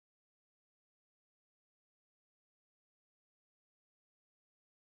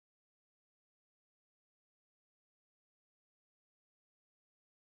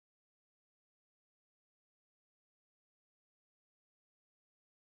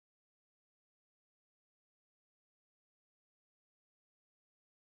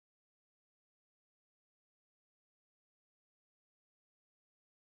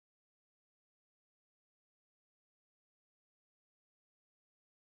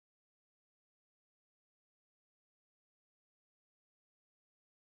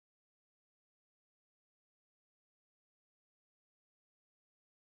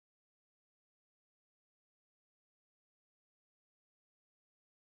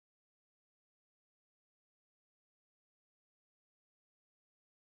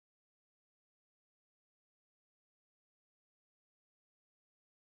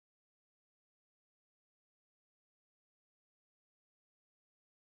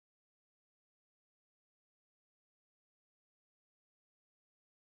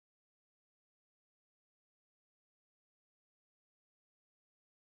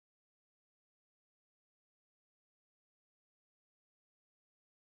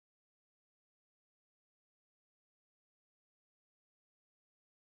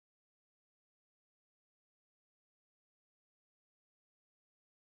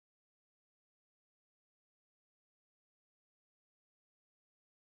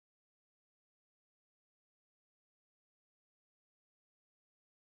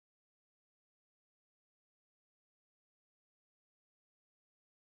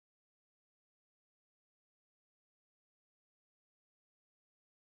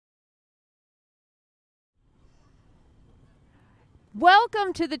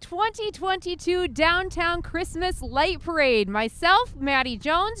Welcome to the 2022 Downtown Christmas Light Parade. Myself, Maddie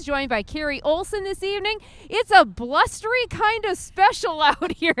Jones, joined by Carrie Olson this evening. It's a blustery kind of special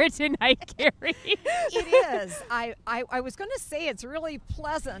out here tonight, Carrie. It is. I was going to say it's really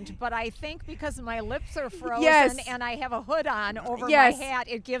pleasant, but I think because my lips are frozen and I have a hood on over my hat,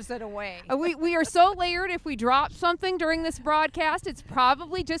 it gives it away. We are so layered. If we drop something during this broadcast, it's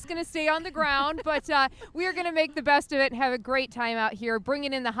probably just going to stay on the ground, but we are going to make the best of it and have a great time out here,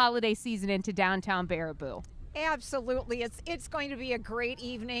 bringing in the holiday season into downtown Baraboo. Absolutely. It's going to be a great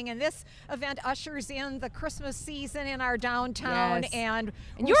evening, and this event ushers in the Christmas season in our downtown. Yes. And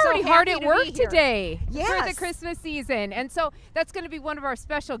you're already hard at work today for the Christmas season. And so that's going to be one of our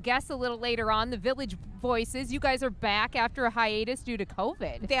special guests a little later on, the Village Voices. You guys are back after a hiatus due to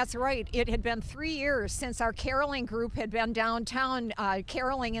COVID. That's right. It had been 3 years since our caroling group had been downtown,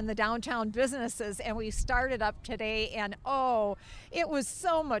 caroling in the downtown businesses, and we started up today, and it was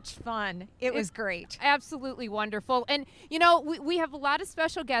so much fun. It was great. Absolutely wonderful. And you know, we have a lot of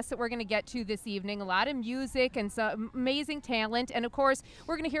special guests that we're going to get to this evening, a lot of music and some amazing talent, and of course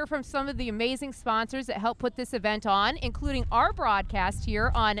we're going to hear from some of the amazing sponsors that help put this event on, including our broadcast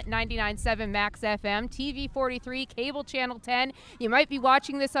here on 99.7 Max FM, TV 43, cable channel 10. You might be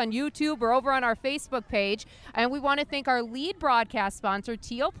watching this on YouTube or over on our Facebook page, and we want to thank our lead broadcast sponsor,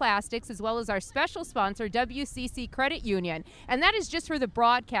 Teal Plastics, as well as our special sponsor, WCC Credit Union, and that is just for the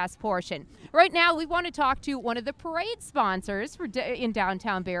broadcast portion. Right now we want to talk to one of the parade sponsors in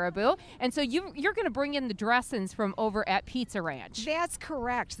downtown Baraboo, and so you're going to bring in the Dressens from over at Pizza Ranch. That's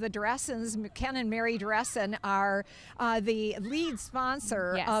correct. The Dressens, Ken and Mary Dressen, are the lead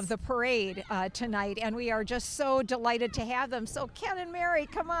sponsor of the parade tonight, and we are just so delighted to have them. So Ken and Mary,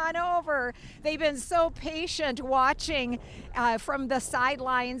 come on over. They've been so patient watching from the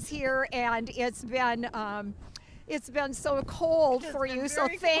sidelines here, and it's been so cold for you, so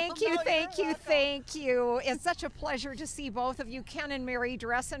thank you. It's such a pleasure to see both of you, Ken and Mary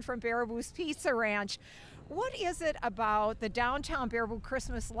Dressen from Baraboo's Pizza Ranch. What is it about the Downtown Baraboo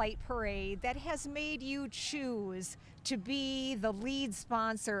Christmas Light Parade that has made you choose to be the lead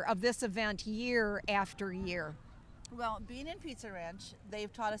sponsor of this event year after year? Well, being in Pizza Ranch,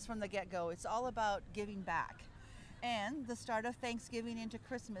 they've taught us from the get-go, it's all about giving back. And the start of Thanksgiving into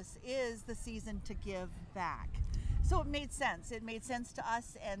Christmas is the season to give back. So it made sense. It made sense to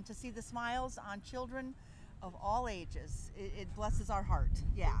us, and to see the smiles on children of all ages, it blesses our heart.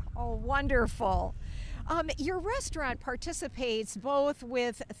 Yeah. Oh, wonderful. Your restaurant participates both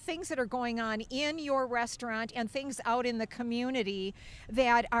with things that are going on in your restaurant and things out in the community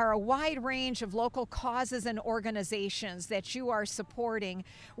that are a wide range of local causes and organizations that you are supporting.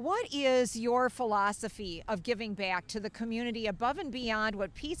 What is your philosophy of giving back to the community above and beyond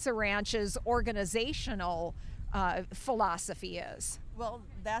what Pizza Ranch's organizational philosophy is? Well,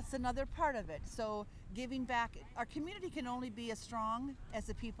 that's another part of it. So giving back, our community can only be as strong as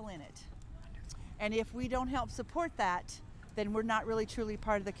the people in it. And if we don't help support that, then we're not really truly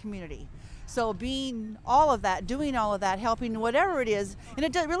part of the community. So being all of that, doing all of that, helping whatever it is, and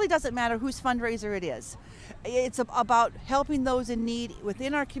it really doesn't matter whose fundraiser it is. It's about helping those in need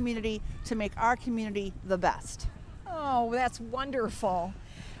within our community to make our community the best. Oh, that's wonderful.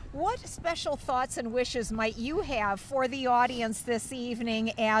 What special thoughts and wishes might you have for the audience this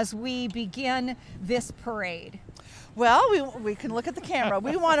evening as we begin this parade? Well, we can look at the camera.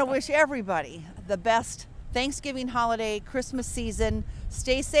 We want to wish everybody the best Thanksgiving holiday, Christmas season.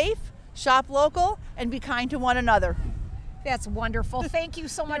 Stay safe, shop local, and be kind to one another. That's wonderful. Thank you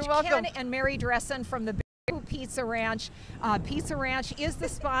so much, Ken and Mary Dressen from the Baraboo Pizza Ranch. Pizza Ranch is the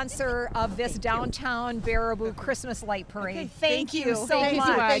sponsor of this downtown Baraboo Christmas Light Parade. Okay, thank you so Thank you so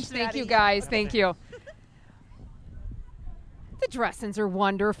much. Thanks, Thank you, guys. Thank you. The Dressens are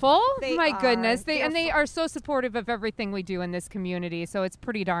wonderful. My goodness. They are so supportive of everything we do in this community. So it's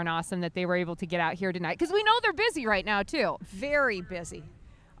pretty darn awesome that they were able to get out here tonight, because we know they're busy right now too. Very busy.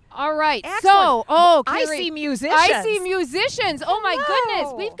 All right. Excellent. So, I Carrie, see musicians. I see musicians. Oh my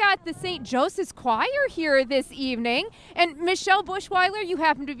goodness. We've got the St. Joseph's Choir here this evening. And Michelle Bushweiler, you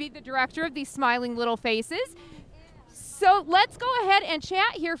happen to be the director of these Smiling Little Faces. So let's go ahead and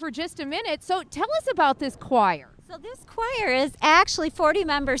chat here for just a minute. So tell us about this choir. So this choir is actually 40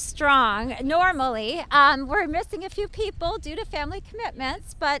 members strong normally. We're missing a few people due to family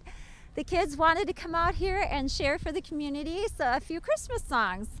commitments, but the kids wanted to come out here and share for the community, so a few Christmas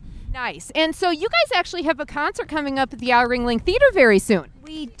songs. Nice. And so you guys actually have a concert coming up at the Al Ringling Theater very soon.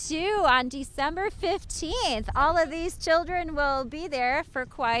 We do, on December 15th. All of these children will be there for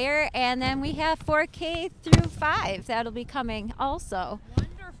choir, and then we have 4K through 5 that'll be coming also.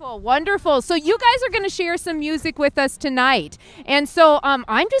 Wonderful, wonderful. So you guys are going to share some music with us tonight. And so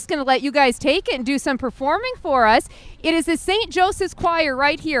I'm just going to let you guys take it and do some performing for us. It is the St. Joseph's Choir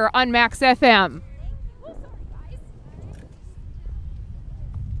right here on Max FM.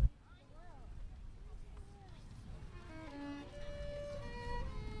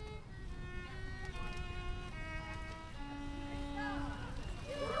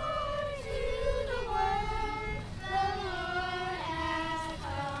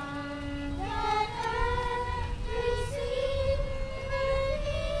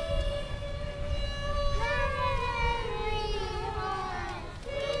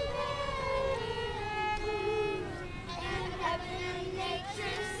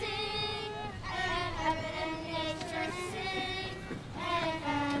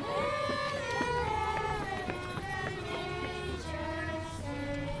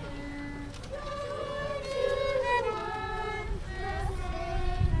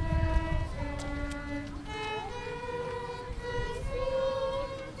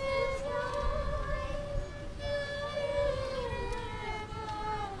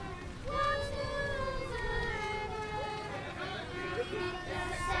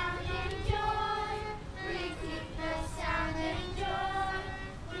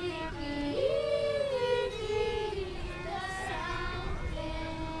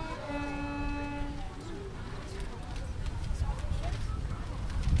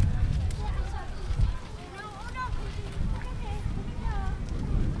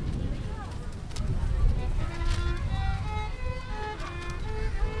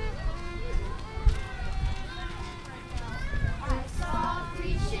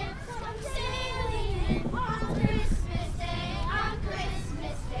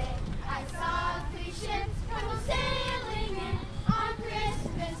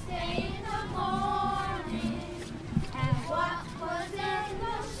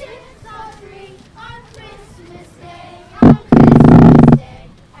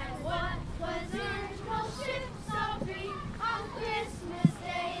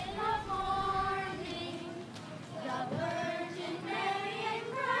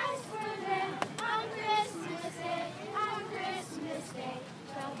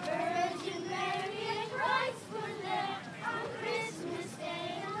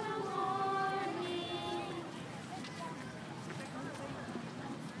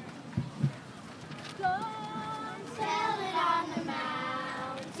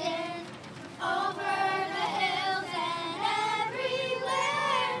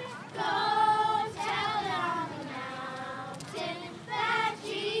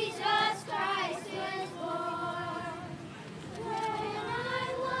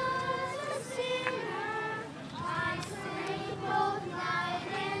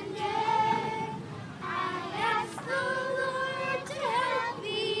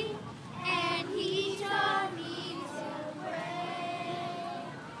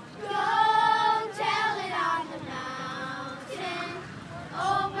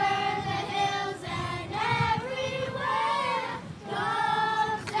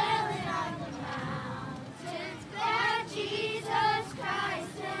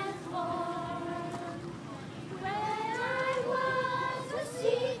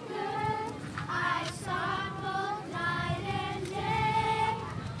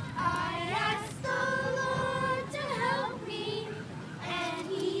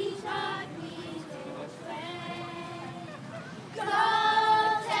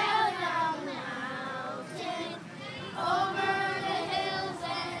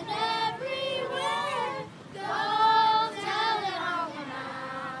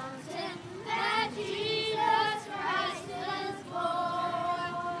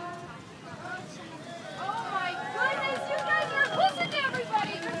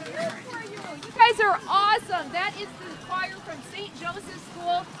 Are awesome. That is the choir from St. Joseph's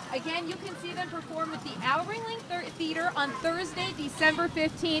School. Again, you can see them perform at the Ringling Theater on Thursday, December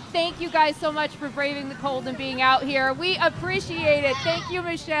 15th. Thank you guys so much for braving the cold and being out here. We appreciate it. Thank you,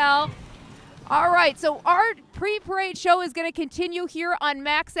 Michelle. All right, so our pre-parade show is going to continue here on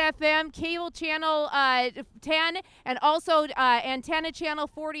Max FM, cable channel 10, and also antenna channel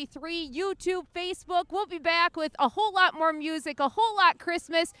 43, YouTube, Facebook. We'll be back with a whole lot more music, a whole lot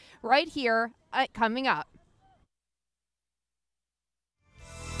Christmas right here coming up.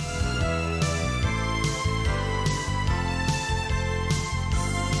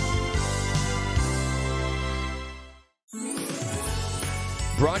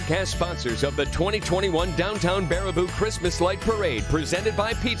 Broadcast sponsors of the 2021 Downtown Baraboo Christmas Light Parade presented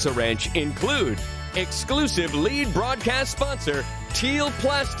by Pizza Ranch include exclusive lead broadcast sponsor, Teal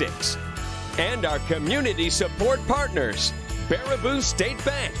Plastics, and our community support partners, Baraboo State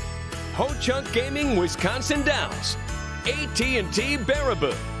Bank, Ho-Chunk Gaming Wisconsin Dells, AT&T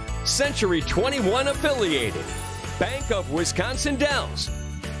Baraboo, Century 21 Affiliated, Bank of Wisconsin Dells,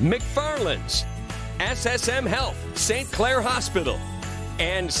 McFarlane's, SSM Health, St. Clare Hospital,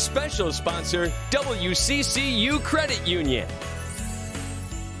 and special sponsor WCCU Credit Union.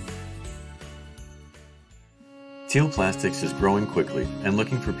 Teal Plastics is growing quickly and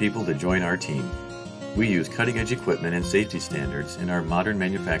looking for people to join our team. We use cutting-edge equipment and safety standards in our modern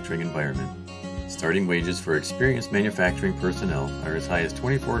manufacturing environment. Starting wages for experienced manufacturing personnel are as high as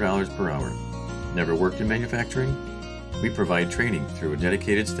 $24 per hour. Never worked in manufacturing? We provide training through a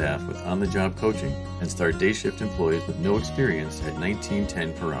dedicated staff with on-the-job coaching and start day shift employees with no experience at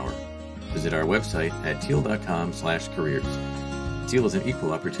 $19.10 per hour. Visit our website at teal.com/careers. Teal is an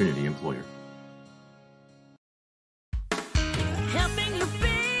equal opportunity employer. Helping you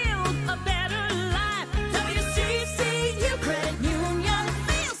build a better life. WCCU Credit Union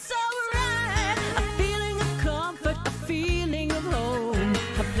feels so right. A feeling of comfort, a feeling of home.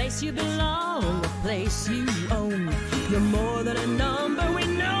 A place you belong, a place you own. You're more than a number, we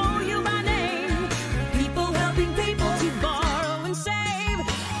know you by name. People helping people to borrow and save.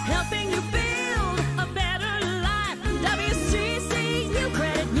 Helping you build a better life. WCCU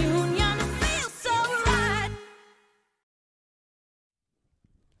Credit Union feels so right.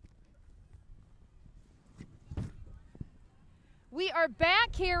 We are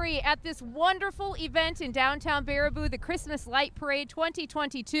back, Carrie, at this wonderful event in downtown Baraboo, the Christmas Light Parade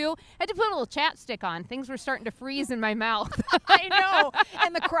 2022. I had to put a little chapstick on. Things were starting to freeze in my mouth. I know.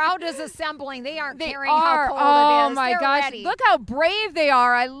 And the crowd is assembling. They aren't caring are. how cold Oh it is. my They're gosh. ready. Look how brave they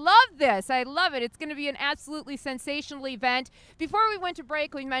are. I love this. I love it. It's going to be an absolutely sensational event. Before we went to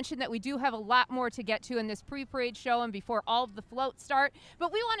break, we mentioned that we do have a lot more to get to in this pre-parade show and before all of the floats start.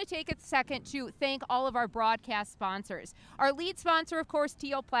 But we want to take a second to thank all of our broadcast sponsors. Our lead sponsor, of course,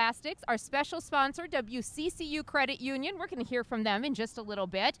 Teal Plastics. Our special sponsor, WCCU Credit Union. We're going to hear from them in just a little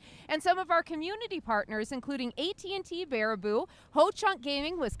bit. And some of our community partners, including AT&T Baraboo, Ho-Chunk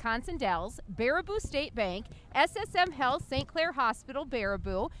Gaming Wisconsin Dells, Baraboo State Bank, SSM Health St. Clare Hospital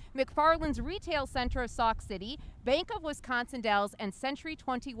Baraboo, McFarlane's Retail Center of Sauk City, Bank of Wisconsin Dells, and Century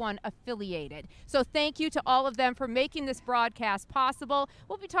 21 Affiliated. So thank you to all of them for making this broadcast possible.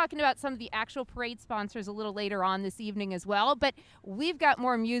 We'll be talking about some of the actual parade sponsors a little later on this evening as well, but we've got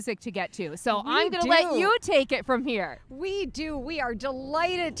more music to get to. So I'm going to let you take it from here. We do. We are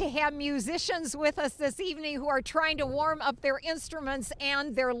delighted to have musicians with us this evening who are trying to warm up their instruments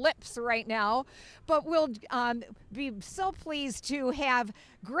and their lips right now. But we'll be so pleased to have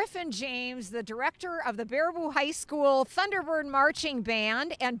Griffin James, the director of the Baraboo High School Thunderbird Marching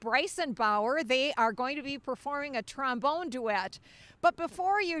Band, and Bryson Bauer. They are going to be performing a trombone duet. But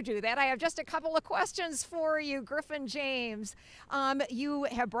before you do that, I have just a couple of questions for you, Griffin James. You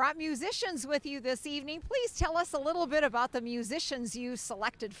have brought musicians with you this evening. Please tell us a little bit about the musicians you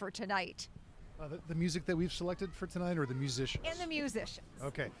selected for tonight. The music that we've selected for tonight, or the musicians? And the musicians.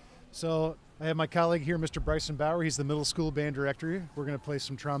 Okay. So I have my colleague here, Mr. Bryson Bauer. He's the middle school band director. We're going to play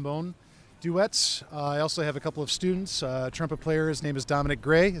some trombone duets. I also have a couple of students. Trumpet player, his name is Dominic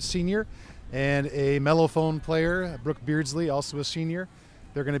Gray, a senior, and a mellophone player, Brooke Beardsley, also a senior.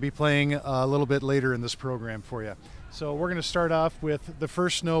 They're going to be playing a little bit later in this program for you. So we're going to start off with The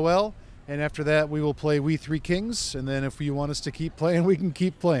First Noel, and after that we will play We Three Kings, and then if you want us to keep playing, we can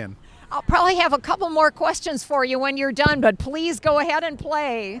keep playing. I'll probably have a couple more questions for you when you're done, but please go ahead and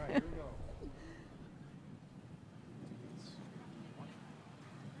play. All right,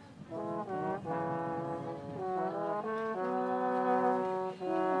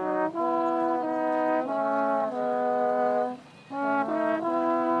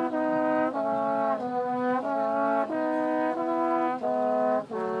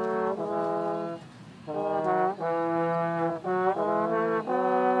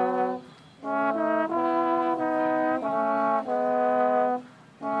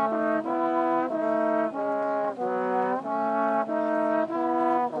 here we go.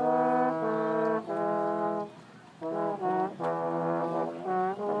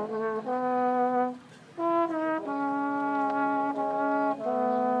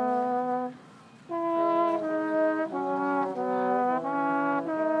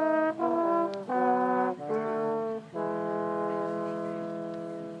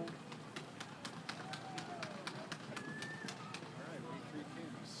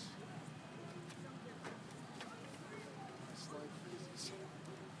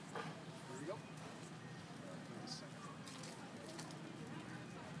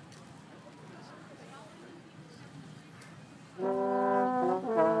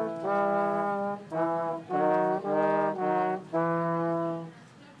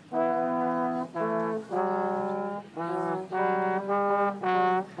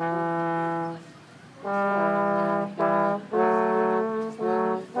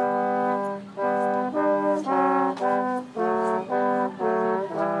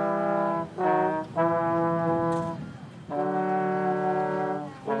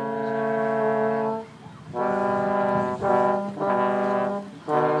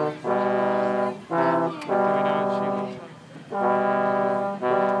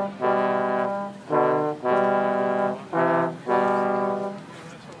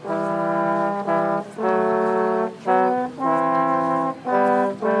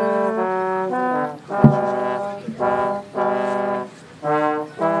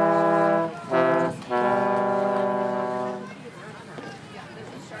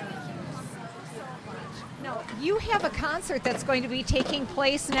 concert that's going to be taking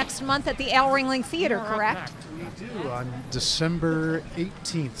place next month at the Al Ringling Theater, correct? We do, on December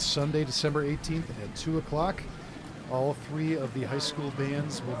 18th, Sunday, December 18th at 2 o'clock. All 3 of the high school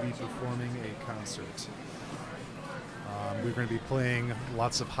bands will be performing a concert. We're going to be playing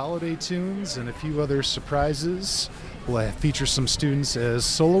lots of holiday tunes and a few other surprises. We'll feature some students as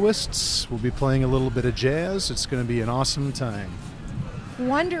soloists. We'll be playing a little bit of jazz. It's going to be an awesome time.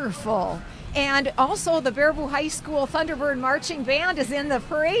 Wonderful. And also the Baraboo High School Thunderbird Marching Band is in the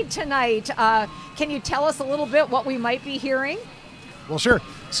parade tonight. Can you tell us a little bit what we might be hearing? Well, sure.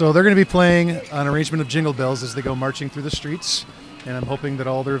 So they're going to be playing an arrangement of Jingle Bells as they go marching through the streets. And I'm hoping that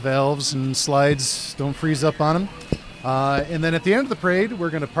all their valves and slides don't freeze up on them. And then at the end of the parade, we're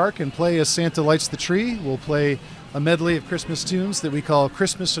going to park and play as Santa Lights the Tree. We'll play a medley of Christmas tunes that we call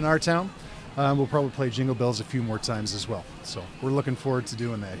Christmas in Our Town. We'll probably play Jingle Bells a few more times as well. So we're looking forward to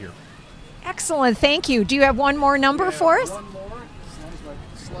doing that here. Excellent, thank you. Do you have one more number for us? One more, as long as my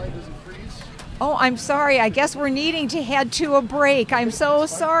slide doesn't freeze. Oh, I'm sorry. I guess we're needing to head to a break. I'm so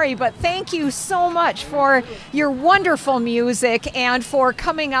sorry, but thank you so much for your wonderful music and for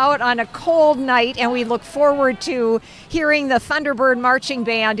coming out on a cold night, and we look forward to hearing the Thunderbird Marching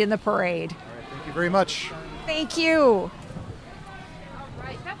Band in the parade. All right, thank you very much. Thank you. All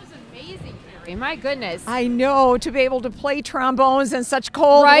right, that was amazing, Carrie. My goodness. I know, to be able to play trombones in such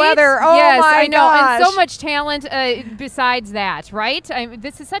cold Right? weather. Oh, yes, my I know. gosh. And so much talent besides that, right?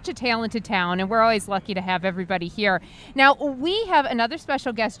 This is such a talented town, and we're always lucky to have everybody here. Now, we have another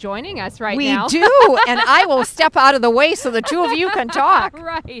special guest joining us right now. We do, and I will step out of the way so the two of you can talk.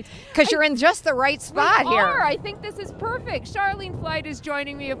 Right. Because you're in just the right spot We here. are. I think this is perfect. Charlene Flight is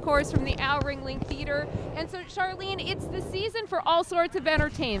joining me, of course, from the Al Ringling Theater. And so, Charlene, it's the season for all sorts of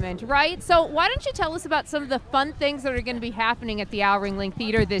entertainment, right? So why don't you tell us about some of the fun things that are going to be happening at the Al Ringling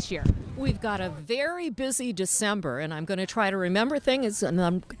Theater this year? We've got a very busy December, and I'm going to try to remember things,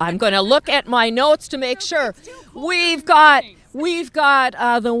 and I'm going to look at my notes to make sure. We've got the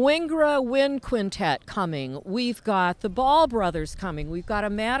Wingra Wind Quintet coming. We've got the Ball Brothers coming. We've got a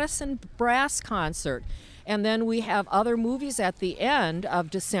Madison Brass concert. And then we have other movies at the end of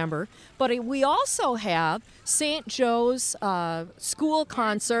December. But we also have St. Joe's school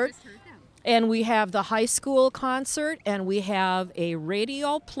concert. And we have the high school concert, and we have a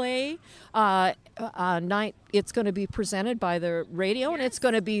radio play night. It's going to be presented by the radio, and it's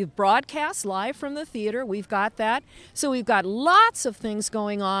going to be broadcast live from the theater. We've got that. So we've got lots of things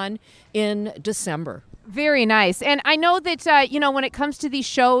going on in December. Very nice. And I know that, when it comes to these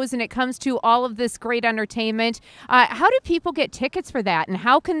shows and it comes to all of this great entertainment, how do people get tickets for that? And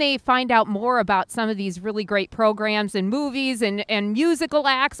how can they find out more about some of these really great programs and movies and musical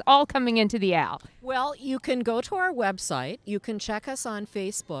acts all coming into the Al? Well, you can go to our website, you can check us on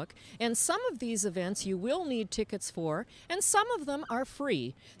Facebook, and some of these events you will need tickets for, and some of them are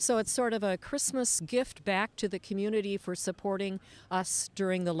free. So it's sort of a Christmas gift back to the community for supporting us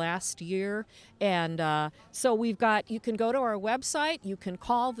during the last year. And so you can go to our website, you can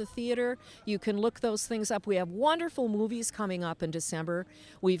call the theater, you can look those things up. We have wonderful movies coming up in December.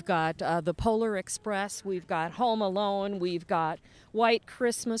 We've got The Polar Express, we've got Home Alone, we've got White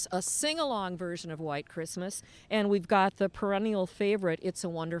Christmas, a sing-along version of White Christmas, and we've got the perennial favorite, It's a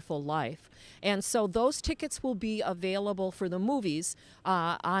Wonderful Life. And so those tickets will be available for the movies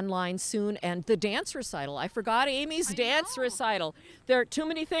online soon. And the dance recital, I forgot Amy's dance recital. There are too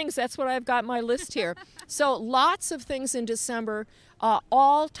many things. That's what I've got on my list here. So lots of things in December,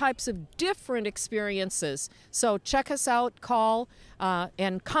 all types of different experiences. So check us out, call,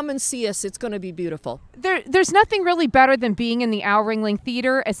 and come and see us. It's going to be beautiful. There's nothing really better than being in the Al Ringling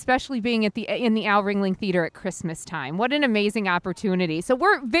Theater, especially being in the Al Ringling Theater at Christmas time. What an amazing opportunity. So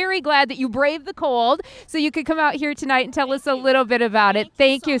we're very glad that you braved the cold so you could come out here tonight and tell us a little bit about it.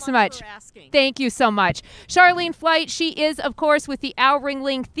 Thank you so much. Thank you so much. Charlene Flight, she is, of course, with the Al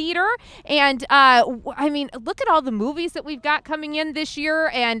Ringling Theater. And, look at all the movies that we've got coming in this year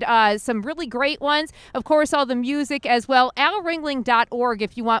and some really great ones. Of course, all the music as well. alringling.org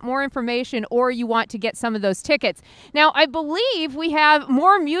if you want more information or you want to get some of those tickets. Now, I believe we have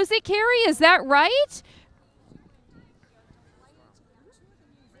more music, Carrie. Is that right?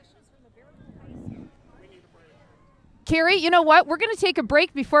 Carrie, you know what? We're going to take a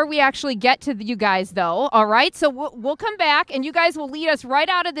break before we actually get to you guys, though. All right? So we'll come back, and you guys will lead us right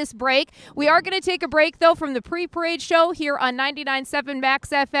out of this break. We are going to take a break, though, from the pre-parade show here on 99.7 Max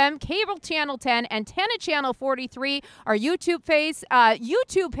FM, Cable Channel 10, Antenna Channel 43, our YouTube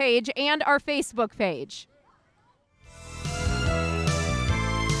page, and our Facebook page.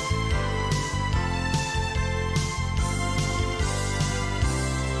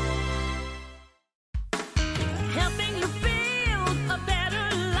 Helping you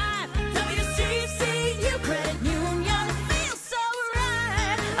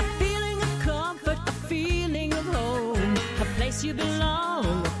place you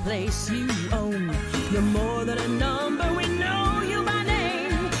belong, a place you own. You're more than a number, we know you by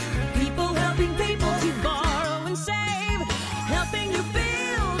name. People helping people to borrow and save, helping you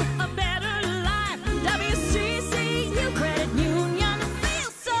build a better life. WCCU Credit Union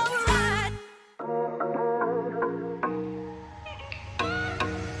feels so right.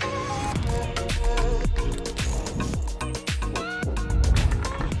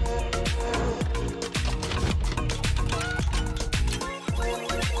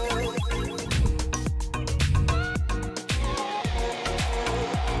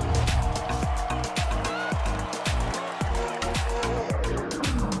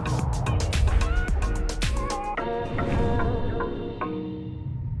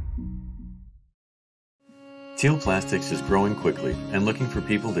 Teal Plastics is growing quickly and looking for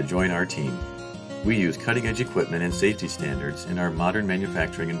people to join our team. We use cutting-edge equipment and safety standards in our modern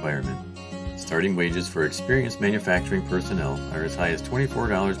manufacturing environment. Starting wages for experienced manufacturing personnel are as high as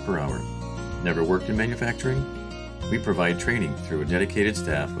 $24 per hour. Never worked in manufacturing? We provide training through a dedicated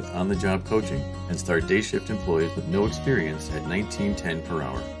staff with on-the-job coaching and start day shift employees with no experience at $19.10 per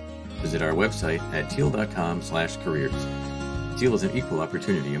hour. Visit our website at teal.com/careers. Teal is an equal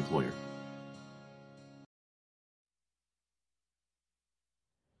opportunity employer.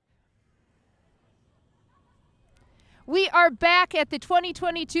 We are back at the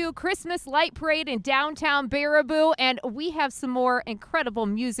 2022 Christmas Light Parade in downtown Baraboo, and we have some more incredible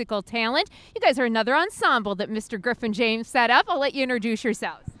musical talent. You guys are another ensemble that Mr. Griffin James set up. I'll let you introduce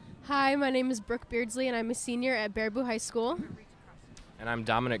yourselves. Hi, my name is Brooke Beardsley, and I'm a senior at Baraboo High School. And I'm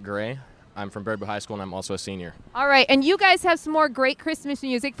Dominic Gray. I'm from Baraboo High School, and I'm also a senior. All right, and you guys have some more great Christmas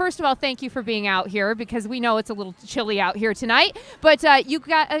music. First of all, thank you for being out here because we know it's a little chilly out here tonight. But you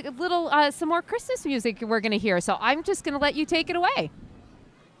got a little, some more Christmas music we're going to hear. So I'm just going to let you take it away.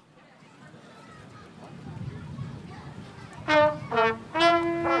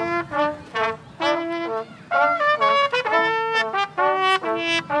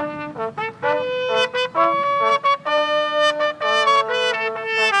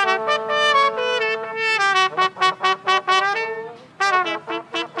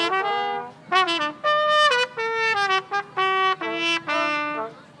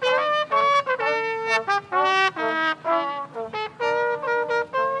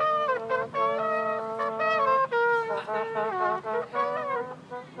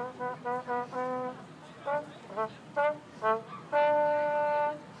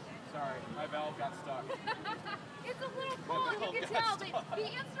 The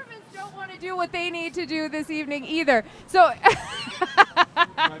instruments don't want to do what they need to do this evening either. So,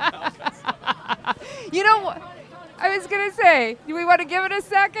 you know what? I was going to say, do we want to give it a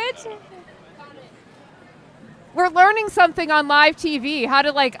second? We're learning something on live TV, how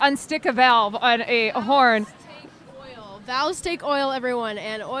to like unstick a valve on a horn. Valves take oil, everyone,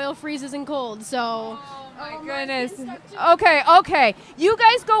 and oil freezes in cold, so... Oh my goodness. Okay. You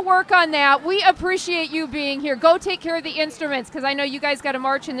guys go work on that. We appreciate you being here. Go take care of the instruments because I know you guys got to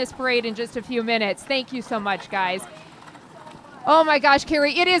march in this parade in just a few minutes. Thank you so much, guys. Oh my gosh,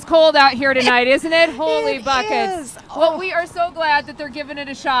 Carrie, it is cold out here tonight, isn't it? Holy buckets. Well, we are so glad that they're giving it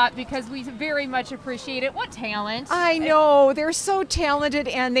a shot because we very much appreciate it. What talent. I know. They're so talented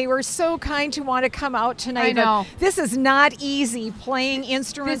and they were so kind to want to come out tonight. I know. But this is not easy, playing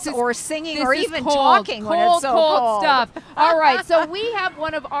instruments or singing or even cold, talking when it's so cold. Stuff. All right, so we have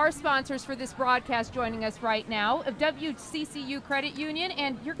one of our sponsors for this broadcast joining us right now, of WCCU Credit Union,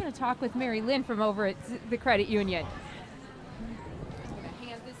 and you're going to talk with Mary Lynn from over at the Credit Union.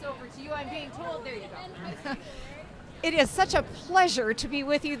 Over to you. I'm being told. There you go. It is such a pleasure to be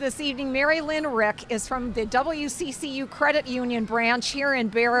with you this evening. Mary Lynn Rick is from the WCCU Credit Union branch here in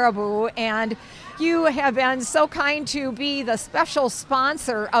Baraboo, and you have been so kind to be the special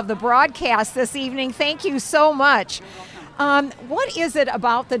sponsor of the broadcast this evening. Thank you so much. What is it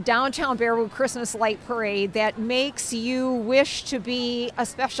about the Downtown Baraboo Christmas Light Parade that makes you wish to be a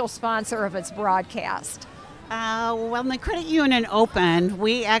special sponsor of its broadcast? When the credit union opened,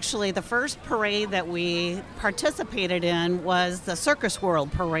 the first parade that we participated in was the Circus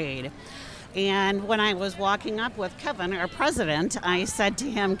World Parade. And when I was walking up with Kevin, our president, I said to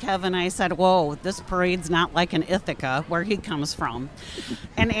him, Kevin, I said, whoa, this parade's not like in Ithaca, where he comes from.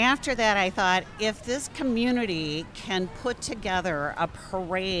 And after that, I thought, if this community can put together a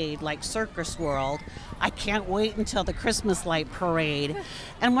parade like Circus World, I can't wait until the Christmas Light Parade.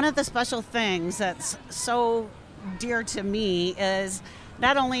 And one of the special things that's so dear to me is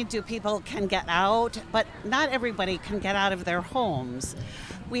not only do people can get out, but not everybody can get out of their homes.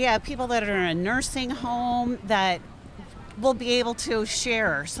 We have people that are in a nursing home that will be able to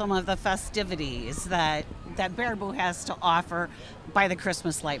share some of the festivities that that Baraboo has to offer by the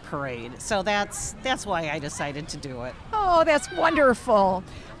Christmas Light Parade. So that's why I decided to do it. Oh, that's wonderful.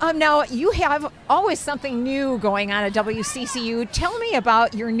 Now, you have always something new going on at WCCU. Tell me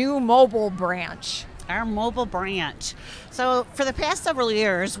about your new mobile branch. Our mobile branch. So for the past several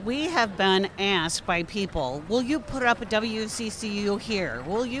years, we have been asked by people, will you put up a WCCU here?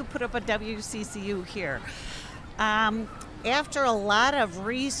 Will you put up a WCCU here? After a lot of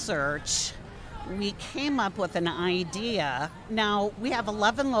research, we came up with an idea. Now, we have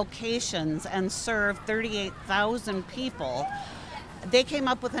 11 locations and serve 38,000 people. They came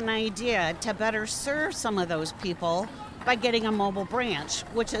up with an idea to better serve some of those people by getting a mobile branch,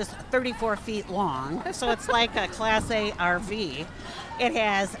 which is 34 feet long. So it's like a Class A RV. It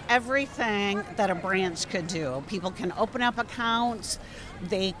has everything that a branch could do. People can open up accounts.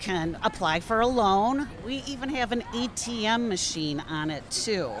 They can apply for a loan. We even have an ATM machine on it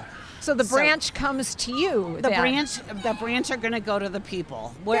too. So the branch comes to you. The branch are going to go to the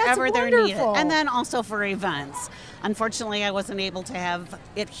people wherever they're needed, and then also for events. Unfortunately, I wasn't able to have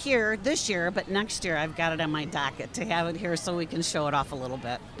it here this year, but next year I've got it on my docket to have it here so we can show it off a little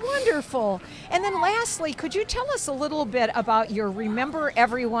bit. Wonderful. And then lastly, could you tell us a little bit about your Remember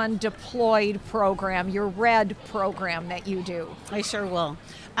Everyone Deployed program, your RED program that you do? I sure will.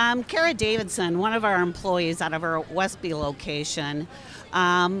 Kara Davidson, one of our employees out of our Westby location,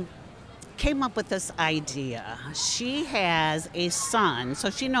 came up with this idea. She has a son,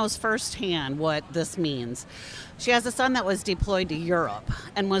 so she knows firsthand what this means. She has a son that was deployed to Europe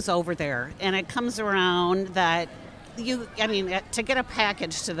and was over there, and it comes around that to get a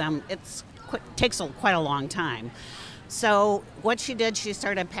package to them, takes quite a long time. So what she did, she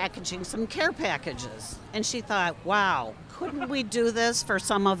started packaging some care packages, and she thought, wow, couldn't we do this for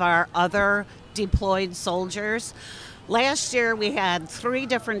some of our other deployed soldiers? Last year we had 3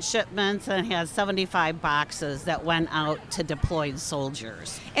 different shipments and had 75 boxes that went out to deployed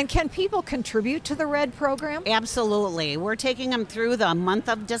soldiers. And can people contribute to the RED program? Absolutely. We're taking them through the month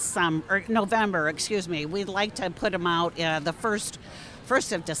of November. We'd like to put them out the first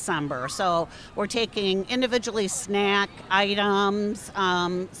of December. So we're taking individually snack items,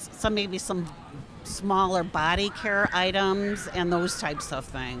 maybe some smaller body care items and those types of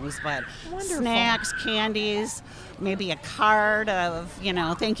things, but wonderful. Snacks, candies, maybe a card of,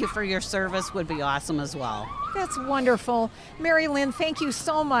 thank you for your service would be awesome as well. That's wonderful. Mary Lynn, thank you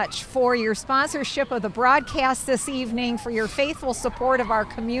so much for your sponsorship of the broadcast this evening, for your faithful support of our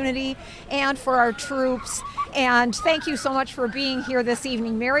community and for our troops. And thank you so much for being here this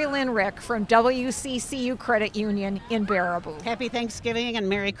evening. Mary Lynn Rick from WCCU Credit Union in Baraboo. Happy Thanksgiving and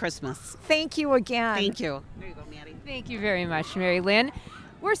Merry Christmas. Thank you again. Thank you. There you go, Maddie. Thank you very much, Mary Lynn.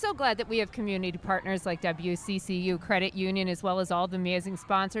 We're so glad that we have community partners like WCCU Credit Union, as well as all the amazing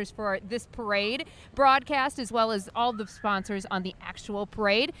sponsors for this parade broadcast, as well as all the sponsors on the actual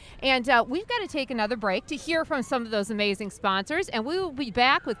parade. And we've got to take another break to hear from some of those amazing sponsors, and we will be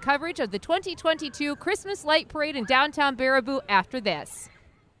back with coverage of the 2022 Christmas Light Parade in downtown Baraboo after this.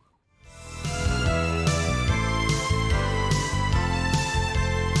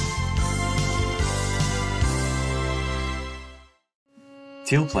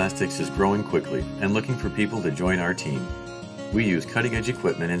 Teal Plastics is growing quickly and looking for people to join our team. We use cutting-edge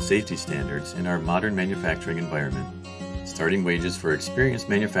equipment and safety standards in our modern manufacturing environment. Starting wages for experienced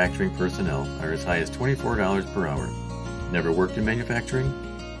manufacturing personnel are as high as $24 per hour. Never worked in manufacturing?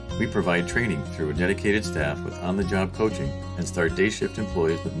 We provide training through a dedicated staff with on-the-job coaching and start day shift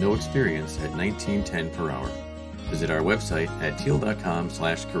employees with no experience at $19.10 per hour. Visit our website at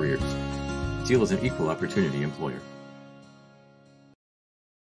teal.com/careers. Teal is an equal opportunity employer.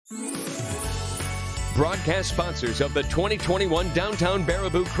 Broadcast sponsors of the 2021 Downtown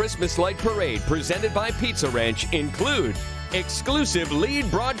Baraboo Christmas Light Parade presented by Pizza Ranch include exclusive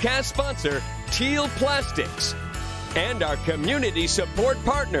lead broadcast sponsor Teal Plastics and our community support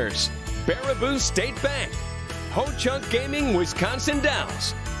partners Baraboo State Bank, Ho-Chunk Gaming Wisconsin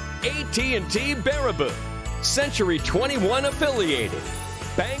Dells, AT&T Baraboo, Century 21 Affiliated,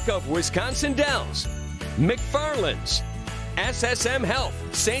 Bank of Wisconsin Dells, McFarlane's, SSM Health,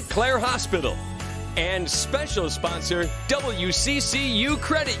 St. Clare Hospital, and special sponsor WCCU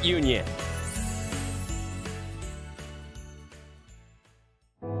Credit Union.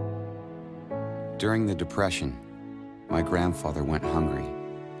 During the Depression, my grandfather went hungry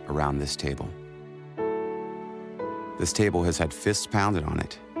around this table. This table has had fists pounded on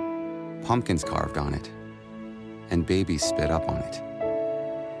it, pumpkins carved on it, and babies spit up on it.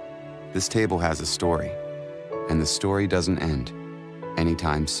 This table has a story, and the story doesn't end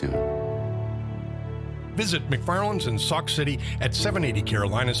anytime soon. Visit McFarlane's in Sauk City at 780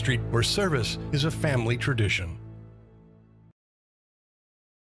 Carolina Street, where service is a family tradition.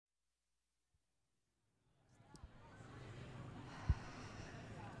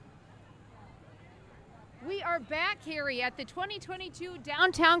 We are back, Harry, at the 2022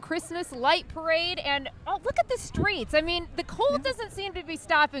 Downtown Christmas Light Parade, and oh, look at the streets. I mean, the cold doesn't seem to be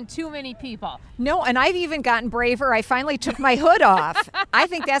stopping too many people. No, and I've even gotten braver. I finally took my hood off. I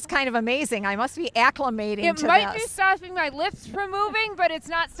think that's kind of amazing. I must be acclimating to this. It might be stopping my lips from moving, but it's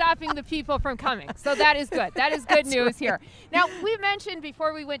not stopping the people from coming. So that is good. That is good news here. Now, we mentioned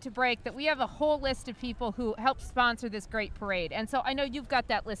before we went to break that we have a whole list of people who help sponsor this great parade. And so I know you've got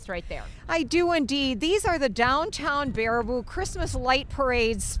that list right there. I do indeed. These are the Downtown Baraboo Christmas Light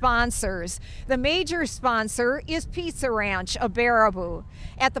Parade sponsors. The major sponsor is Pizza Ranch of Baraboo.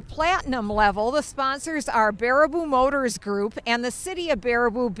 At the platinum level, the sponsors are Baraboo Motors Group and the City of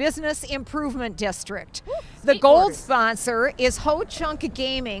Baraboo Business Improvement District. The gold sponsor is Ho Chunk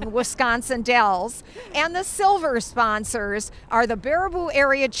Gaming, Wisconsin Dells, and the silver sponsors are the Baraboo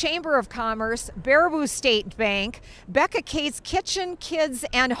Area Chamber of Commerce, Baraboo State Bank, Becca Cates Kitchen, Kids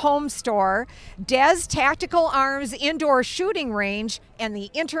and Home Store, Des Tactical Arms Indoor Shooting Range, and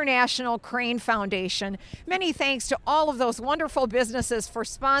the International Crane Foundation. Many thanks to all of those wonderful businesses for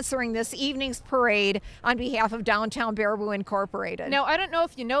sponsoring this evening's parade on behalf of Downtown Baraboo Incorporated. Now, I don't know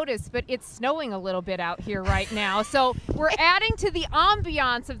if you noticed, but it's snowing a little bit out here right now. So we're adding to the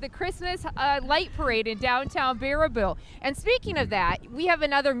ambiance of the Christmas light parade in downtown Baraboo. And speaking of that, we have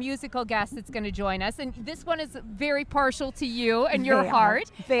another musical guest that's going to join us. And this one is very partial to you and your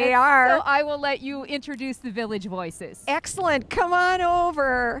heart. They are. So I will let you introduce the Village Voices. Excellent. Come on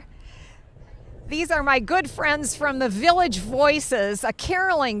over. These are my good friends from the Village Voices, a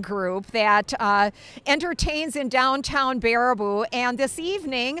caroling group that entertains in downtown Baraboo. And this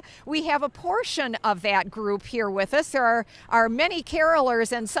evening, we have a portion of that group here with us. There are many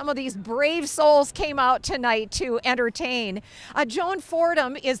carolers, and some of these brave souls came out tonight to entertain. Joan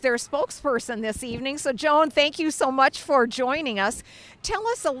Fordham is their spokesperson this evening. So, Joan, thank you so much for joining us. Tell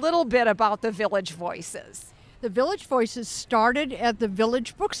us a little bit about the Village Voices. The Village Voices started at the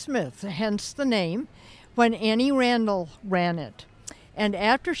Village Booksmith, hence the name, when Annie Randall ran it. And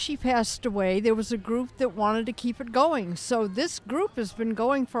after she passed away, there was a group that wanted to keep it going. So this group has been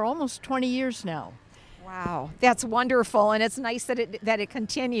going for almost 20 years now. Wow, that's wonderful, and it's nice that it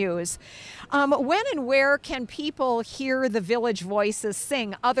continues. When and where can people hear the Village Voices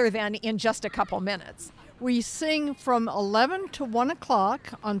sing other than in just a couple minutes? We sing from 11 to 1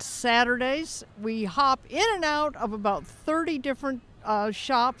 o'clock on Saturdays. We hop in and out of about 30 different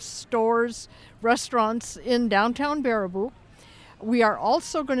shops, stores, restaurants in downtown Baraboo. We are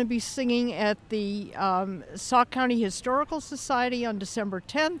also going to be singing at the Sauk County Historical Society on December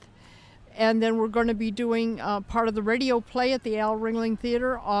 10th. And then we're going to be doing part of the radio play at the Al Ringling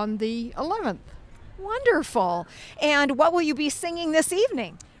Theater on the 11th. Wonderful. And what will you be singing this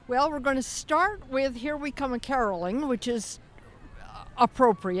evening? Well, we're going to start with Here We Come A-Caroling, which is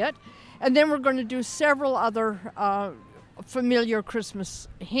appropriate. And then we're going to do several other familiar Christmas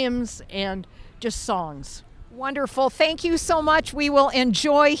hymns and just songs. Wonderful. Thank you so much. We will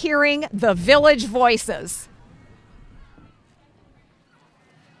enjoy hearing the Village Voices.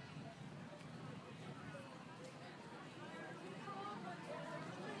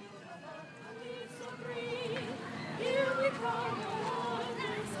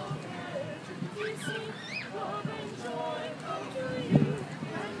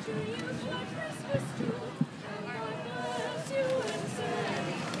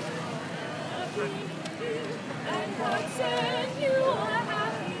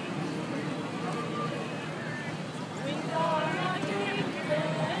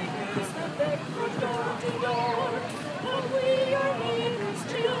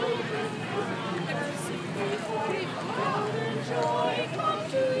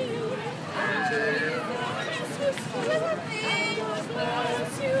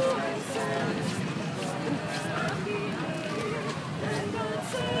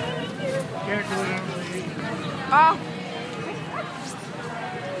 Oh.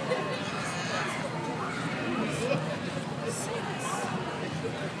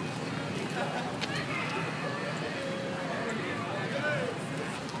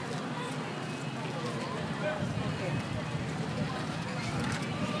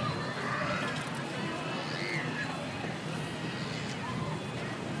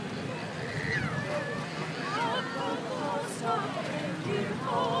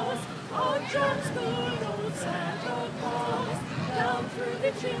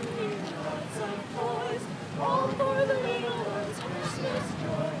 All for the little ones' Christmas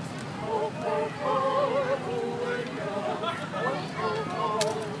joys. Oh, for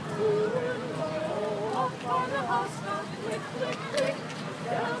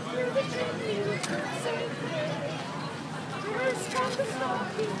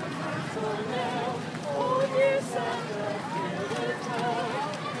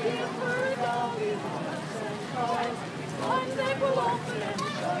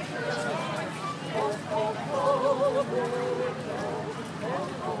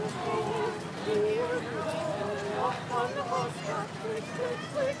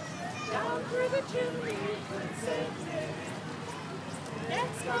Down through the chimney,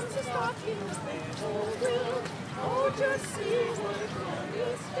 next comes the stockings, they told Will. Oh, just see what fun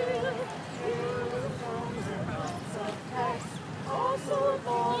is still. Here from the mountains of packs, also a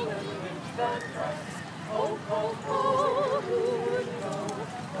ball and rich van tracks. Oh, oh, oh, who would know?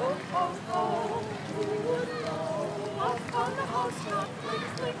 Oh, oh, oh, who would know? Up on the housetop, click,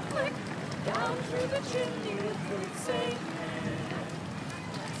 click, click. Down through the chimney, it would say.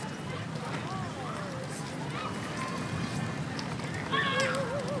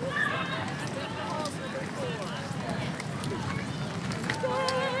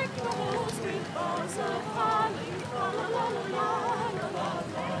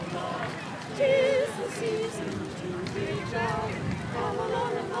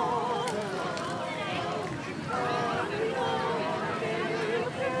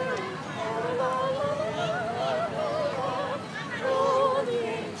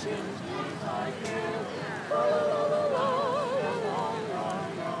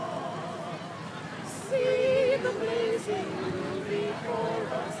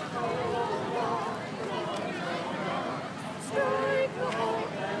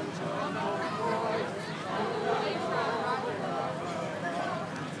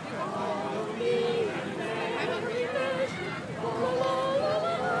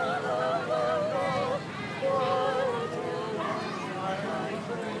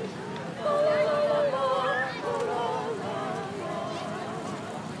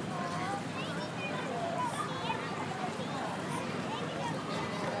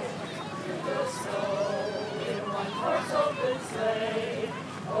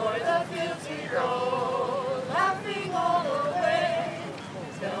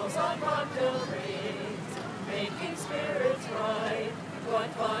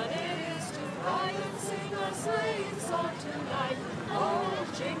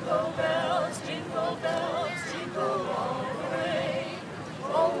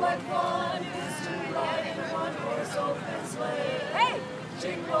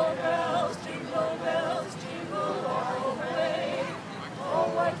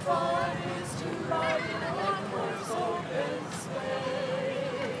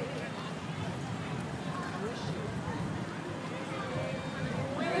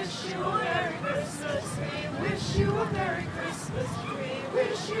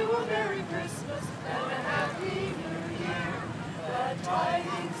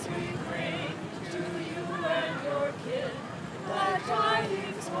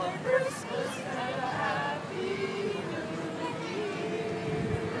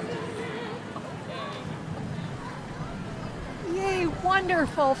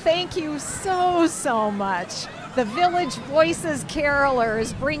 Wonderful. Thank you so much. The Village Voices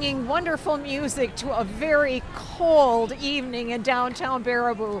Carolers bringing wonderful music to a very cold evening in downtown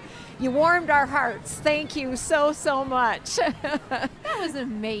Baraboo. You warmed our hearts. Thank you so much. That was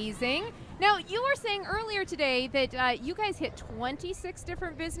amazing. Now, you were saying earlier today that you guys hit 26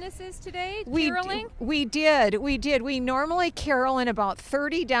 different businesses today caroling? We did. We normally carol in about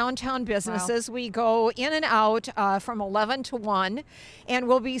 30 downtown businesses. Wow. We go in and out from 11 to 1, and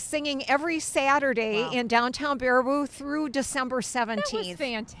we'll be singing every Saturday in downtown Baraboo through December 17th. That was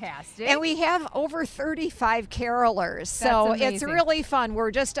fantastic. And we have over 35 carolers, That's so amazing. It's really fun.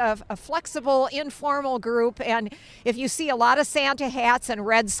 We're just a flexible, informal group, and if you see a lot of Santa hats and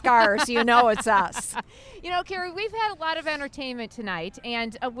red scarves, you know it's us. You know, Carrie, we've had a lot of entertainment tonight,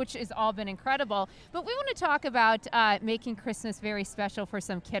 and which has all been incredible. But we want to talk about making Christmas very special for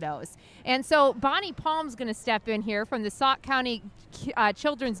some kiddos. And so Bonnie Palm's going to step in here from the Sauk County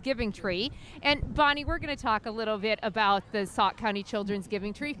Children's Giving Tree. And Bonnie, we're going to talk a little bit about the Sauk County Children's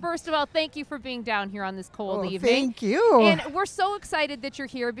Giving Tree. First of all, thank you for being down here on this cold evening. Thank you. And we're so excited that you're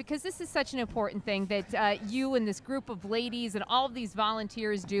here because this is such an important thing that you and this group of ladies and all of these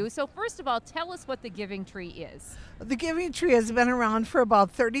volunteers do. So first of all, tell us what the Giving Tree is. The Giving Tree has been around for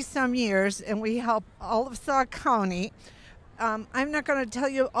about 30-some years, and we help all of Sauk County. I'm not going to tell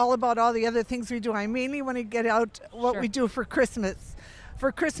you all about all the other things we do. I mainly want to get out what we do for Christmas.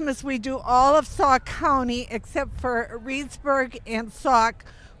 For Christmas, we do all of Sauk County except for Reedsburg and Sauk,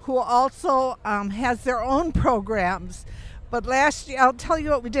 who also has their own programs. But last year, I'll tell you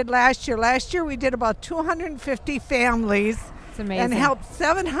what we did last year. Last year, we did about 250 families and helped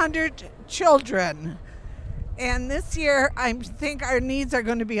 700 children. And this year, I think our needs are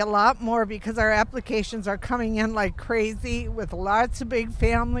going to be a lot more because our applications are coming in like crazy with lots of big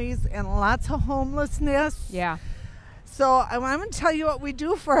families and lots of homelessness. Yeah. So I'm going to tell you what we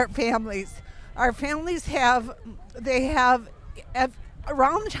do for our families. Our families around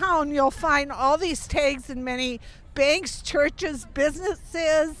town, you'll find all these tags in many banks, churches,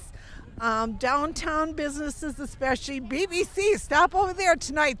 businesses, downtown businesses especially. BBC, stop over there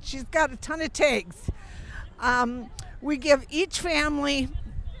tonight. She's got a ton of tags. We give each family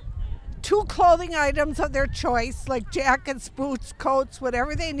 2 clothing items of their choice, like jackets, boots, coats,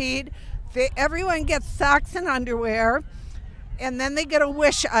 whatever they need. Everyone gets socks and underwear, and then they get a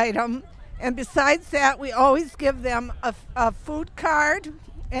wish item. And besides that, we always give them a food card,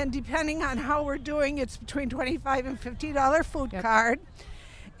 and depending on how we're doing, it's between $25 and $50 food card.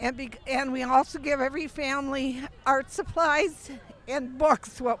 And we also give every family art supplies and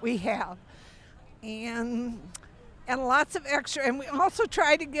books, what we have. And lots of extra, and we also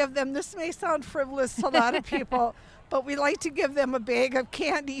try to give them, this may sound frivolous to a lot of people, but we like to give them a bag of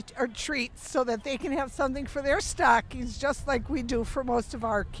candy or treats so that they can have something for their stockings, just like we do for most of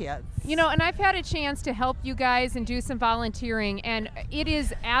our kids. You know, and I've had a chance to help you guys and do some volunteering, and it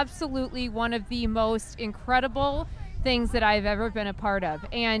is absolutely one of the most incredible things that I've ever been a part of.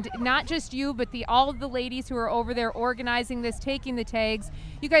 And not just you, but all of the ladies who are over there organizing this, taking the tags.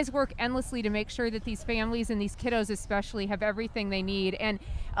 You guys work endlessly to make sure that these families and these kiddos especially have everything they need. And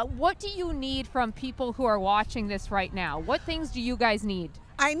what do you need from people who are watching this right now? What things do you guys need?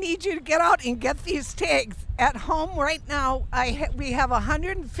 I need you to get out and get these tags. At home right now, we have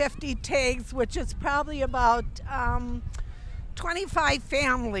 150 tags, which is probably about 25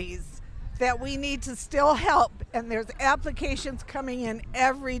 families that we need to still help, and there's applications coming in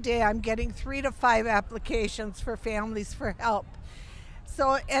every day. I'm getting 3 to 5 applications for families for help.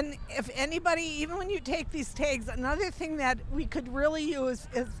 So, and if anybody, even when you take these tags, another thing that we could really use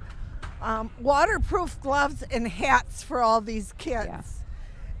is waterproof gloves and hats for all these kids. Yeah.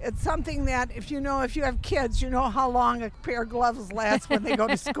 It's something that if you have kids, you know how long a pair of gloves lasts when they go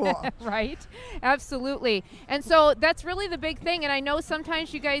to school. Right, absolutely. And so that's really the big thing. And I know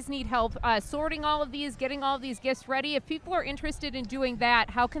sometimes you guys need help sorting all of these, getting all of these gifts ready. If people are interested in doing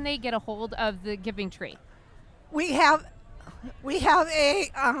that, how can they get a hold of the Giving Tree? We have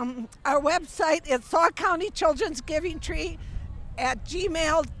our website is Sauk County Children's Giving Tree at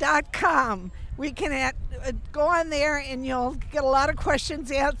gmail.com. We can go on there and you'll get a lot of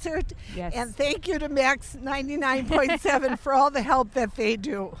questions answered. Yes. And thank you to Max 99.7 for all the help that they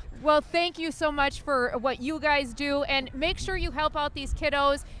do. Well, thank you so much for what you guys do, and make sure you help out these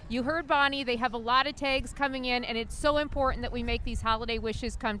kiddos. You heard Bonnie, they have a lot of tags coming in, and it's so important that we make these holiday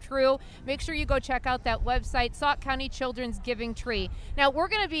wishes come true. Make sure you go check out that website, Sauk County Children's Giving Tree. Now we're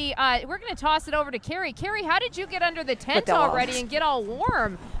gonna toss it over to Carrie. Carrie, how did you get under the tent already and get all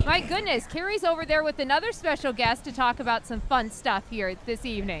warm? My goodness, Carrie's over there with another special guest to talk about some fun stuff here this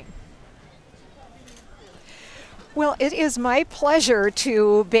evening. Well, it is my pleasure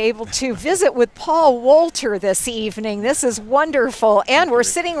to be able to visit with Paul Wolter this evening. This is wonderful. And we're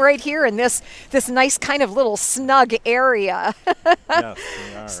sitting right here in this nice kind of little snug area. Yes,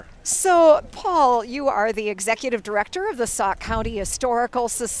 we are. So, Paul, you are the executive director of the Sauk County Historical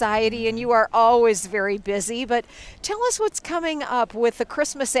Society, and you are always very busy. But tell us what's coming up with the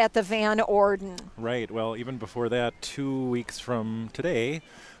Christmas at the Van Orden. Right. Well, even before that, 2 weeks from today,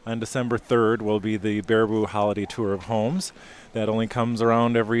 on December 3rd, will be the Baraboo Holiday Tour of Homes. That only comes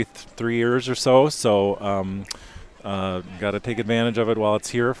around every 3 years or so. So, got to take advantage of it while it's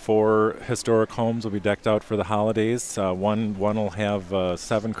here. 4 historic homes will be decked out for the holidays. One will have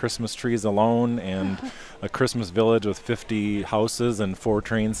 7 Christmas trees alone and a Christmas village with 50 houses and 4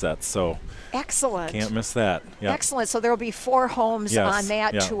 train sets. So excellent. Can't miss that. Yep. Excellent. So there will be 4 homes on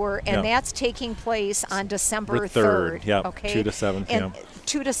that tour, and that's taking place on December 3rd. Yep. Okay. 2 to 7 p.m. And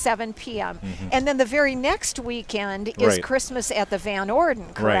 2 to 7 p.m. And then the very next weekend is Christmas at the Van Orden,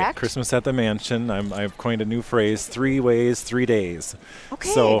 correct? Right. Christmas at the Mansion. I've coined a new phrase, 3 ways, 3 days. Okay.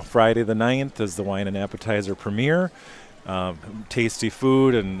 So Friday the 9th is the wine and appetizer premiere. Tasty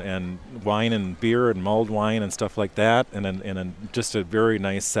food and wine and beer and mulled wine and stuff like that. And then just a very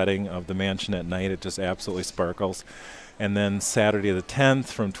nice setting of the mansion at night. It just absolutely sparkles. And then Saturday the 10th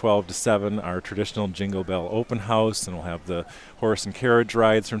from 12 to 7, our traditional Jingle Bell open house, and we'll have the horse and carriage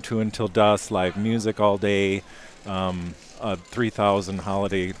rides from 2 until dusk, live music all day, 3,000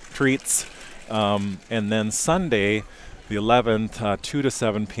 holiday treats. And then Sunday the 11th, 2 to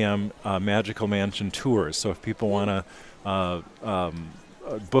 7 p.m., Magical Mansion tours. So if people want to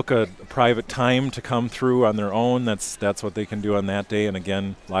book a private time to come through on their own, that's what they can do on that day. And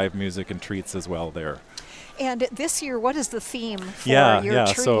again, live music and treats as well there. And this year, what is the theme for your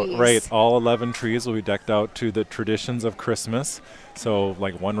trees? So all 11 trees will be decked out to the traditions of Christmas. So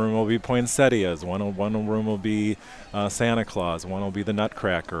like one room will be poinsettias, one room will be Santa Claus, one will be the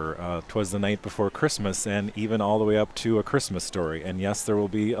Nutcracker, 'Twas the Night Before Christmas, and even all the way up to A Christmas Story. And yes, there will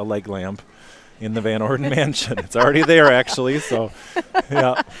be a leg lamp in the Van Orden mansion. It's already there, actually. So,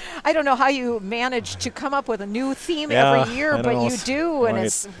 yeah. I don't know how you manage to come up with a new theme every year, but you do, and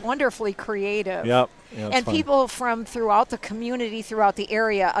it's wonderfully creative. Yep. Yeah, and fun. People from throughout the community, throughout the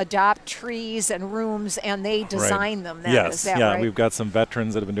area, adopt trees and rooms, and they design them. Then. Yes. Is that yeah. right? We've got some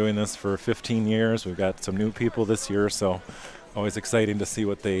veterans that have been doing this for 15 years. We've got some new people this year, so always exciting to see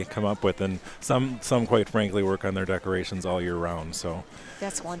what they come up with. And some quite frankly, work on their decorations all year round. So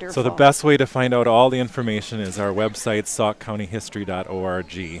that's wonderful. So the best way to find out all the information is our website,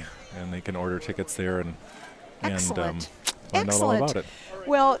 saukcountyhistory.org, and they can order tickets there and find out all about it.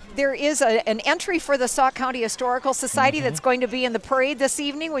 Well, there is an entry for the Sauk County Historical Society that's going to be in the parade this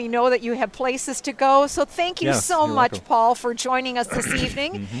evening. We know that you have places to go. So thank you so much, welcome. Paul, for joining us this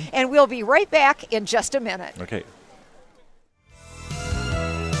evening. And we'll be right back in just a minute. Okay.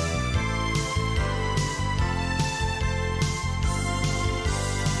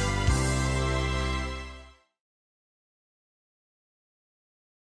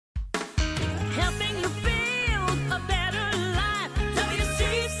 Helping you build a better life.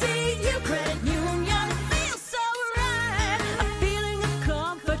 WCCU Credit Union feels so right. A feeling of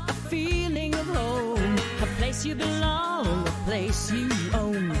comfort, a feeling of home. A place you belong, a place you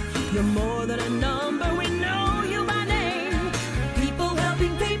own. You're more than a number, we know you by name. People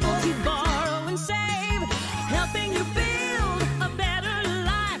helping people to borrow and save. Helping you build a better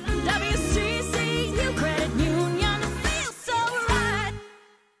life. WCCU Credit Union feels so right.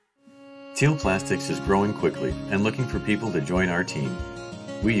 Teal Plastics is growing quickly and looking for people to join our team.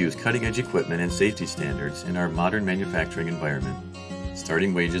 We use cutting-edge equipment and safety standards in our modern manufacturing environment.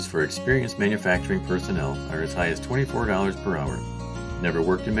 Starting wages for experienced manufacturing personnel are as high as $24 per hour. Never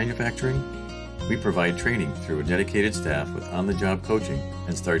worked in manufacturing? We provide training through a dedicated staff with on-the-job coaching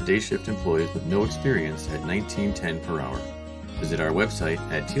and start day shift employees with no experience at $19.10 per hour. Visit our website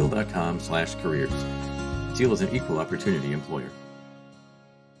at teal.com/careers. Teal is an equal opportunity employer.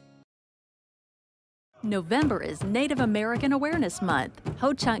 November is Native American Awareness Month.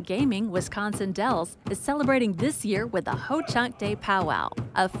 Ho-Chunk Gaming Wisconsin Dells is celebrating this year with a Ho-Chunk Day Powwow,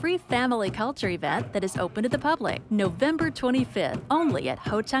 a free family culture event that is open to the public. November 25th, only at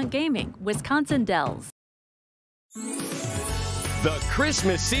Ho-Chunk Gaming Wisconsin Dells. The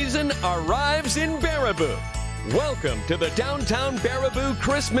Christmas season arrives in Baraboo. Welcome to the Downtown Baraboo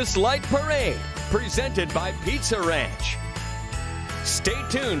Christmas Light Parade, presented by Pizza Ranch. Stay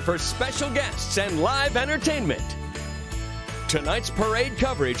tuned for special guests and live entertainment. Tonight's parade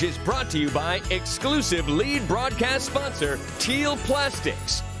coverage is brought to you by exclusive lead broadcast sponsor Teal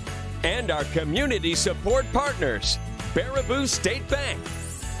Plastics and our community support partners Baraboo State Bank,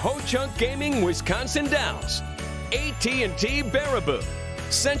 Ho-Chunk Gaming Wisconsin Dells, AT&T Baraboo,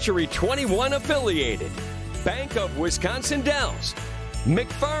 Century 21 Affiliated, Bank of Wisconsin Dells,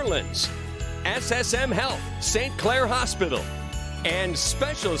 McFarlane's, SSM Health, St. Clare Hospital, and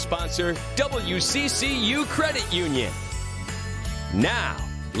special sponsor WCCU Credit Union. Now,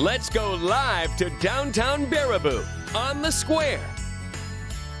 let's go live to downtown Baraboo on the square.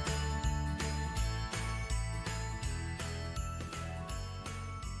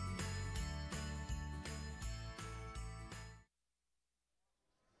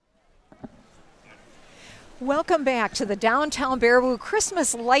 Welcome back to the Downtown Baraboo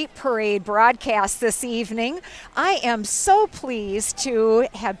Christmas Light Parade broadcast this evening. I am so pleased to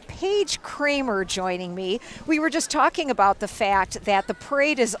have Paige Kramer joining me. We were just talking about the fact that the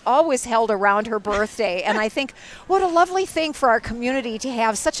parade is always held around her birthday, and I think what a lovely thing for our community to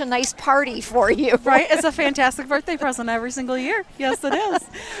have such a nice party for you. Right? It's a fantastic birthday present every single year. Yes, it is.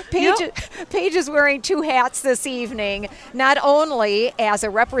 Paige is wearing two hats this evening, not only as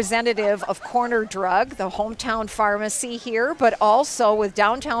a representative of Corner Drug, the hometown pharmacy here, but also with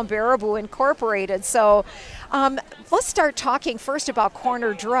Downtown Baraboo Incorporated. So let's start talking first about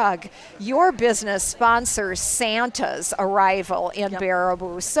Corner Drug. Your business sponsors Santa's arrival in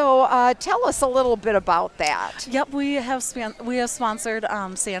Baraboo. So tell us a little bit about that. Yep, we have sponsored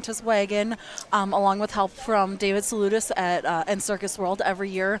Santa's Wagon along with help from David Salutis and Circus World every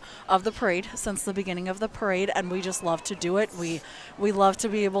year of the parade since the beginning of the parade, and we just love to do it. We love to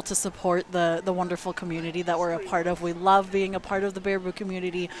be able to support the wonderful community that we're a part of. We love being a part of the Baraboo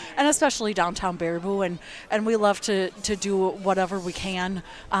community, and especially downtown Baraboo, and and we love to do whatever we can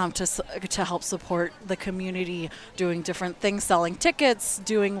to help support the community, doing different things, selling tickets,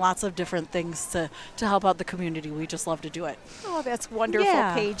 doing lots of different things to help out the community. We just love to do it. Oh, that's wonderful,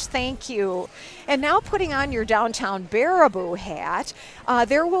 Yeah. Paige. Thank you. And now putting on your Downtown Baraboo hat,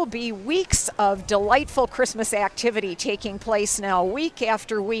 there will be weeks of delightful Christmas activity taking place now, week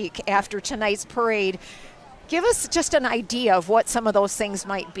after week after tonight's parade. Give us just an idea of what some of those things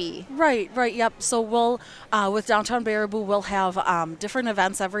might be. Right, yep. So we'll, with Downtown Baraboo, we'll have different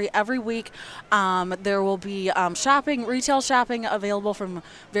events every week. There will be shopping, retail shopping available from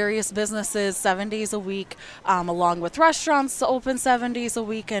various businesses 7 days a week, along with restaurants open 7 days a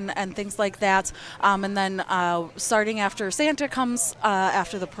week and things like that. And then starting after Santa comes,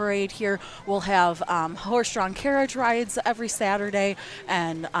 after the parade here, we'll have horse-drawn carriage rides every Saturday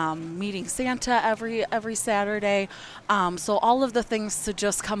and meeting Santa every Saturday. So all of the things to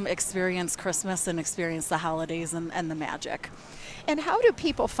just come experience Christmas and experience the holidays and the magic. And how do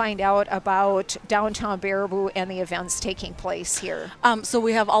people find out about Downtown Baraboo and the events taking place here? So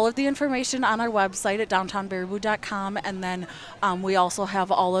we have all of the information on our website at downtownbaraboo.com, and then we also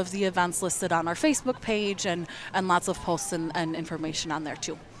have all of the events listed on our Facebook page and lots of posts and information on there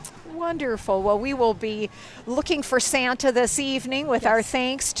too. Wonderful. Well, we will be looking for Santa this evening with our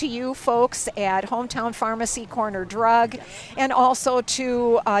thanks to you folks at Hometown Pharmacy Corner Drug and also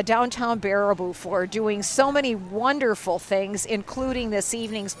to Downtown Baraboo for doing so many wonderful things, including this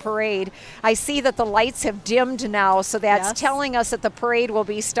evening's parade. I see that the lights have dimmed now, so that's telling us that the parade will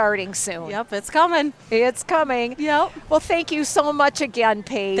be starting soon. Yep, it's coming. It's coming. Yep. Well, thank you so much again,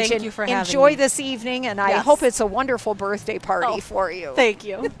 Paige. Thank you for having me. Enjoy this evening, and I hope it's a wonderful birthday party for you. Thank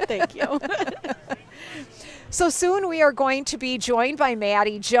you. Thank you. So soon we are going to be joined by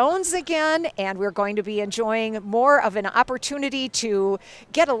Maddie Jones again, and we're going to be enjoying more of an opportunity to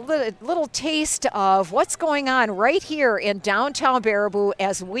get a little taste of what's going on right here in downtown Baraboo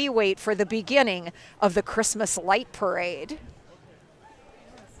as we wait for the beginning of the Christmas Light Parade.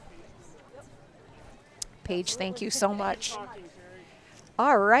 Paige, thank you so much.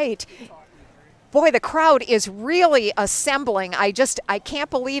 All right. Boy, the crowd is really assembling. I can't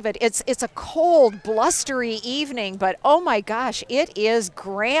believe it. It's a cold, blustery evening, but oh my gosh, it is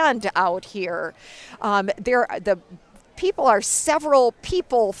grand out here. The people are several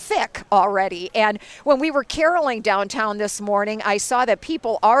people thick already. And when we were caroling downtown this morning, I saw that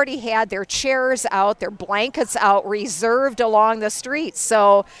people already had their chairs out, their blankets out, reserved along the streets.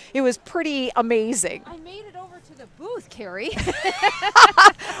 So it was pretty amazing. I made it over to the booth, Carrie.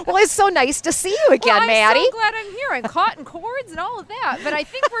 Well, it's so nice to see you again, Maddie. I'm so glad I'm here. I'm caught in cords and all of that, but I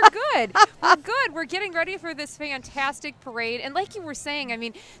think we're good. We're good. We're getting ready for this fantastic parade. And like you were saying, I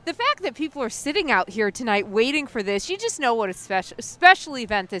mean, the fact that people are sitting out here tonight waiting for this, you just know what a special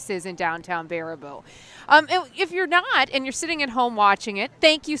event this is in downtown Baraboo. If you're not and you're sitting at home watching it,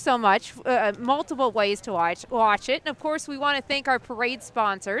 thank you so much. Multiple ways to watch it. And of course, we want to thank our parade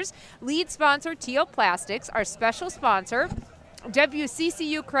sponsors. Lead sponsor, Teal Plastics, our special sponsor,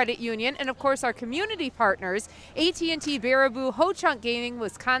 WCCU Credit Union, and of course our community partners, AT&T Baraboo, Ho-Chunk Gaming,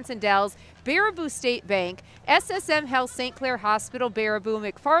 Wisconsin Dells, Baraboo State Bank, SSM Health St. Clair Hospital, Baraboo,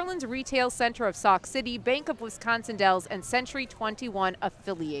 McFarlane's Retail Center of Sauk City, Bank of Wisconsin Dells, and Century 21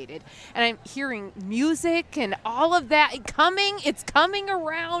 affiliated. And I'm hearing music and all of that coming. It's coming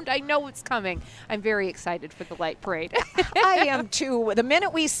around. I know it's coming. I'm very excited for the light parade. I am too. The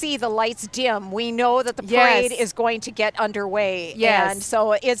minute we see the lights dim, we know that the parade is going to get underway. Yes. And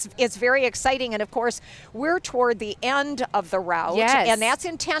so it's very exciting. And of course, we're toward the end of the route. Yes. And that's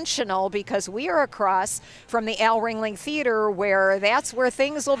intentional because we are across from the Al Ringling Theater, where that's where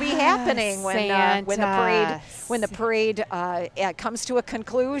things will be happening when the parade comes to a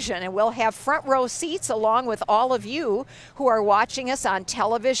conclusion. And we'll have front row seats along with all of you who are watching us on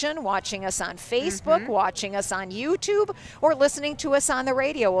television, watching us on Facebook, watching us on YouTube, or listening to us on the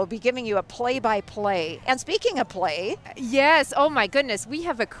radio. We'll be giving you a play-by-play. And speaking of play, yes, oh my goodness, we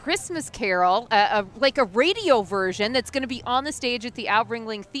have a Christmas carol, like a radio version that's going to be on the stage at the Al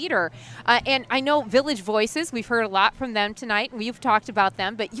Ringling Theater. And I know Village Voices, we've heard a lot from them tonight, and we've talked about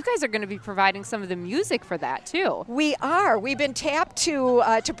them, but you guys are going to be providing some of the music for that too. We are. We've been tapped to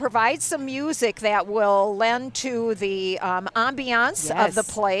provide some music that will lend to the ambiance of the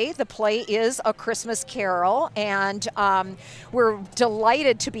play. The play is A Christmas Carol, and we're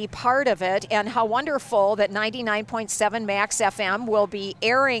delighted to be part of it, and how wonderful that 99.7 Max FM will be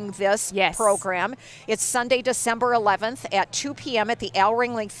airing this program. It's Sunday, December 11th at 2 p.m. at the Al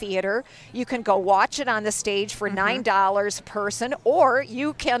Ringling Theater. You can go watch it on the stage for $9 a person, or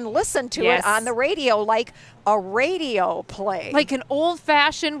you can listen to it on the radio like a radio play. Like an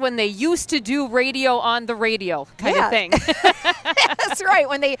old-fashioned when they used to do radio on the radio kind of thing. That's right.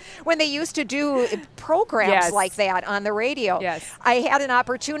 When they used to do programs like that on the radio. Yes. I had an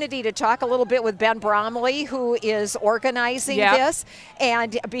opportunity to talk a little bit with Ben Bromley, who is organizing this,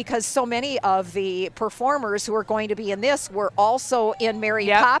 and because so many of the performers who are going to be in this were also in Mary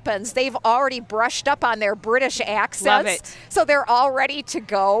Poppins, they've already brushed up on their British accents. Love it. So they're all ready to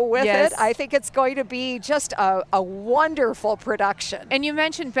go with it. I think it's going to be just a wonderful production. And you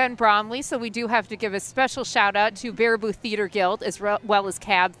mentioned Ben Bromley, so we do have to give a special shout out to Baraboo Theater Guild as well as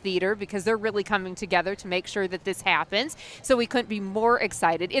Cab Theater, because they're really coming together to make sure that this happens. So we couldn't be more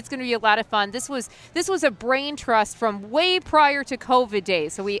excited. It's going to be a lot of fun. This was a brain trust from way prior to COVID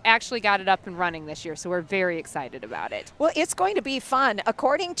days, so we actually got it up and running this year. So we're very excited about it. Well, it's going to be fun.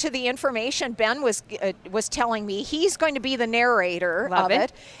 According to the information Ben was telling me, he's going to be the narrator of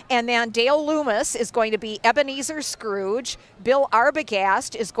it. And then Dale Loomis is going to be Ebenezer Scrooge. Bill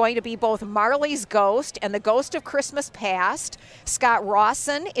Arbogast is going to be both Marley's ghost and the ghost of Christmas Past. Scott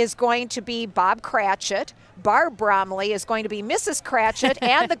Rawson is going to be Bob Cratchit. Barb Bromley is going to be Mrs. Cratchit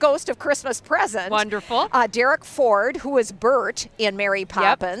and the Ghost of Christmas Present. Wonderful. Derek Ford, who is Bert in Mary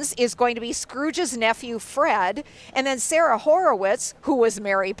Poppins, is going to be Scrooge's nephew, Fred. And then Sarah Horowitz, who was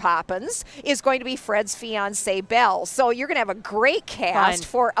Mary Poppins, is going to be Fred's fiancée, Belle. So you're going to have a great cast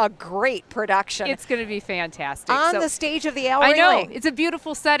for a great production. It's going to be fantastic. On the stage of the Al I know. Railing. It's a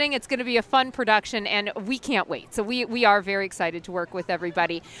beautiful setting. It's going to be a fun production, and we can't wait. So we are very excited to work with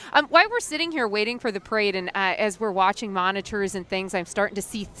everybody. While we're sitting here waiting for the parade, and as we're watching monitors and things, I'm starting to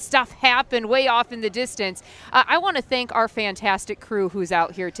see stuff happen way off in the distance. I want to thank our fantastic crew who's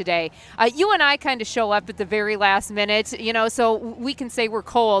out here today. You and I kind of show up at the very last minute, you know, so we can say we're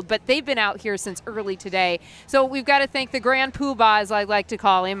cold, but they've been out here since early today. So we've got to thank the Grand Poobah, as I like to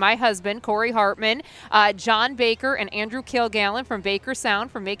call him, my husband, Corey Hartman, John Baker, and Andrew Kilgallen from Baker Sound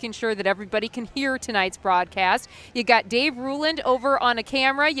for making sure that everybody can hear tonight's broadcast. You got Dave Ruland over on a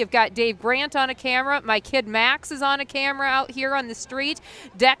camera. You've got Dave Brandt on a camera. My kid Max is on a camera out here on the street.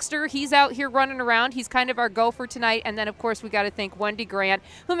 Dexter, he's out here running around. He's kind of our gopher tonight. And then, of course, we got to thank Wendy Grant,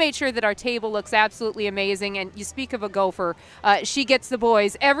 who made sure that our table looks absolutely amazing. And you speak of a gopher, she gets the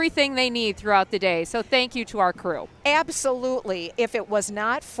boys everything they need throughout the day. So thank you to our crew. Absolutely. If it was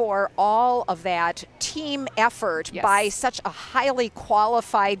not for all of that team effort by such a highly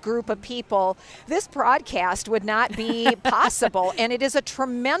qualified group of people, this broadcast would not be possible. And it is a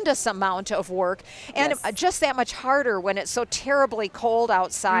tremendous amount of work, and just that much harder when it's so terribly cold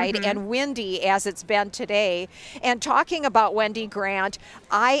outside and windy as it's been today. And talking about Wendy Grant,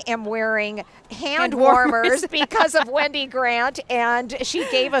 I am wearing hand warmers because of Wendy Grant, and she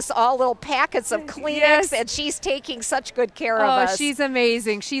gave us all little packets of Kleenex, and she's taking such good care of us. Oh, she's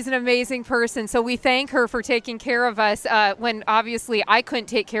amazing. She's an amazing person. So we thank her for taking care of us when obviously I couldn't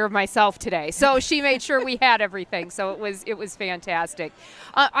take care of myself today. So she made sure we had everything. So it was fantastic.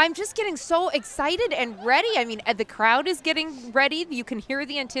 I'm just getting so excited and ready. I mean, the crowd is getting ready. You can hear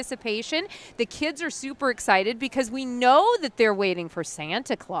the anticipation. The kids are super excited because we know that they're waiting for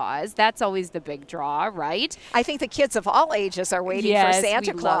Santa Claus. That's always the big draw, right? I think the kids of all ages are waiting for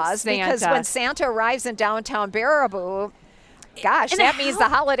Santa Claus, because when Santa arrives in downtown Baraboo, gosh, that means the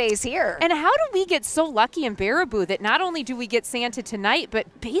holidays here. And how do we get so lucky in Baraboo that not only do we get Santa tonight,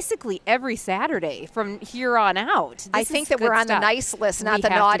 but basically every Saturday from here on out? I think that we're on the nice list, not the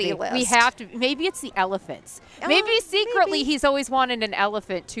naughty list. We have to. Maybe it's the elephants. Maybe secretly he's always wanted an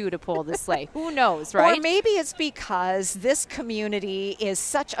elephant, too, to pull the sleigh. Who knows, right? Or maybe it's because this community is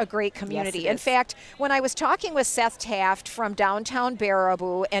such a great community. In fact, when I was talking with Seth Taft from downtown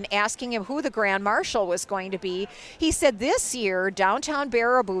Baraboo and asking him who the Grand Marshal was going to be, he said this year, downtown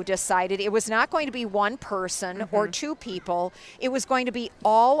Baraboo decided it was not going to be one person or two people. It was going to be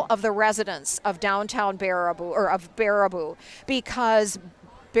all of the residents of downtown Baraboo, or of Baraboo, because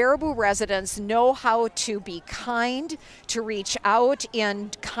Baraboo residents know how to be kind, to reach out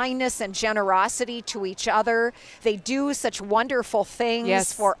in kindness and generosity to each other. They do such wonderful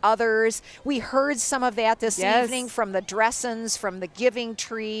things for others. We heard some of that this evening from the Dressens, from the Giving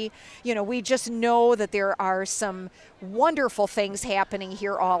Tree. You know, we just know that there are some wonderful things happening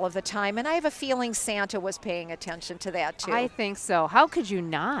here all of the time, and I have a feeling Santa was paying attention to that too. I think so. How could you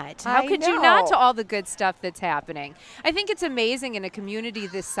not? How could you not to all the good stuff that's happening? I think it's amazing in a community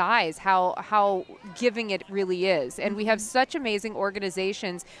this this size how giving it really is. And we have such amazing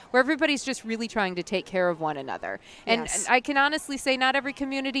organizations where everybody's just really trying to take care of one another. And I can honestly say not every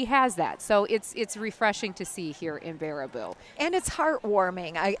community has that. So it's refreshing to see here in Baraboo. And it's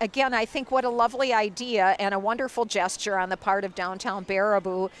heartwarming. Again, I think what a lovely idea and a wonderful gesture on the part of downtown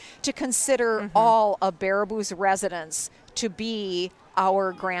Baraboo to consider all of Baraboo's residents to be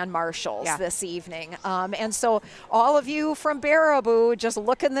our Grand Marshals this evening. And so all of you from Baraboo, just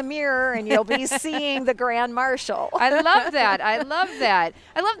look in the mirror and you'll be seeing the Grand Marshal. I love that. I love that.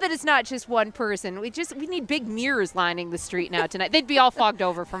 I love that it's not just one person. We need big mirrors lining the street now tonight. They'd be all fogged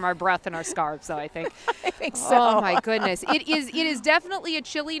over from our breath and our scarves, so I think. I think so. Oh my goodness. It is definitely a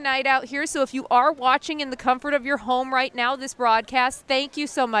chilly night out here. So if you are watching in the comfort of your home right now, this broadcast, thank you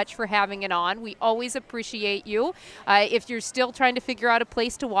so much for having it on. We always appreciate you. If you're still trying to figure out a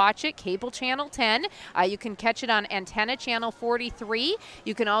place to watch it, cable channel 10. You can catch it on antenna channel 43.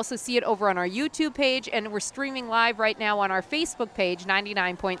 You can also see it over on our YouTube page, and we're streaming live right now on our Facebook page,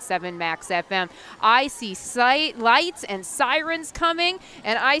 99.7 Max FM. I see lights and sirens coming,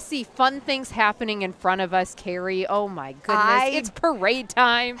 and I see fun things happening in front of us, Carrie. Oh my goodness, it's parade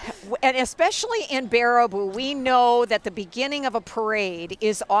time. And especially in Baraboo, we know that the beginning of a parade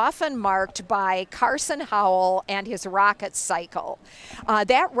is often marked by Carson Howell and his rocket cycle.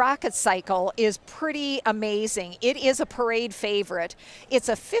 That rocket cycle is pretty amazing. It is a parade favorite. It's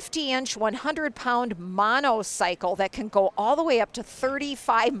a 50-inch, 100-pound monocycle that can go all the way up to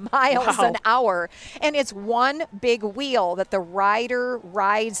 35 miles an hour. And it's one big wheel that the rider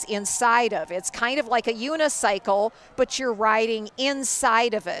rides inside of. It's kind of like a unicycle, but you're riding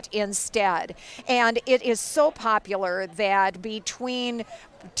inside of it instead. And it is so popular that between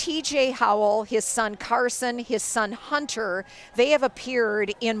TJ Howell, his son Carson, his son Hunter, they have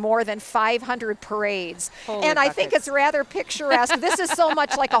appeared in more than 500 parades. And I think it's rather picturesque. This is so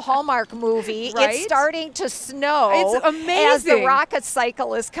much like a Hallmark movie. Right? It's starting to snow. It's amazing. As the rocket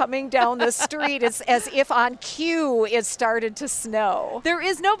cycle is coming down the street. It's as if on cue it started to snow. There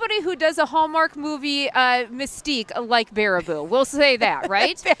is nobody who does a Hallmark movie mystique like Baraboo. We'll say that,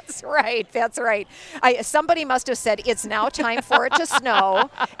 right? That's right. That's right. Somebody must have said it's now time for it to snow.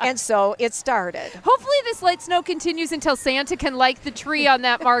 And so it started. Hopefully this light snow continues until Santa can light the tree on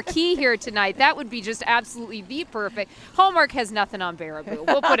that marquee here tonight. That would be just absolutely the perfect. Hallmark has nothing on Baraboo.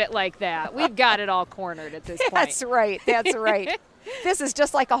 We'll put it like that. We've got it all cornered at this point. That's right. That's right. This is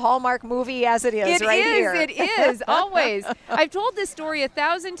just like a Hallmark movie as it is here. It is, always. I've told this story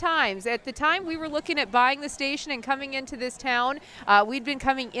 1,000 times. At the time we were looking at buying the station and coming into this town, we'd been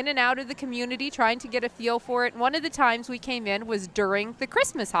coming in and out of the community trying to get a feel for it. One of the times we came in was during the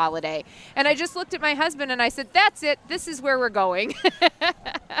Christmas holiday. And I just looked at my husband and I said, that's it. This is where we're going.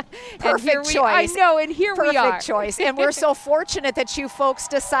 Perfect choice. I know, and here we are. Perfect choice. And we're so fortunate that you folks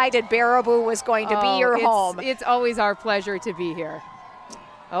decided Baraboo was going to be your home. It's always our pleasure to be here.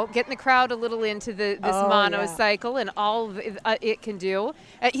 Oh, getting the crowd a little into this monocycle and all it can do.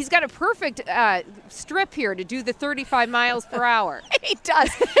 He's got a perfect strip here to do the 35 miles per hour. He does.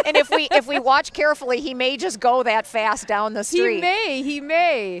 And if we watch carefully, he may just go that fast down the street. He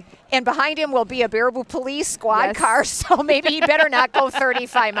may. And behind him will be a Baraboo police squad car, so maybe he better not go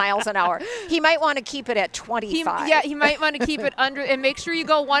 35 miles an hour. He might want to keep it at 25. He might want to keep it under, and make sure you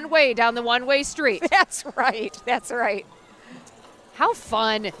go one way down the one-way street. That's right. That's right. How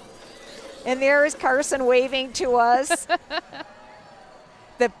fun. And there is Carson waving to us.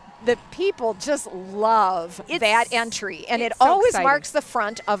 The people just love that entry. And it always marks the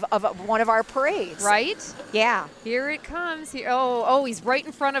front of one of our parades. Right? Yeah. Here it comes. Oh, he's right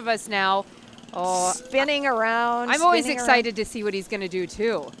in front of us now. Oh, spinning around. I'm always excited to see what he's going to do,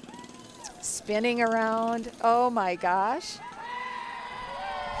 too. Spinning around. Oh, my gosh.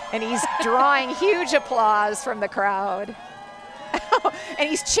 And he's drawing huge applause from the crowd. And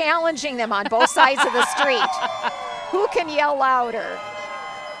he's challenging them on both sides of the street. Who can yell louder?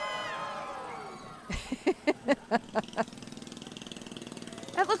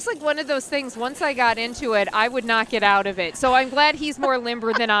 That looks like one of those things, once I got into it, I would not get out of it. So I'm glad he's more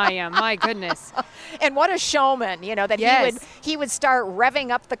limber than I am. My goodness. And what a showman, that he would start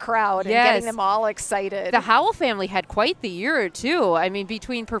revving up the crowd and getting them all excited. The Howell family had quite the year, too. I mean,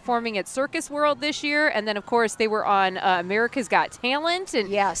 between performing at Circus World this year, and then, of course, they were on America's Got Talent,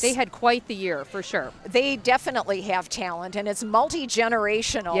 and they had quite the year, for sure. They definitely have talent, and it's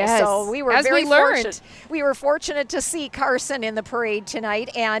multi-generational. Yes. So we were fortunate. We were fortunate to see Carson in the parade tonight.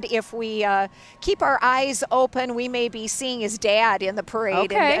 and if we keep our eyes open, we may be seeing his dad in the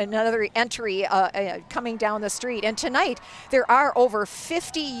parade, Okay. and another entry coming down the street. And tonight, there are over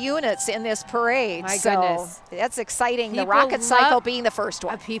 50 units in this parade. My so goodness. that's exciting. The People rocket cycle love- being the first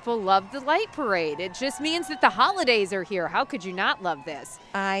one. People love the light parade. It just means that the holidays are here. How could you not love this?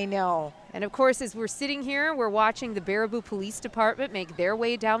 I know. And of course, as we're sitting here, we're watching the Baraboo Police Department make their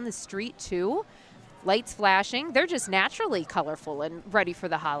way down the street too. Lights flashing. They're just naturally colorful and ready for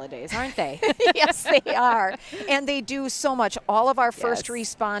the holidays, aren't they? Yes, they are. And they do so much. All of our first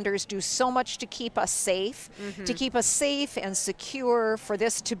responders do so much to keep us safe, to keep us safe and secure, for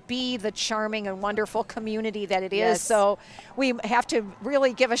this to be the charming and wonderful community that it is. Yes. So we have to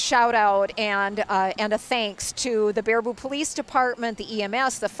really give a shout out and a thanks to the Baraboo Police Department, the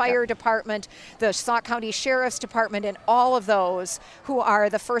EMS, the Fire Department, the Sauk County Sheriff's Department, and all of those who are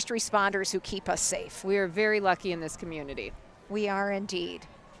the first responders who keep us safe. We are very lucky in this community. We are indeed.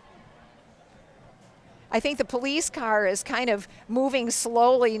 I think the police car is kind of moving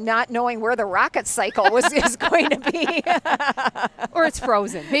slowly, not knowing where the rocket cycle is going to be. Or it's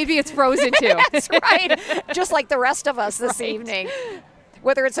frozen. Maybe it's frozen too. That's right. Just like the rest of us this evening.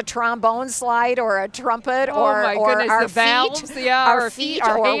 Whether it's a trombone slide or a trumpet or my goodness, our the valves, feet, yeah, our our feet, feet,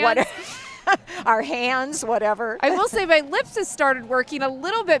 our or hands. whatever. Our hands, whatever. I will say my lips have started working a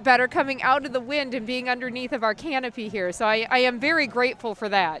little bit better coming out of the wind and being underneath of our canopy here. So I am very grateful for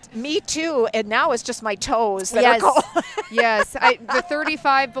that. Me too. And now it's just my toes that Yes. are cold. Yes. The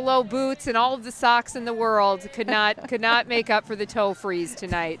 35 below boots and all of the socks in the world could not make up for the toe freeze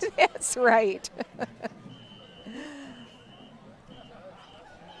tonight. That's right.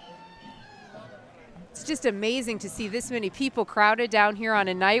 It's just amazing to see this many people crowded down here on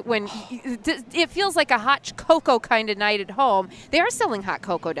a night when it feels like a hot cocoa kind of night at home. They are selling hot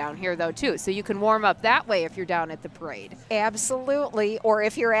cocoa down here, though, too, so you can warm up that way if you're down at the parade. Absolutely. Or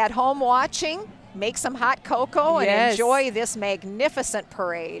if you're at home watching, make some hot cocoa and Yes. enjoy this magnificent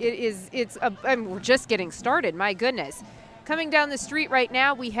parade. It is. We're just getting started. My goodness. Coming down the street right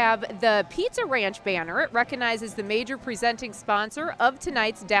now, we have the Pizza Ranch banner. It recognizes the major presenting sponsor of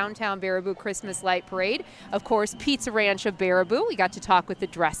tonight's Downtown Baraboo Christmas Light Parade. Of course, Pizza Ranch of Baraboo. We got to talk with the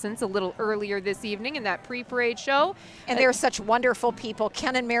Dressens a little earlier this evening in that pre-parade show. And they're such wonderful people.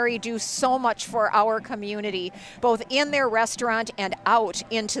 Ken and Mary do so much for our community, both in their restaurant and out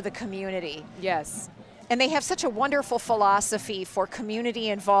into the community. Yes. And they have such a wonderful philosophy for community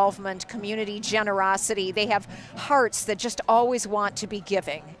involvement, community generosity. They have hearts that just always want to be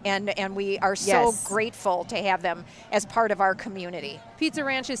giving. And we are so Yes. grateful to have them as part of our community. Pizza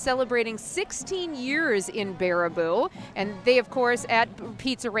Ranch is celebrating 16 years in Baraboo, and they, of course, at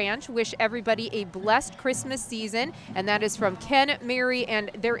Pizza Ranch wish everybody a blessed Christmas season, and that is from Ken, Mary,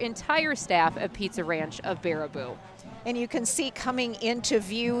 and their entire staff at Pizza Ranch of Baraboo. And you can see coming into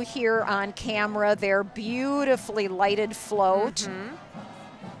view here on camera their beautifully lighted float.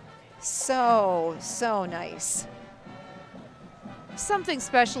 So nice. Something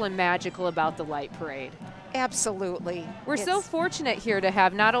special and magical about the light parade. Absolutely. We're so fortunate here to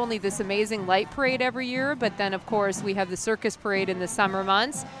have not only this amazing light parade every year, but then, of course, we have the circus parade in the summer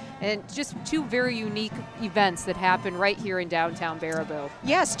months, and just two very unique events that happen right here in downtown Baraboo.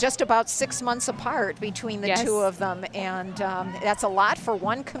 Yes, just about 6 months apart between the Yes. two of them, and that's a lot for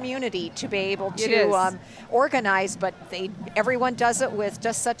one community to be able It to is. organize. But everyone does it with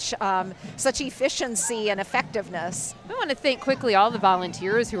just such efficiency and effectiveness. I want to thank quickly all the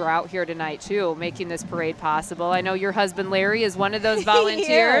volunteers who are out here tonight too, making this parade possible. I know your husband Larry is one of those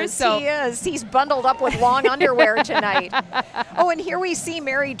volunteers. He is. He's bundled up with long underwear tonight. Oh, and here we see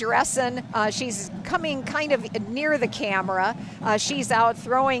Mary Dressen. She's coming kind of near the camera. She's out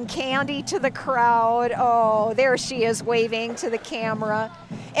throwing candy to the crowd. Oh, there she is waving to the camera.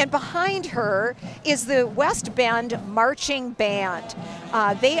 And behind her is the West Bend Marching Band.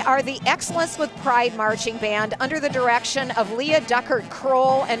 They are the Excellence with Pride Marching Band under the direction of Leah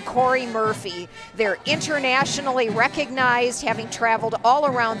Duckert-Kroll and Corey Murphy. They're internationally recognized, having traveled all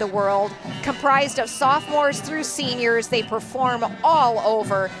around the world. Comprised of sophomores through seniors, they perform all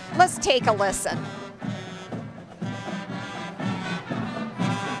over. Let's take a listen.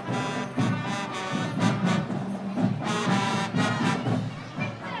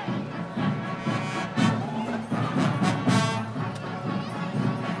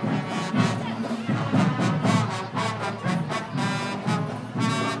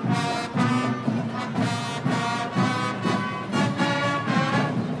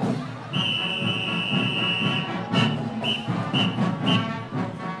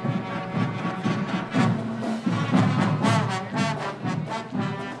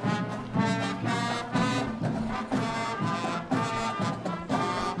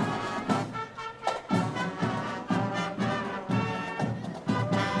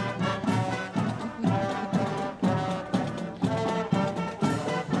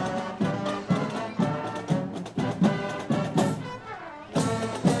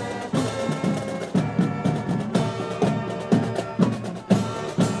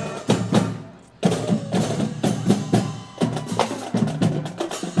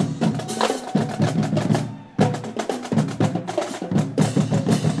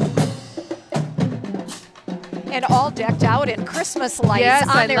 And all decked out in Christmas lights Yes,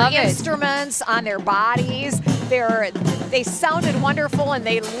 I on their love it. instruments, on their bodies. They sounded wonderful and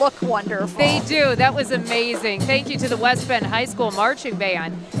they look wonderful. They do. That was amazing. Thank you to the West Bend High School Marching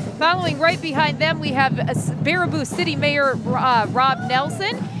Band. Following right behind them, we have Baraboo City Mayor Rob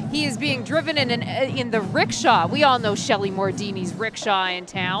Nelson. He is being driven in the rickshaw. We all know Shelley Mordini's rickshaw in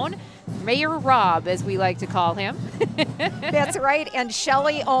town. Mayor Rob, as we like to call him. That's right. And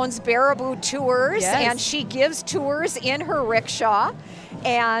Shelley owns Baraboo Tours, Yes. and she gives tours in her rickshaw.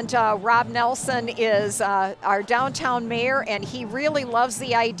 And Rob Nelson is our downtown mayor, and he really loves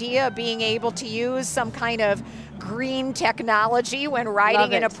the idea of being able to use some kind of green technology when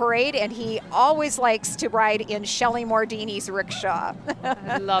riding in a parade, and he always likes to ride in Shelley Mordini's rickshaw.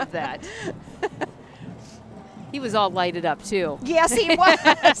 I love that. He was all lighted up, too. Yes, he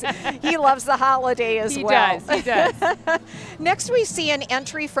was. He loves the holiday as well. He does. Next, we see an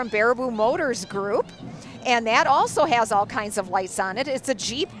entry from Baraboo Motors Group, and that also has all kinds of lights on it. It's a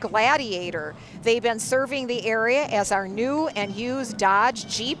Jeep Gladiator. They've been serving the area as our new and used Dodge,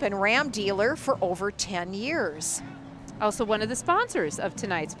 Jeep, and Ram dealer for over 10 years. Also one of the sponsors of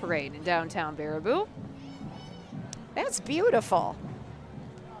tonight's parade in downtown Baraboo. That's beautiful.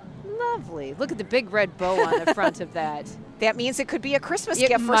 Lovely. Look at the big red bow on the front of that. That means it could be a Christmas It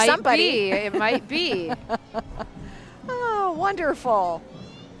gift for might somebody. be. It might be. Oh, wonderful.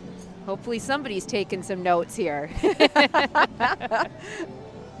 Hopefully somebody's taking some notes here.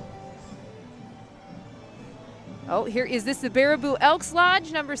 Oh, here is this the Baraboo Elks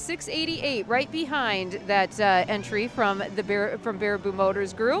Lodge, number 688, right behind that entry from Baraboo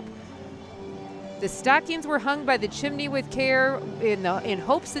Motors Group. The stockings were hung by the chimney with care in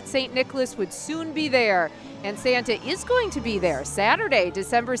hopes that St. Nicholas would soon be there. And Santa is going to be there Saturday,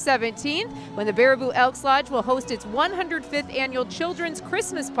 December 17th, when the Baraboo Elks Lodge will host its 105th annual Children's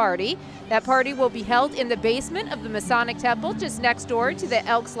Christmas Party. That party will be held in the basement of the Masonic Temple, just next door to the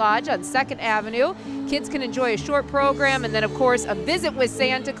Elks Lodge on 2nd Avenue. Kids can enjoy a short program and then, of course, a visit with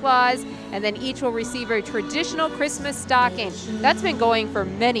Santa Claus, and then each will receive a traditional Christmas stocking. That's been going for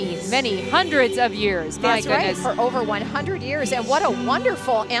many, many hundreds of years. That's My goodness. right, for over 100 years. And what a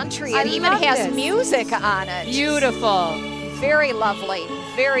wonderful entry. I It even love has this. music on it. Beautiful. Very lovely.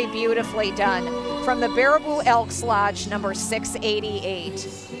 Very beautifully done. From the Baraboo Elks Lodge, number 688.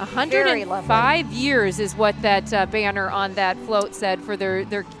 Very lovely. 105 years is what that banner on that float said for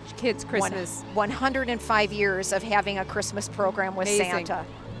their kids' Christmas. 105 years of having a Christmas program with Amazing. Santa.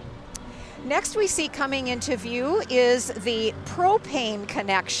 Next we see coming into view is the Propane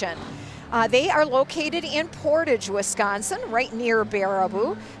Connection. They are located in Portage, Wisconsin, right near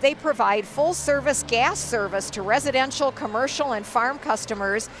Baraboo. They provide full-service gas service to residential, commercial, and farm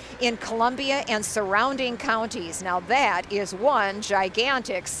customers in Columbia and surrounding counties. Now that is one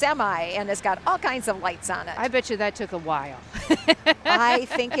gigantic semi, and it's got all kinds of lights on it. I bet you that took a while. I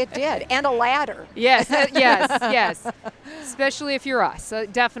think it did, and a ladder. Yes, yes. Especially if you're us. So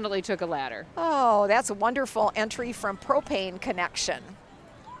it definitely took a ladder. Oh, that's a wonderful entry from Propane Connection.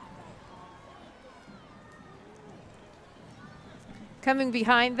 Coming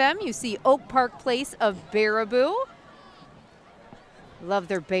behind them, you see Oak Park Place of Baraboo. Love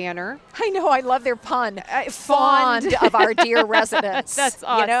their banner. I know, I love their pun. Fond of our dear residents. That's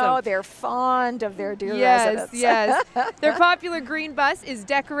awesome. You know, they're fond of their dear residents. Yes. Their popular green bus is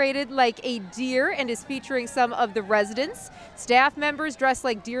decorated like a deer and is featuring some of the residents. Staff members dressed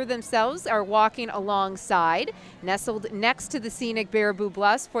like deer themselves are walking alongside. Nestled next to the scenic Baraboo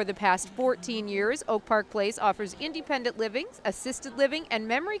Bluffs for the past 14 years, Oak Park Place offers independent living, assisted living, and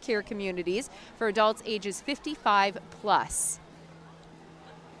memory care communities for adults ages 55 plus.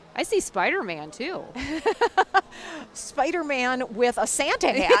 I see Spider-Man, too. Spider-Man with a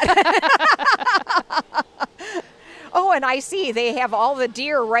Santa hat. Oh, and I see they have all the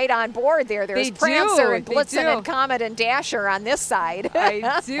deer right on board there. There's They Prancer do, and they Blitzen do. and Comet and Dasher on this side.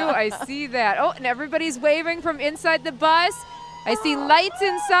 I do. I see that. Oh, and everybody's waving from inside the bus. I see lights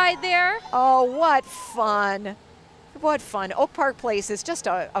inside there. Oh, what fun. What fun. Oak Park Place is just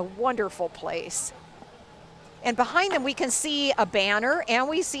a wonderful place. And behind them we can see a banner, and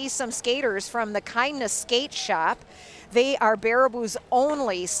we see some skaters from the Kindness Skate Shop. They are Baraboo's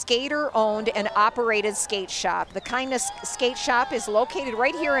only skater-owned and operated skate shop. The Kindness Skate Shop is located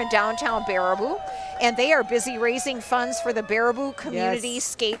right here in downtown Baraboo, and they are busy raising funds for the Baraboo Community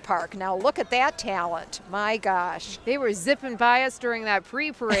Skate Park. Now look at that talent. My gosh. They were zipping by us during that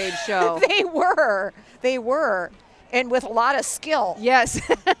pre-parade show. They were. They were. And with a lot of skill. Yes,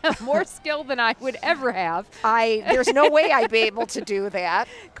 more skill than I would ever have. There's no way I'd be able to do that.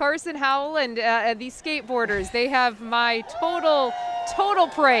 Carson Howell and these skateboarders, they have my total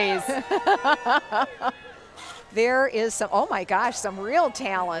praise. There is some, oh my gosh, some real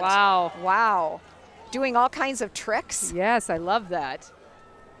talent. Wow. Wow. Doing all kinds of tricks. Yes, I love that.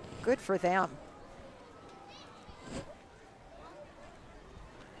 Good for them.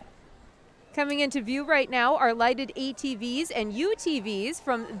 Coming into view right now are lighted ATVs and UTVs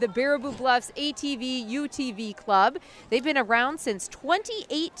from the Baraboo Bluffs ATV UTV Club. They've been around since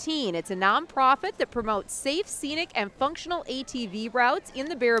 2018. It's a nonprofit that promotes safe, scenic, and functional ATV routes in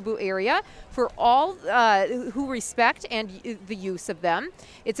the Baraboo area for all who respect and the use of them.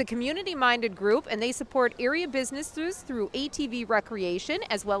 It's a community-minded group, and they support area businesses through ATV recreation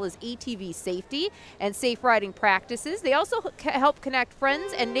as well as ATV safety and safe riding practices. They also help connect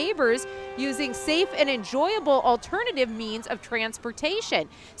friends and neighbors using safe and enjoyable alternative means of transportation.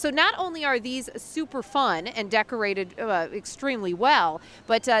 So not only are these super fun and decorated extremely well,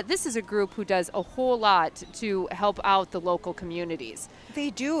 but this is a group who does a whole lot to help out the local communities.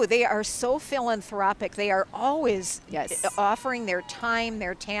 They do. They are so philanthropic. They are always offering their time,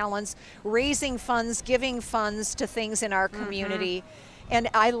 their talents, raising funds, giving funds to things in our community. And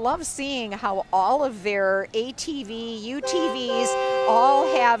I love seeing how all of their ATV, UTVs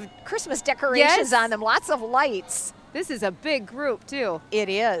all have Christmas decorations on them, lots of lights. This is a big group too. It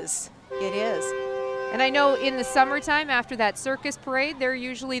is. It is. And I know in the summertime after that circus parade, they're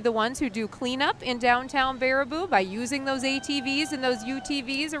usually the ones who do cleanup in downtown Baraboo by using those ATVs and those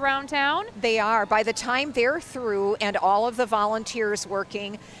UTVs around town. They are. By the time they're through and all of the volunteers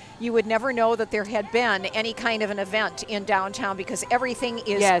working, you would never know that there had been any kind of an event in downtown because everything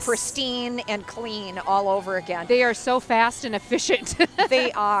is pristine and clean all over again. They are so fast and efficient.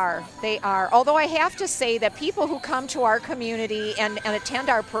 They are. They are. Although I have to say that people who come to our community and attend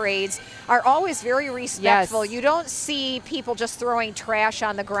our parades are always very respectful. You don't see people just throwing trash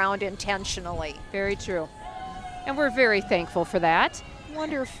on the ground intentionally. Very true. And we're very thankful for that.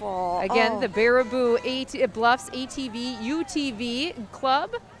 Wonderful. Again, the Baraboo Bluffs ATV UTV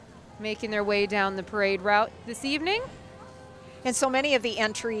Club making their way down the parade route this evening. And so many of the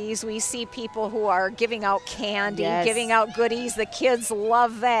entries, we see people who are giving out candy, giving out goodies. The kids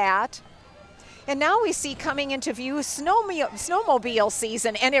love that. And now we see coming into view snowmobile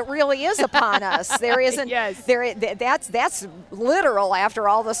season, and it really is upon us. There isn't, that's literal after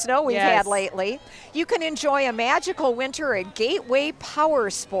all the snow we've had lately. You can enjoy a magical winter at Gateway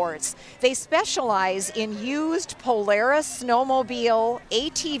Power Sports. They specialize in used Polaris snowmobile,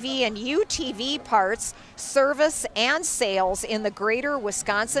 ATV, and UTV parts, service, and sales in the greater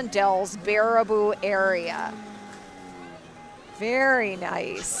Wisconsin Dells Baraboo area. Very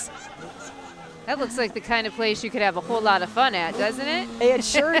nice. That looks like the kind of place you could have a whole lot of fun at, doesn't it? It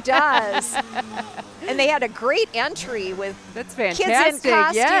sure does. And they had a great entry with kids in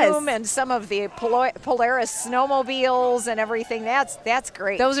costume and some of the Polaris snowmobiles and everything. That's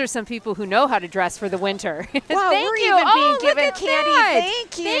great. Those are some people who know how to dress for the winter. Wow, Thank we're you. even being look given at candy. that.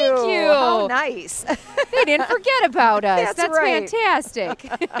 Thank you. Thank you. How nice. They didn't forget about us. That's right. Fantastic.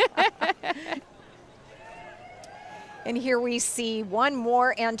 And here we see one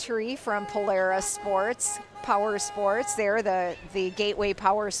more entry from Polaris Sports, Power Sports. There, the Gateway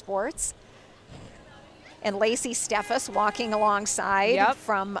Power Sports. And Lacey Steffes walking alongside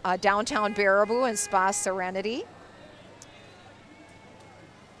from downtown Baraboo and Spa Serenity.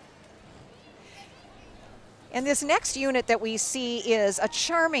 And this next unit that we see is a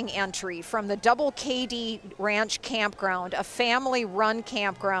charming entry from the Double KD Ranch Campground, a family-run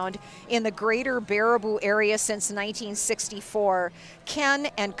campground in the greater Baraboo area since 1964. Ken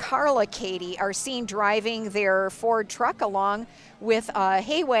and Carla Cady are seen driving their Ford truck along with a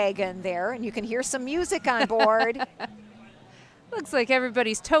hay wagon there, and you can hear some music on board. Looks like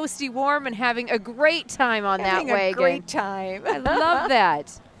everybody's toasty warm and having a great time on that wagon. Having a great time. I love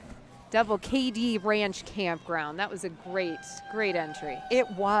that. Double KD Ranch Campground. That was a great entry. It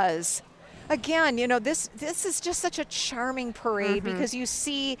was. Again, you know, this is just such a charming parade because you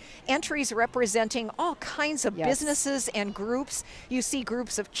see entries representing all kinds of businesses and groups. You see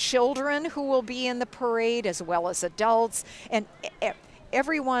groups of children who will be in the parade as well as adults, and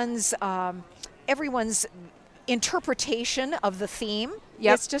everyone's interpretation of the theme.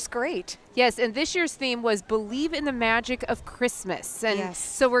 It's just great. Yes, and this year's theme was Believe in the Magic of Christmas. And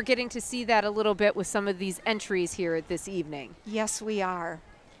so we're getting to see that a little bit with some of these entries here this evening. Yes, we are.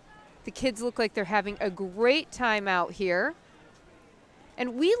 The kids look like they're having a great time out here.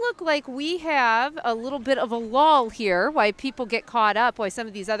 And we look like we have a little bit of a lull here while people get caught up, while some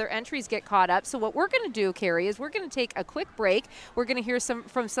of these other entries get caught up. So what we're going to do, Carrie, is we're going to take a quick break. We're going to hear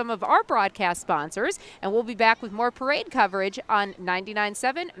from some of our broadcast sponsors, and we'll be back with more parade coverage on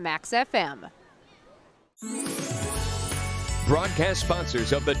 99.7 Max FM. Broadcast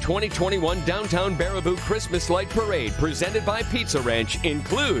sponsors of the 2021 Downtown Baraboo Christmas Light Parade presented by Pizza Ranch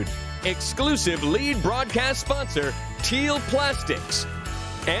include exclusive lead broadcast sponsor Teal Plastics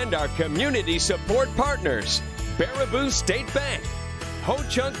and our community support partners Baraboo State Bank,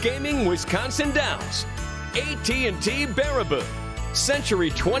 Ho-Chunk Gaming Wisconsin Dells, AT&T Baraboo,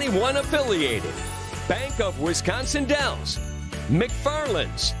 Century 21 Affiliated, Bank of Wisconsin Dells,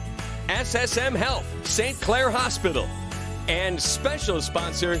 McFarlane's, SSM Health, St. Clare Hospital, and special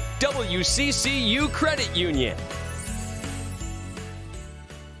sponsor WCCU Credit Union.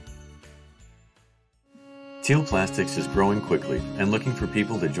 Teal Plastics is growing quickly and looking for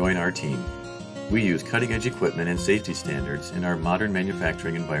people to join our team. We use cutting-edge equipment and safety standards in our modern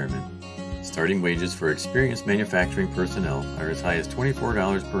manufacturing environment. Starting wages for experienced manufacturing personnel are as high as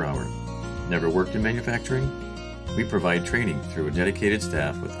 $24 per hour. Never worked in manufacturing? We provide training through a dedicated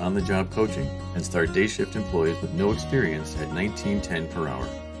staff with on-the-job coaching and start day shift employees with no experience at $19.10 per hour.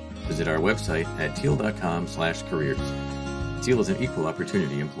 Visit our website at teal.com/careers. Teal is an equal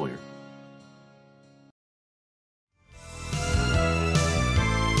opportunity employer.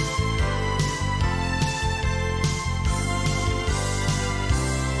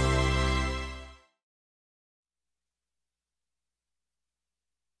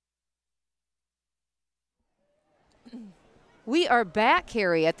 We are back,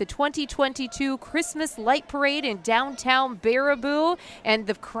 Carrie, at the 2022 Christmas Light Parade in downtown Baraboo, and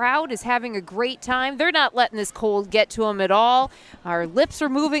the crowd is having a great time. They're not letting this cold get to them at all. Our lips are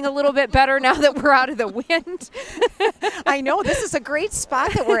moving a little bit better now that we're out of the wind. I know, this is a great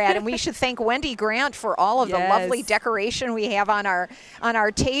spot that we're at, and we should thank Wendy Grant for all of the lovely decoration we have on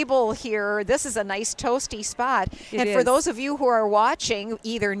our table here. This is a nice toasty spot. For those of you who are watching,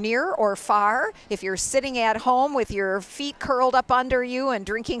 either near or far, if you're sitting at home with your feet curled up under you and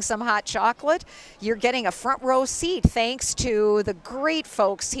drinking some hot chocolate, you're getting a front row seat thanks to the great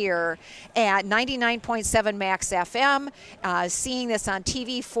folks here at 99.7 Max FM, seeing this on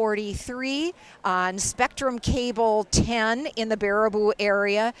TV 43, on Spectrum Cable 10 in the Baraboo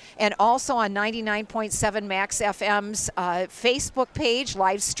area, and also on 99.7 Max FM's Facebook page,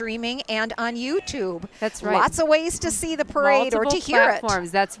 live streaming, and on YouTube. That's right. Lots of ways to see the parade or to hear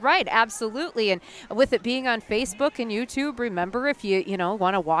platforms. That's right, absolutely. And with it being on Facebook and YouTube, remember, if you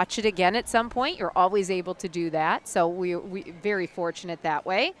want to watch it again at some point, you're always able to do that. So we're very fortunate that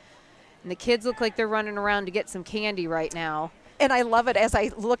way. And the kids look like they're running around to get some candy right now. And I love it as I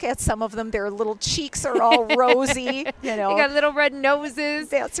look at some of them. Their little cheeks are all rosy. They got little red noses.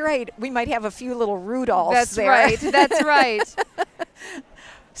 That's right. We might have a few little Rudolphs That's there. right. That's right.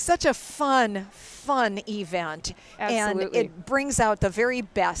 Such a fun event. Absolutely. And it brings out the very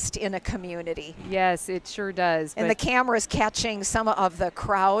best in a community. Yes, it sure does. And the camera is catching some of the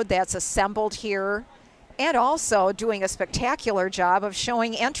crowd that's assembled here, and also doing a spectacular job of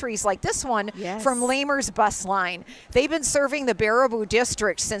showing entries like this one from Lamer's Bus Line. They've been serving the Baraboo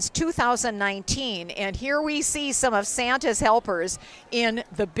district since 2019, and here we see some of Santa's helpers in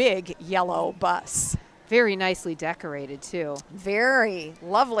the big yellow bus. Very nicely decorated, too. Very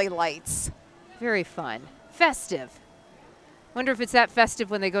lovely lights. Very fun. Festive. Wonder if it's that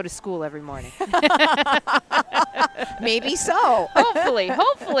festive when they go to school every morning. Maybe so.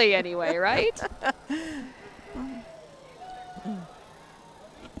 Hopefully anyway, right?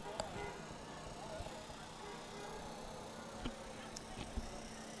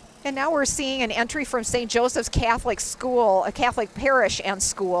 And now we're seeing an entry from St. Joseph's Catholic School, a Catholic parish and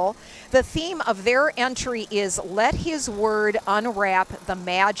school. The theme of their entry is "Let His Word Unwrap the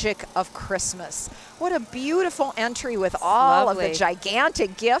Magic of Christmas." What a beautiful entry with all of the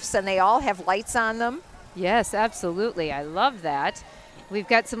gigantic gifts, and they all have lights on them. Yes, absolutely. I love that. We've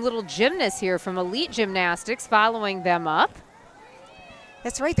got some little gymnasts here from Elite Gymnastics following them up.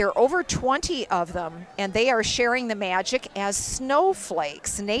 That's right. There are over 20 of them, and they are sharing the magic as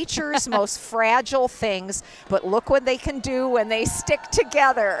snowflakes, nature's most fragile things. But look what they can do when they stick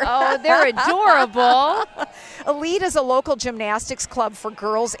together. Oh, they're adorable. Elite is a local gymnastics club for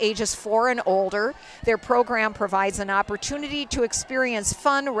girls ages 4 and older. Their program provides an opportunity to experience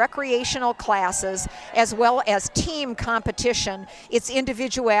fun recreational classes as well as team competition, its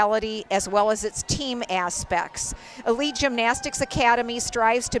individuality as well as its team aspects. Elite Gymnastics Academy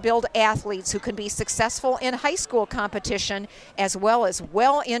strives to build athletes who can be successful in high school competition as well as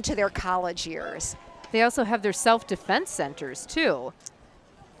well into their college years. They also have their self-defense centers, too.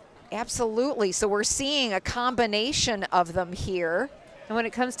 Absolutely. So we're seeing a combination of them here. And when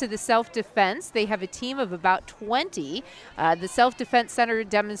it comes to the self-defense, they have a team of about 20. The Self-Defense Center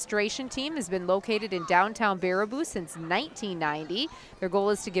demonstration team has been located in downtown Baraboo since 1990. Their goal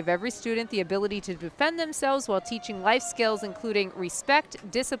is to give every student the ability to defend themselves while teaching life skills, including respect,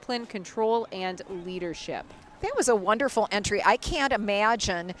 discipline, control, and leadership. That was a wonderful entry. I can't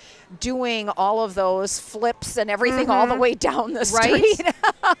imagine doing all of those flips and everything all the way down the street.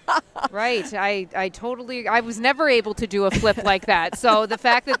 Right. I was never able to do a flip like that. So the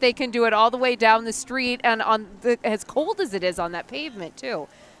fact that they can do it all the way down the street and as cold as it is on that pavement too.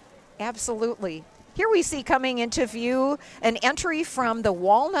 Absolutely. Here we see coming into view an entry from the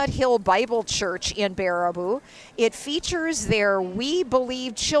Walnut Hill Bible Church in Baraboo. It features their We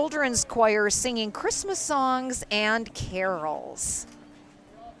Believe Children's Choir singing Christmas songs and carols.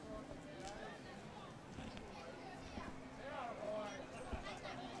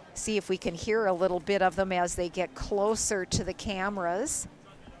 See if we can hear a little bit of them as they get closer to the cameras.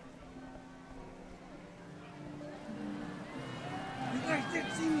 You guys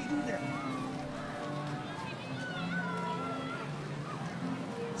didn't see me do that.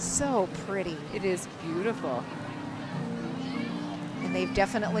 So pretty. It is beautiful. And they've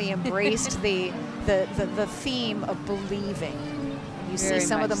definitely embraced the theme of believing. You see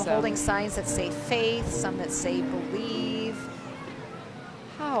some of them holding signs that say faith, some that say believe.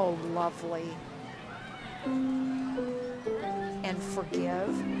 How lovely. And forgive.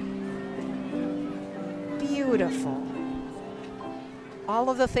 Beautiful.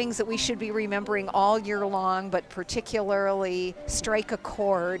 All of the things that we should be remembering all year long, but particularly strike a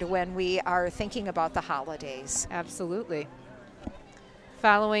chord when we are thinking about the holidays. Absolutely.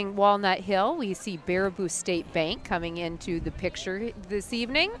 Following Walnut Hill, we see Baraboo State Bank coming into the picture this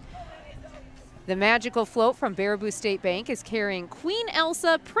evening. The magical float from Baraboo State Bank is carrying Queen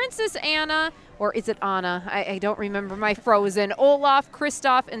Elsa, Princess Anna, or is it Anna? I don't remember my Frozen. Olaf,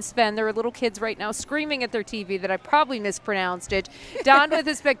 Kristoff, and Sven. There are little kids right now screaming at their TV that I probably mispronounced it. Donned with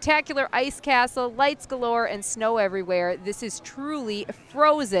a spectacular ice castle, lights galore, and snow everywhere. This is truly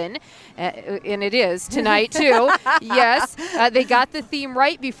Frozen, and it is tonight too. Yes, they got the theme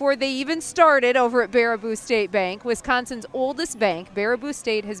right before they even started over at Baraboo State Bank, Wisconsin's oldest bank. Baraboo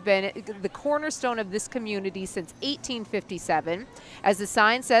State has been the cornerstone of this community since 1857. As the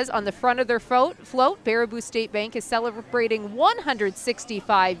sign says on the front of their float, Baraboo State Bank is celebrating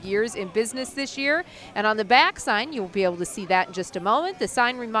 165 years in business this year. And on the back sign, you'll be able to see that in just a moment. The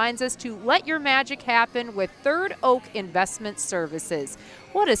sign reminds us to let your magic happen with Third Oak Investment Services.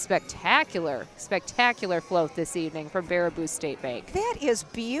 What a spectacular, spectacular float this evening from Baraboo State Bank. That is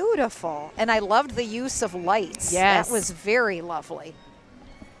beautiful. And I loved the use of lights. Yes. That was very lovely.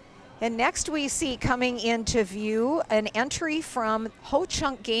 And next we see coming into view an entry from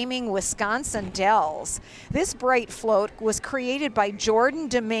Ho-Chunk Gaming Wisconsin Dells. This bright float was created by Jordan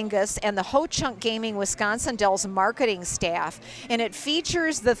Dominguez and the Ho-Chunk Gaming Wisconsin Dells marketing staff, and it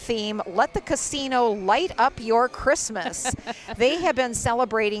features the theme, Let the Casino Light Up Your Christmas. They have been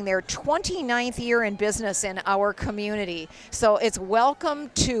celebrating their 29th year in business in our community, so it's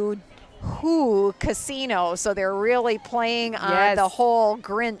welcome to Who Casino, so they're really playing on the whole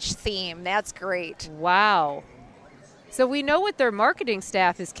Grinch theme. That's great. Wow. So we know what their marketing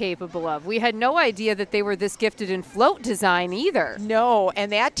staff is capable of. We had no idea that they were this gifted in float design either. No, and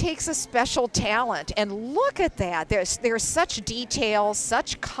that takes a special talent. And look at that. There's such detail,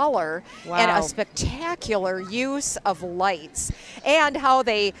 such color, and a spectacular use of lights. And how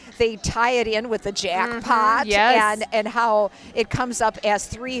they tie it in with the jackpot, and how it comes up as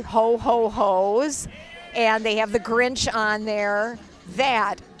 3 ho-ho-hos. And they have the Grinch on there.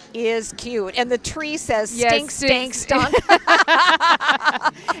 That is cute. And the tree says stink, stink, stunk.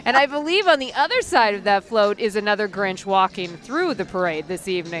 And I believe on the other side of that float is another Grinch walking through the parade this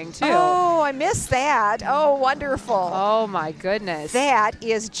evening too. Oh, I missed that. Oh, wonderful. Oh my goodness. That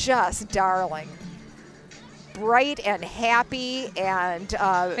is just darling. Bright and happy and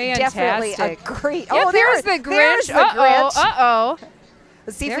definitely a great. Yep, oh, there's the Grinch. There's the Grinch. Uh-oh.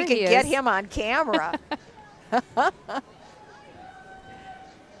 Let's see if we can get him on camera.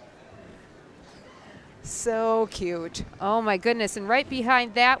 So cute. Oh my goodness. And right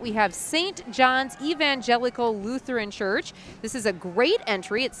behind that we have St. John's Evangelical Lutheran Church. This is a great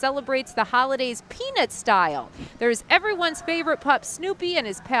entry. It celebrates the holidays peanut style. There's everyone's favorite pup Snoopy and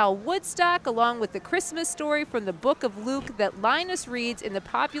his pal Woodstock, along with the Christmas story from the book of Luke that Linus reads in the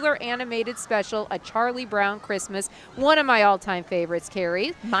popular animated special A Charlie Brown Christmas. One of my all-time favorites,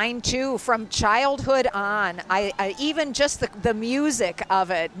 Carrie. Mine too, from childhood on. I even just the music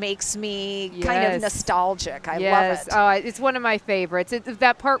of it makes me kind of nostalgic. nostalgic. I yes. love it. It's one of my favorites.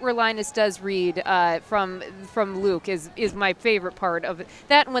 That part where Linus does read from Luke is my favorite part of it.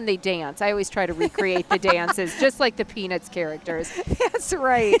 That and when they dance. I always try to recreate the dances, just like the Peanuts characters. That's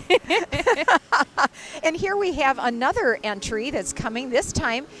right. And here we have another entry that's coming. This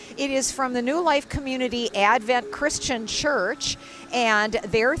time it is from the New Life Community Advent Christian Church, and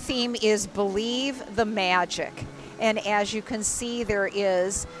their theme is Believe the Magic. And as you can see, there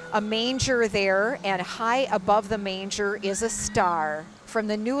is a manger there, and high above the manger is a star from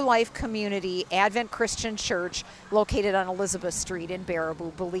the New Life Community Advent Christian Church located on Elizabeth Street in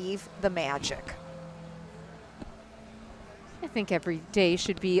Baraboo. Believe the Magic. I think every day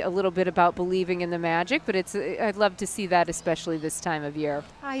should be a little bit about believing in the magic, but I'd love to see that, especially this time of year.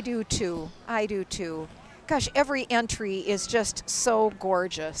 I do too. I do too. Gosh, every entry is just so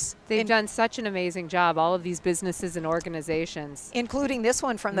gorgeous. They've done such an amazing job, all of these businesses and organizations. Including this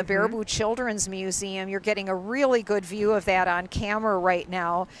one from the Baraboo Children's Museum. You're getting a really good view of that on camera right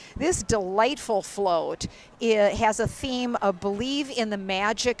now. This delightful float, it has a theme of Believe in the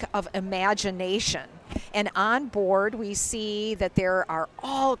Magic of Imagination. And on board, we see that there are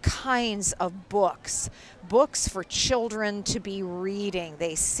all kinds of books for children to be reading.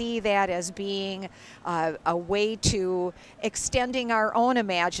 They see that as being a way to extending our own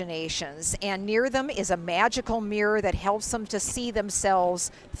imaginations. And near them is a magical mirror that helps them to see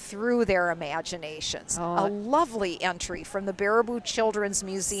themselves through their imaginations. A lovely entry from the Baraboo Children's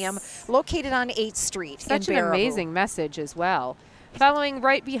Museum, located on 8th Street in Baraboo. Such an amazing message as well. Following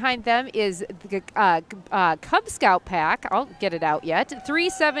right behind them is the Cub Scout pack. I'll get it out yet.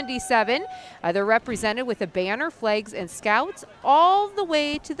 377. They're represented with a banner, flags, and scouts all the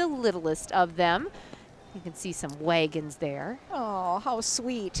way to the littlest of them. You can see some wagons there. Oh, how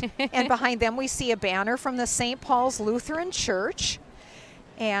sweet. And behind them we see a banner from the St. Paul's Lutheran Church.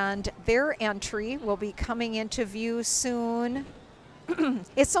 And their entry will be coming into view soon.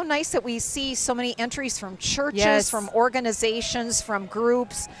 It's so nice that we see so many entries from churches, from organizations, from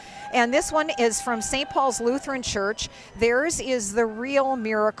groups. And this one is from St. Paul's Lutheran Church. Theirs is The Real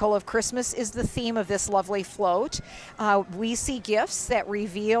Miracle of Christmas is the theme of this lovely float. We see gifts that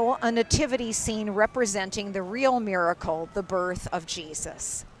reveal a nativity scene representing the real miracle, the birth of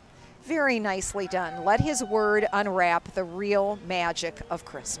Jesus. Very nicely done. Let his word unwrap the real magic of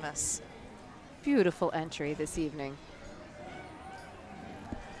Christmas. Beautiful entry this evening.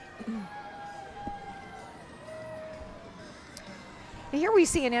 Here we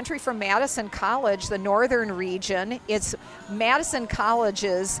see an entry from Madison College, the northern region. It's Madison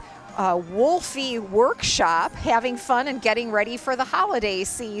College's Wolfie Workshop, having fun and getting ready for the holiday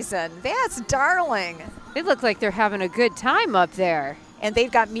season. That's darling. They look like they're having a good time up there. And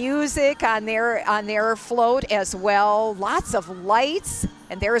they've got music on their float as well. Lots of lights.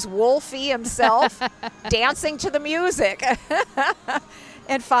 And there's Wolfie himself dancing to the music.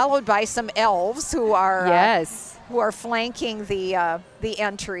 And followed by some elves who are flanking the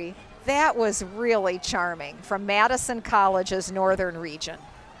entry. That was really charming from Madison College's northern region.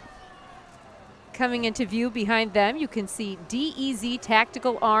 Coming into view behind them, you can see DEZ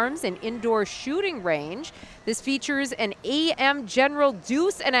Tactical Arms and Indoor Shooting Range. This features an AM General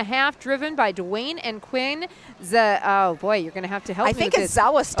Deuce and a half driven by Dwayne and Quinn. Oh boy, you're going to have to help me with this. I think it's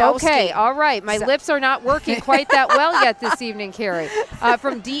Zawistowski. Okay, all right. My lips are not working quite that well yet this evening, Carrie.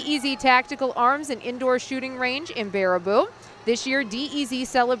 From DEZ Tactical Arms and Indoor Shooting Range in Baraboo. This year, DEZ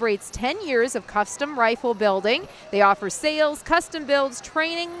celebrates 10 years of custom rifle building. They offer sales, custom builds,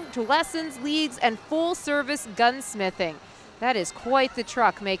 training, lessons, leagues, and full-service gunsmithing. That is quite the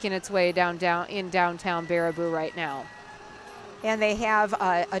truck making its way in downtown Baraboo right now. And they have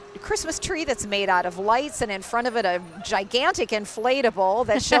a Christmas tree that's made out of lights, and in front of it a gigantic inflatable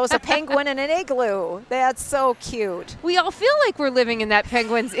that shows a penguin in an igloo. That's so cute. We all feel like we're living in that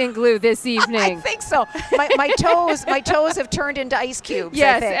penguin's igloo this evening. I think so. My toes have turned into ice cubes.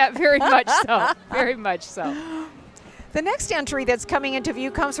 Yes, very much so. Very much so. The next entry that's coming into view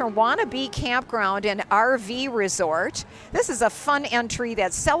comes from Wannabe Campground and RV Resort. This is a fun entry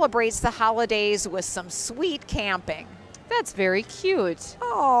that celebrates the holidays with some sweet camping. That's very cute.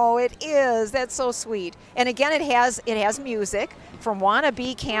 Oh, it is. That's so sweet. And again, it has music from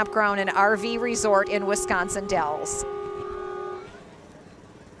Wannabe Campground and RV Resort in Wisconsin Dells.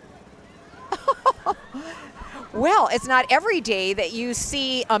 Well, it's not every day that you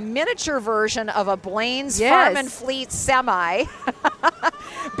see a miniature version of a Blaine's Farm and Fleet semi.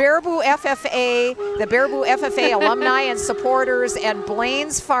 Baraboo FFA, the Baraboo FFA alumni and supporters, and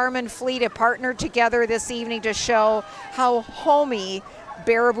Blaine's Farm and Fleet have partnered together this evening to show how homey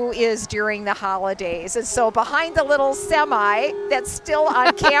Baraboo is during the holidays. And so behind the little semi that's still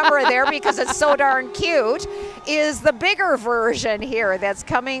on camera there because it's so darn cute is the bigger version here that's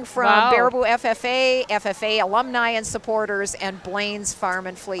coming from Baraboo FFA alumni and supporters, and Blaine's Farm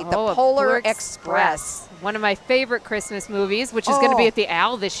and Fleet, the Polar Express. One of my favorite Christmas movies, which is going to be at the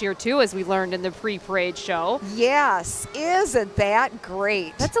Owl this year too, as we learned in the pre-parade show. Yes, isn't that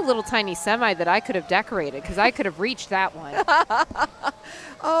great? That's a little tiny semi that I could have decorated because I could have reached that one.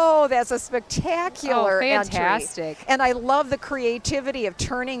 Oh, that's a spectacular fantastic. entry. And I love the creativity of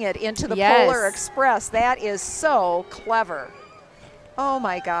turning it into the Polar Express. That is so clever. Oh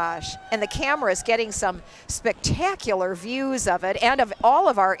my gosh. And the camera is getting some spectacular views of it, and of all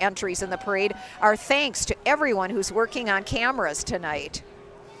of our entries in the parade. Our thanks to everyone who's working on cameras tonight.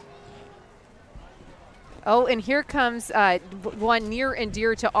 Oh, and here comes one near and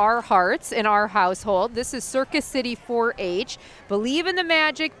dear to our hearts in our household. This is Circus City 4-H. Believe in the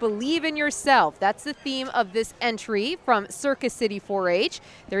magic, believe in yourself. That's the theme of this entry from Circus City 4-H.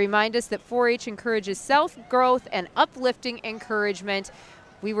 They remind us that 4-H encourages self-growth and uplifting encouragement.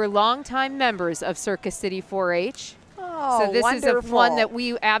 We were longtime members of Circus City 4-H. Oh, so this wonderful. is one that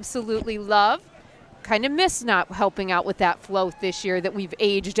we absolutely love. Kind of miss not helping out with that float this year that we've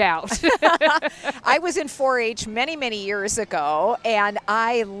aged out. I was in 4-H many, many years ago, and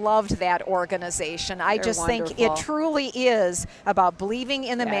I loved that organization. I just think it truly is about believing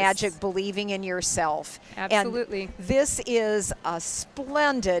in the magic, believing in yourself. Absolutely. And this is a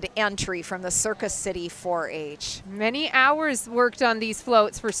splendid entry from the Circus City 4-H. Many hours worked on these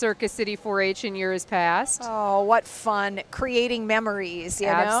floats for Circus City 4-H in years past. Oh, what fun. Creating memories, you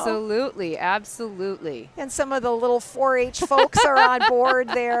know? Absolutely, absolutely. And some of the little 4-H folks are on board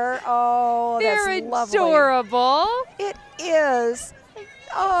there. Oh, they're that's lovely. Adorable. It is.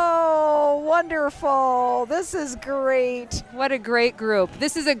 Oh, wonderful. This is great. What a great group.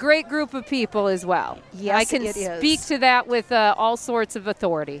 This is a great group of people as well. Yes, I can speak to that with all sorts of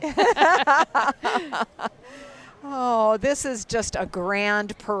authority. Oh, this is just a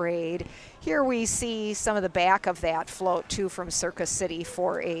grand parade. Here we see some of the back of that float, too, from Circus City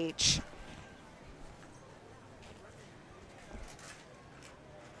 4-H.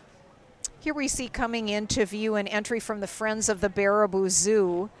 Here we see coming into view an entry from the Friends of the Baraboo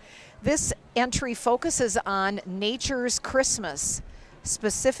Zoo. This entry focuses on nature's Christmas,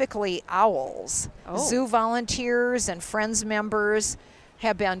 specifically owls. Zoo volunteers and Friends members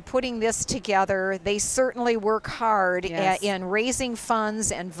have been putting this together. They certainly work hard in raising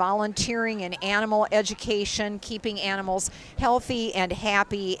funds and volunteering in animal education, keeping animals healthy and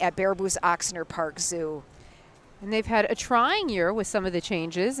happy at Baraboo's Oxnard Park Zoo. And they've had a trying year with some of the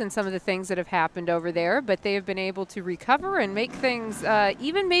changes and some of the things that have happened over there, but they have been able to recover and make things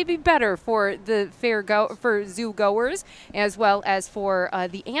even maybe better for the for zoo goers, as well as for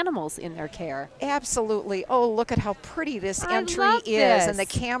the animals in their care. Absolutely. Oh, look at how pretty this entry is, and the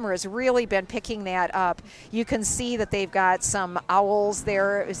camera's really been picking that up. You can see that they've got some owls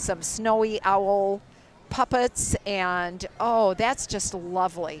there, some snowy owl puppets, and oh, that's just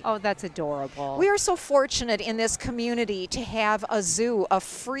lovely. Oh, that's adorable. We are so fortunate in this community to have a zoo, a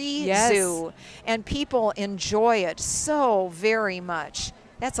free zoo, and people enjoy it so very much.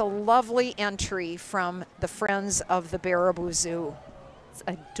 That's a lovely entry from the Friends of the Baraboo Zoo. It's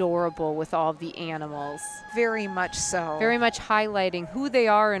adorable with all the animals. Very much so. Very much highlighting who they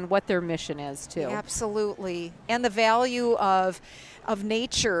are and what their mission is, too. Absolutely. And the value of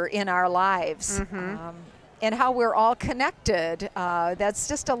nature in our lives, and how we're all connected. That's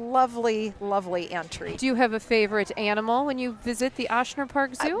just a lovely, lovely entry. Do you have a favorite animal when you visit the Oxnard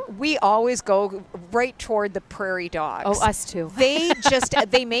Park Zoo? We always go right toward the prairie dogs. Oh, us too. They just,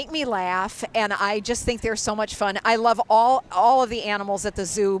 they make me laugh, and I just think they're so much fun. I love all of the animals at the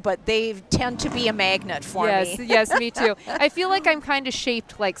zoo, but they tend to be a magnet for me. Yes, me too. I feel like I'm kind of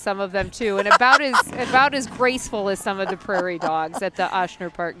shaped like some of them too, and about as graceful as some of the prairie dogs at the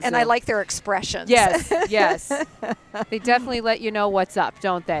Oxnard Park Zoo. And I like their expressions. Yes, yes. They definitely let you know what's up,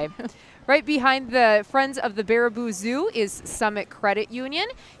 don't they? Right behind the Friends of the Baraboo Zoo is Summit Credit Union.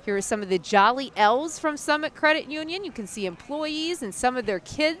 Here are some of the jolly elves from Summit Credit Union. You can see employees and some of their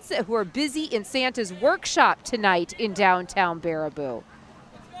kids who are busy in Santa's workshop tonight in downtown Baraboo.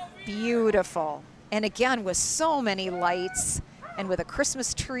 Beautiful. And again, with so many lights and with a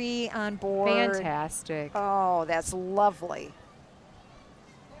Christmas tree on board. Fantastic. Oh, that's lovely.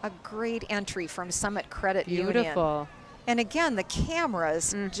 A great entry from Summit Credit Union. Beautiful. And again, the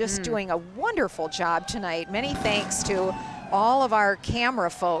cameras just doing a wonderful job tonight. Many thanks to all of our camera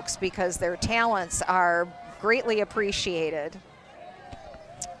folks because their talents are greatly appreciated.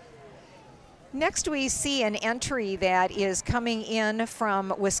 Next, we see an entry that is coming in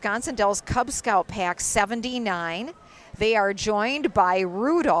from Wisconsin Dells Cub Scout Pack 79. They are joined by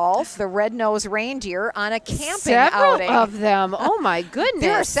Rudolph, the red-nosed reindeer, on a camping outing. Several of them. Oh, my goodness.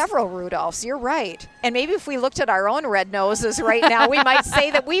 There are several Rudolphs. You're right. And maybe if we looked at our own red noses right now, we might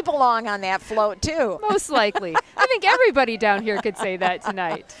say that we belong on that float, too. Most likely. I think everybody down here could say that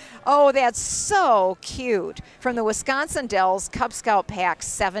tonight. Oh, that's so cute. From the Wisconsin Dells Cub Scout Pack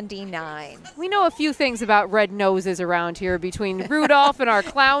 79. We know a few things about red noses around here between Rudolph and our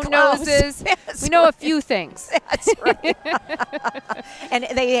clown noses. We know a few things. That's right. and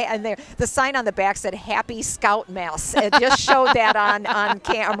the sign on the back said Happy Scout Mess. It just showed that on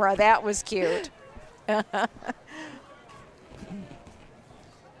camera. That was cute.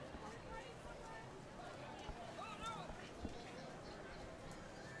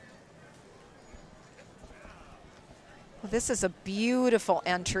 This is a beautiful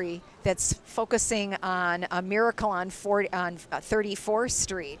entry that's focusing on a miracle on 34th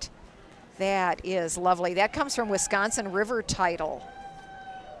Street. That is lovely. That comes from Wisconsin River Title.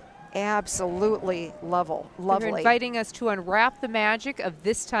 Absolutely lovely. They're inviting us to unwrap the magic of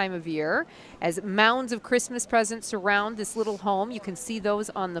this time of year as mounds of Christmas presents surround this little home. You can see those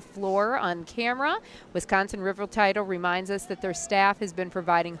on the floor on camera. Wisconsin River Title reminds us that their staff has been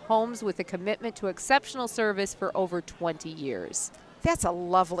providing homes with a commitment to exceptional service for over 20 years. That's a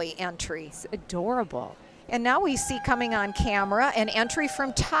lovely entry. It's adorable. And now we see coming on camera an entry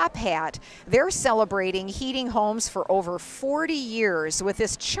from Top Hat. They're celebrating heating homes for over 40 years with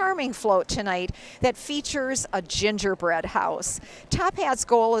this charming float tonight that features a gingerbread house. Top Hat's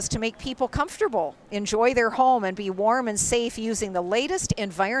goal is to make people comfortable, enjoy their home, and be warm and safe using the latest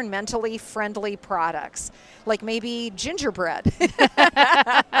environmentally friendly products, like maybe gingerbread.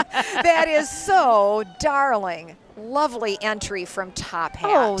 That is so darling. Lovely entry from Top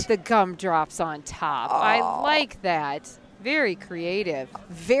Hat. Oh, the gumdrops on top. Oh. I like that. Very creative.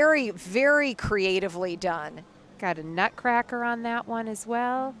 Very, very creatively done. Got a nutcracker on that one as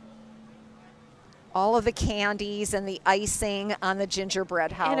well. All of the candies and the icing on the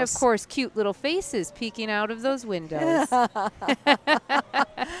gingerbread house. And, of course, cute little faces peeking out of those windows.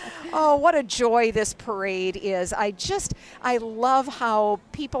 Oh, what a joy this parade is. I love how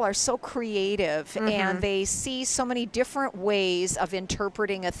people are so creative and they see so many different ways of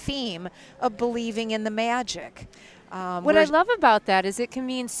interpreting a theme of believing in the magic. What I love about that is it can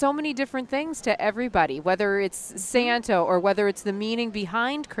mean so many different things to everybody, whether it's Santa or whether it's the meaning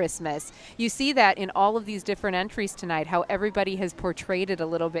behind Christmas. You see that in all of these different entries tonight, how everybody has portrayed it a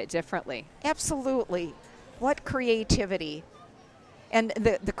little bit differently. Absolutely. What creativity. And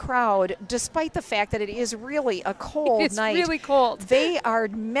the crowd, despite the fact that it is really a cold night, it's really cold. They are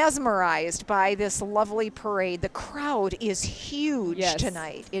mesmerized by this lovely parade. The crowd is huge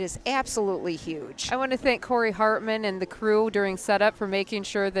tonight. It is absolutely huge. I want to thank Corey Hartman and the crew during setup for making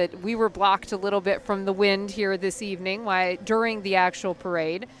sure that we were blocked a little bit from the wind here this evening during the actual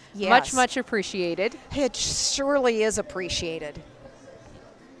parade. Yes. Much, much appreciated. It surely is appreciated.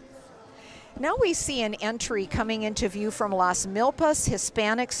 Now we see an entry coming into view from Las Milpas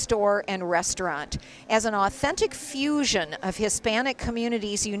Hispanic Store and Restaurant. As an authentic fusion of Hispanic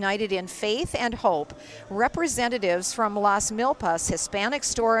communities united in faith and hope, representatives from Las Milpas Hispanic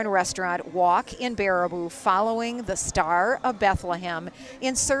Store and Restaurant walk in Baraboo following the Star of Bethlehem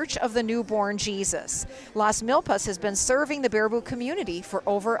in search of the newborn Jesus. Las Milpas has been serving the Baraboo community for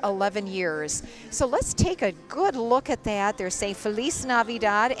over 11 years. So let's take a good look at that. They say Feliz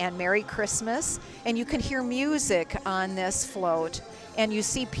Navidad and Merry Christmas. And you can hear music on this float. And you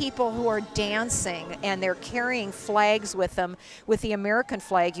see people who are dancing and they're carrying flags with them, with the American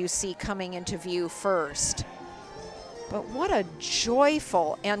flag you see coming into view first. But what a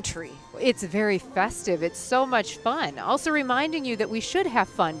joyful entry. It's very festive. It's so much fun. Also reminding you that we should have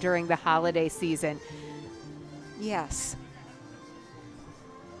fun during the holiday season. Yes.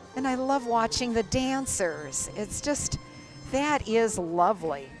 And I love watching the dancers. It's just, that is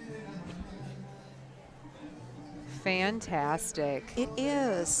lovely. Fantastic. It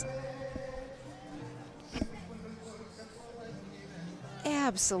is.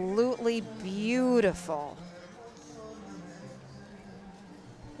 Absolutely beautiful.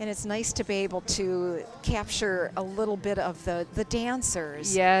 And it's nice to be able to capture a little bit of the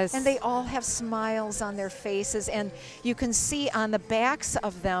dancers. Yes. And they all have smiles on their faces. And you can see on the backs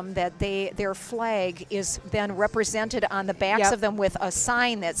of them that their flag is then represented on the backs of them with a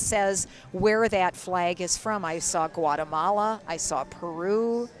sign that says where that flag is from. I saw Guatemala. I saw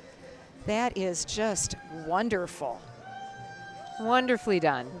Peru. That is just wonderful. Wonderfully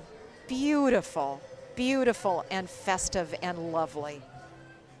done. Beautiful, beautiful and festive and lovely.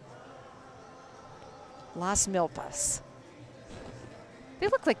 Las Milpas. They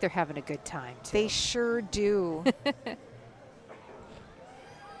look like they're having a good time, too. They sure do.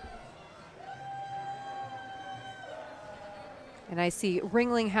 And I see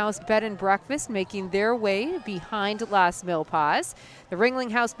Ringling House Bed and Breakfast making their way behind Las Milpas. The Ringling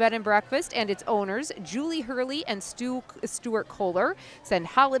House Bed and Breakfast and its owners, Julie Hurley and Stuart Kohler, send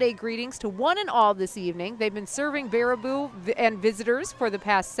holiday greetings to one and all this evening. They've been serving Baraboo and visitors for the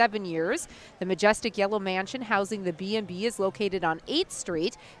past 7 years. The majestic yellow mansion housing the B&B is located on 8th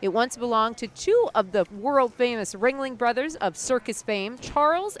Street. It once belonged to two of the world-famous Ringling brothers of circus fame,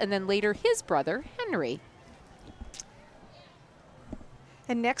 Charles and then later his brother, Henry.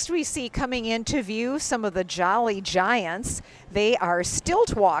 And next we see coming into view some of the Jolly Giants. They are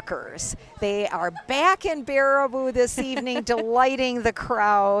stilt walkers. They are back in Baraboo this evening, delighting the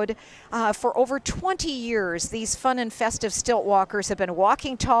crowd. For over 20 years, these fun and festive stilt walkers have been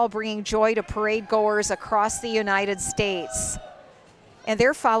walking tall, bringing joy to parade goers across the United States. And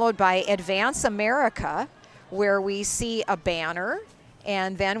they're followed by Advance America, where we see a banner,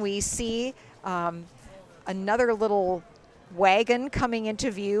 and then we see another little wagon coming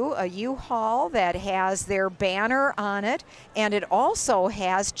into view, a U-Haul that has their banner on it, and it also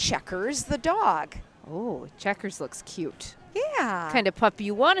has Checkers the dog. Oh, Checkers looks cute. Yeah. Kind of puppy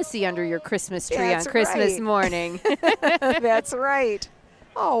you want to see under your Christmas tree on Christmas morning. That's right.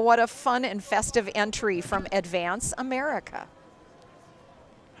 Oh, what a fun and festive entry from Advance America.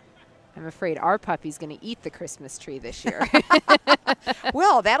 I'm afraid our puppy's going to eat the Christmas tree this year.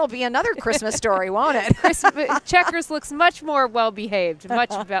 Well, that'll be another Christmas story, won't it? Checkers looks much more well-behaved,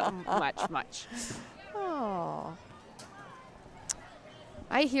 much. Oh.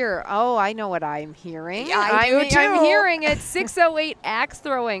 I know what I'm hearing. Yeah, I do too. I'm hearing it. 608 axe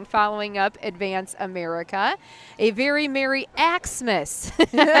throwing following up Advance America. A very merry Axmas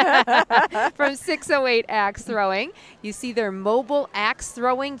from 608 axe throwing. You see their mobile axe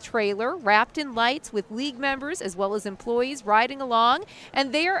throwing trailer wrapped in lights with league members as well as employees riding along,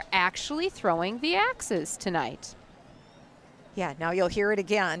 and they are actually throwing the axes tonight. Yeah, now you'll hear it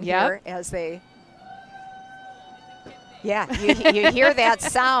again Yep. here as they... Yeah, you hear that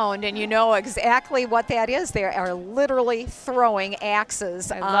sound and you know exactly what that is. They are literally throwing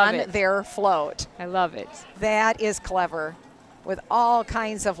axes on their float. I love it. That is clever with all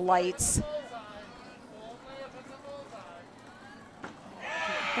kinds of lights.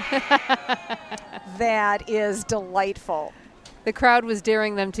 That is delightful. The crowd was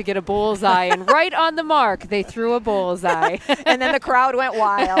daring them to get a bullseye, and right on the mark, they threw a bullseye. And then the crowd went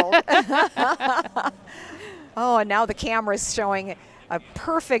wild. Oh, and now the camera's showing a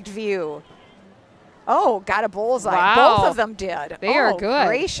perfect view. Oh, got a bullseye. Wow. Both of them did. They are good.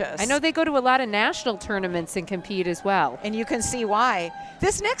 Gracious. I know they go to a lot of national tournaments and compete as well. And you can see why.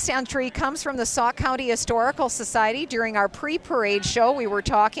 This next entry comes from the Sauk County Historical Society. During our pre-parade show, we were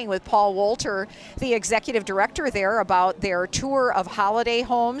talking with Paul Wolter, the executive director there, about their tour of holiday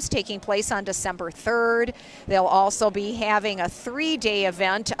homes taking place on December 3rd. They'll also be having a 3-day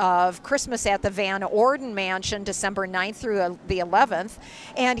event of Christmas at the Van Orden Mansion, December 9th through the 11th.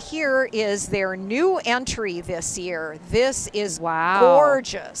 And here is their new entry this year. This is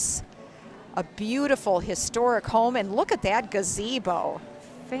gorgeous. A beautiful historic home, and look at that gazebo.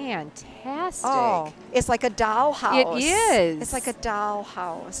 Fantastic. Oh, it's like a dollhouse. It is. It's like a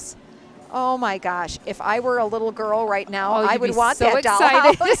dollhouse. Oh my gosh, if I were a little girl right now, I you'd would be want so that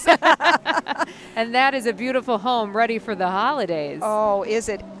dollhouse. And that is a beautiful home ready for the holidays. Oh, is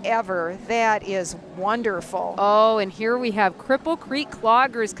it ever? That is wonderful. Oh, and here we have Cripple Creek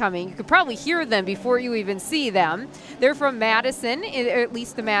Cloggers coming. You could probably hear them before you even see them. They're from Madison, at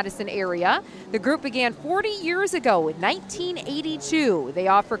least the Madison area. The group began 40 years ago in 1982. They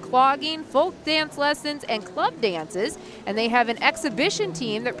offer clogging, folk dance lessons, and club dances, and they have an exhibition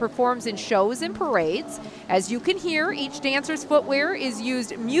team that performs in shows and parades. As you can hear, each dancer's footwear is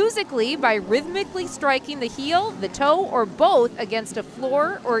used musically by rhythmically striking the heel, the toe, or both against a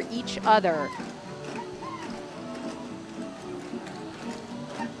floor or each other.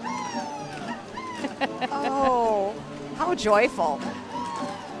 Oh, how joyful.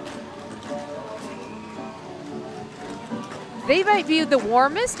 They might be the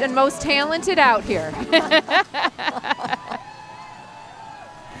warmest and most talented out here.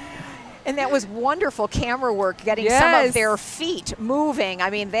 And that was wonderful camera work, getting some of their feet moving. I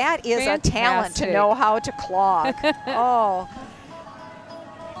mean, that is a talent to know how to clog. Oh.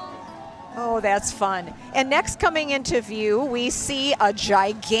 Oh, that's fun. And next coming into view, we see a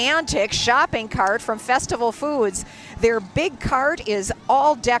gigantic shopping cart from Festival Foods. Their big cart is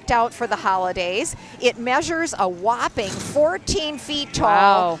all decked out for the holidays. It measures a whopping 14 feet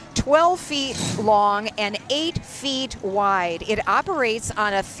tall, 12 feet long, and 8 feet wide. It operates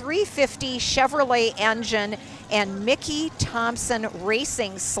on a 350 Chevrolet engine and Mickey Thompson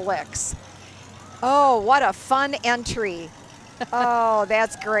racing slicks. Oh, what a fun entry. Oh,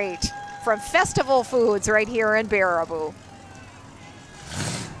 that's great. From Festival Foods right here in Baraboo.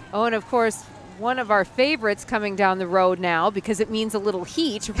 Oh, and of course, one of our favorites coming down the road now because it means a little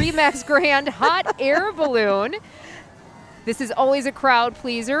heat, Remax Grand Hot Air Balloon. This is always a crowd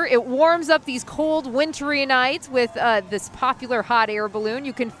pleaser. It warms up these cold, wintry nights with this popular hot air balloon.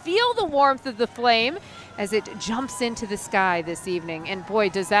 You can feel the warmth of the flame as it jumps into the sky this evening. And boy,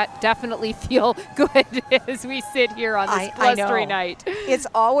 does that definitely feel good as we sit here on this blustery night. It's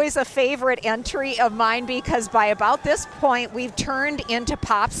always a favorite entry of mine because by about this point, we've turned into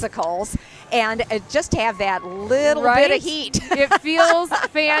popsicles and just have that little bit of heat. It feels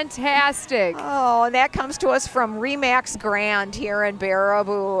fantastic. Oh, and that comes to us from Remax Grand here in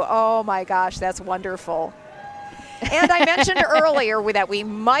Baraboo. Oh my gosh, that's wonderful. And I mentioned earlier that we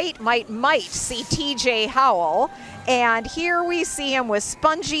might see TJ Howell. And here we see him with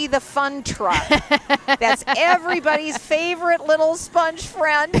Spongy the Fun Truck. That's everybody's favorite little sponge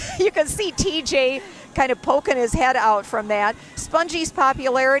friend. You can see TJ kind of poking his head out from that. Spongy's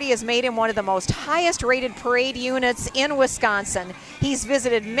popularity has made him one of the most highest rated parade units in Wisconsin. He's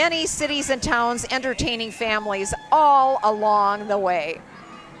visited many cities and towns, entertaining families all along the way.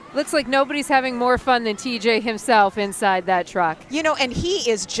 Looks like nobody's having more fun than TJ himself inside that truck. You know, and he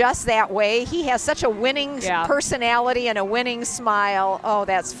is just that way. He has such a winning personality and a winning smile. Oh,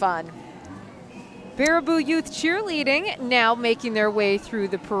 that's fun. Baraboo Youth Cheerleading now making their way through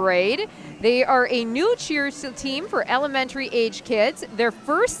the parade. They are a new cheer team for elementary age kids. Their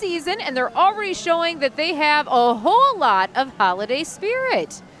first season, and they're already showing that they have a whole lot of holiday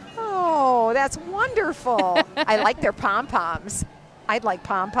spirit. Oh, that's wonderful. I like their pom-poms. I'd like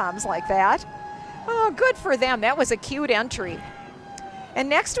pom-poms like that. Oh, good for them. That was a cute entry. And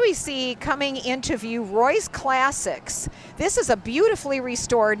next we see coming into view Roy's Classics. This is a beautifully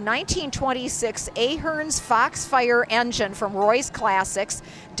restored 1926 Ahern's Foxfire engine from Roy's Classics,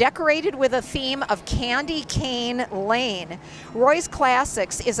 decorated with a theme of Candy Cane Lane. Roy's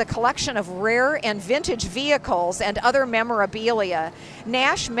Classics is a collection of rare and vintage vehicles and other memorabilia.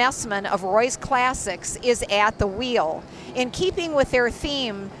 Nash Messman of Roy's Classics is at the wheel. In keeping with their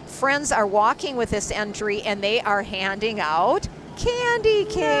theme, friends are walking with this entry and they are handing out candy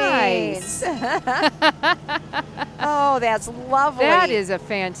canes. Nice. Oh, that's lovely. That is a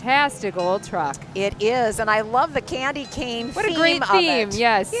fantastic old truck. It is, and I love the candy cane What theme a great theme, of it.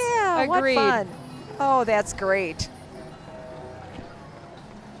 yes. Yeah, agreed. What fun. Oh, that's great.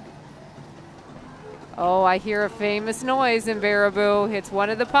 Oh, I hear a famous noise in Baraboo. It's one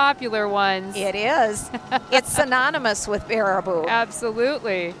of the popular ones. It is. It's synonymous with Baraboo.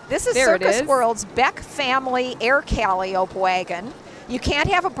 Absolutely. This is Circus World's Beck Family Air Calliope wagon. You can't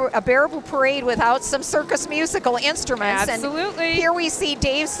have a Baraboo parade without some circus musical instruments. Absolutely. And here we see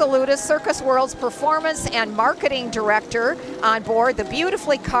Dave Salutis, Circus World's performance and marketing director, on board the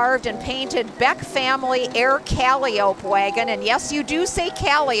beautifully carved and painted Beck Family Air Calliope wagon. And yes, you do say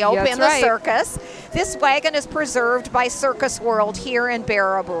Calliope in the circus. This wagon is preserved by Circus World here in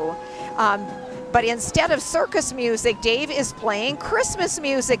Baraboo. But instead of circus music, Dave is playing Christmas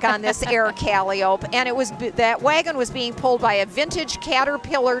music on this Air Calliope, and that wagon was being pulled by a vintage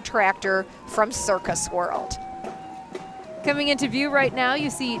Caterpillar tractor from Circus World. Coming into view right now, you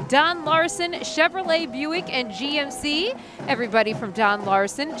see Don Larson, Chevrolet Buick, and GMC. Everybody from Don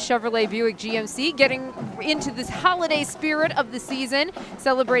Larson, Chevrolet Buick, GMC, getting into this holiday spirit of the season,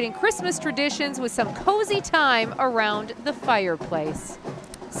 celebrating Christmas traditions with some cozy time around the fireplace.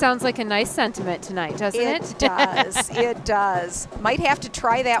 Sounds like a nice sentiment tonight, doesn't it? It does. It does. Might have to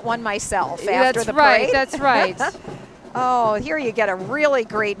try that one myself after the parade. That's right. Oh, here you get a really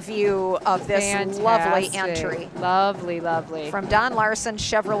great view of this lovely entry. Lovely, lovely. From Don Larson,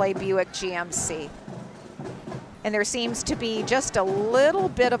 Chevrolet Buick, GMC. And there seems to be just a little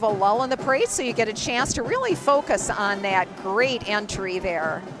bit of a lull in the parade, so you get a chance to really focus on that great entry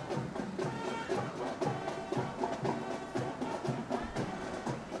there.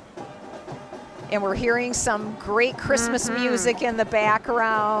 And we're hearing some great Christmas music in the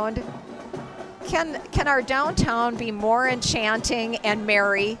background. Can our downtown be more enchanting and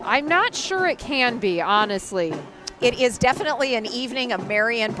merry? I'm not sure it can be, honestly. It is definitely an evening of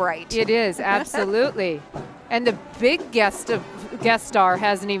merry and bright. It is, absolutely. And the big guest of guest star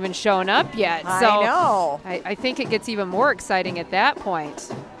hasn't even shown up yet. I So know. I think it gets even more exciting at that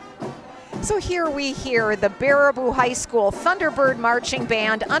point. So here we hear the Baraboo High School Thunderbird Marching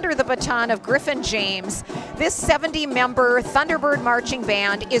Band under the baton of Griffin James. This 70-member Thunderbird Marching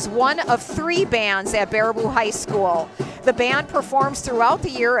Band is one of 3 bands at Baraboo High School. The band performs throughout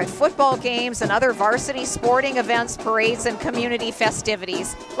the year at football games and other varsity sporting events, parades, and community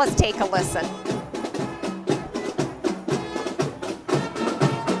festivities. Let's take a listen.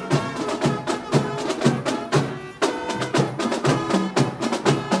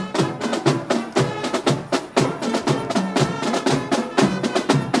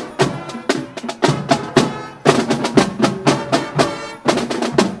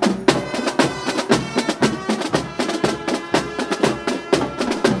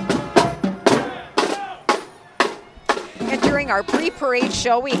 Our pre-parade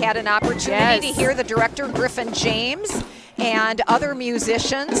show, we had an opportunity to hear the director, Griffin James, and other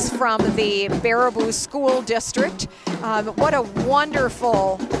musicians from the Baraboo School District. What a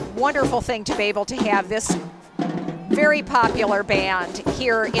wonderful, wonderful thing to be able to have this very popular band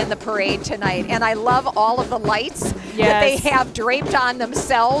here in the parade tonight. And I love all of the lights that they have draped on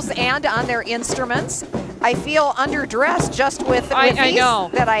themselves and on their instruments. I feel underdressed just with these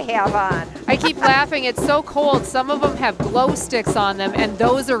that I have on. I keep laughing. It's so cold. Some of them have glow sticks on them, and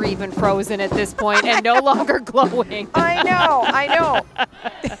those are even frozen at this point and no longer glowing. I know. I know.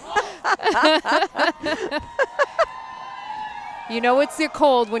 You know it's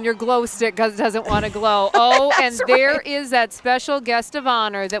cold when your glow stick doesn't want to glow. Oh, and there is that special guest of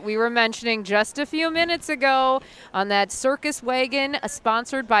honor that we were mentioning just a few minutes ago on that circus wagon,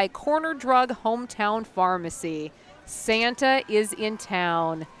 sponsored by Corner Drug Hometown Pharmacy. Santa is in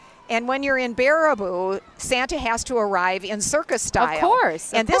town. And when you're in Baraboo, Santa has to arrive in circus style. Of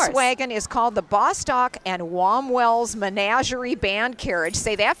course. And this wagon is called the Bostock and Wamwell's Menagerie Band Carriage.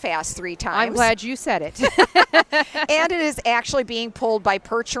 Say that fast 3 times. I'm glad you said it. And it is actually being pulled by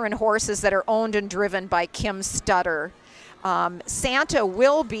Percheron horses that are owned and driven by Kim Stutter. Santa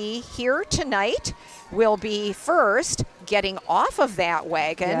will be here tonight. Will be first getting off of that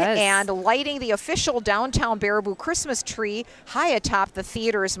wagon and lighting the official downtown Baraboo Christmas tree high atop the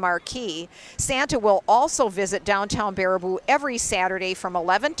theater's marquee. Santa will also visit downtown Baraboo every Saturday from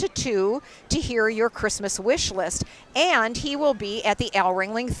 11 to 2 to hear your Christmas wish list. And he will be at the Al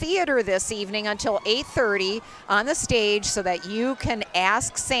Ringling Theater this evening until 8:30 on the stage so that you can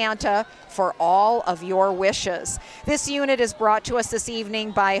ask Santa for all of your wishes. This unit is brought to us this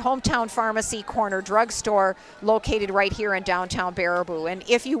evening by Hometown Pharmacy Corner Drugstore, located right here in downtown Baraboo. And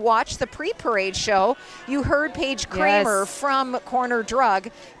if you watched the pre-parade show, you heard Paige Kramer from Corner Drug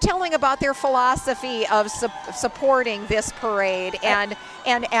telling about their philosophy of supporting this parade and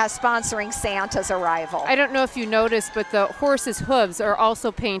sponsoring Santa's arrival. I don't know if you noticed, but the horse's hooves are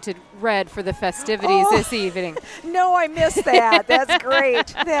also painted red for the festivities this evening. No, I missed that. That's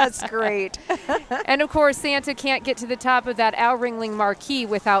great. That's great. And of course, Santa can't get to the top of that Al Ringling marquee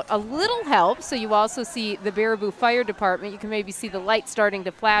without a little help. So you also see the Baraboo Fire Department. You can maybe see the lights starting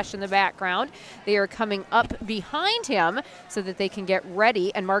to flash in the background. They are coming up behind him so that they can get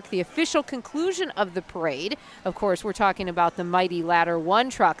ready and mark the official conclusion of the parade. Of course, we're talking about the mighty Ladder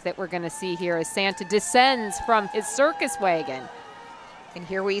 1 truck that we're going to see here as Santa descends from his circus wagon. And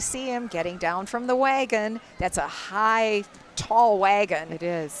here we see him getting down from the wagon. That's a high, tall wagon. It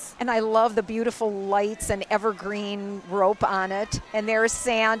is. And I love the beautiful lights and evergreen rope on it. And there's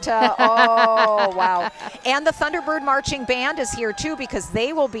Santa. Oh, wow. And the Thunderbird Marching Band is here too, because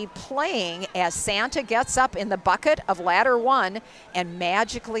they will be playing as Santa gets up in the bucket of Ladder 1 and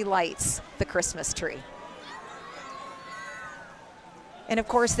magically lights the Christmas tree. And of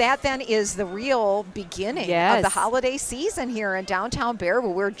course, that then is the real beginning of the holiday season here in downtown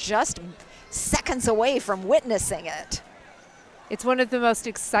Baraboo. We're just seconds away from witnessing it. It's one of the most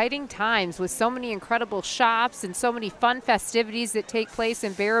exciting times with so many incredible shops and so many fun festivities that take place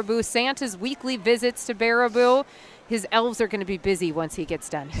in Baraboo. Santa's weekly visits to Baraboo. His elves are going to be busy once he gets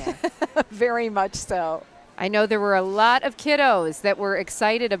done here. Very much so. I know there were a lot of kiddos that were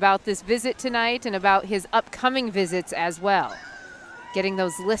excited about this visit tonight and about his upcoming visits as well. Getting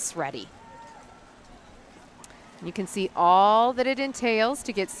those lists ready. You can see all that it entails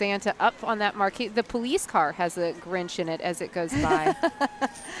to get Santa up on that marquee. The police car has a Grinch in it as it goes by.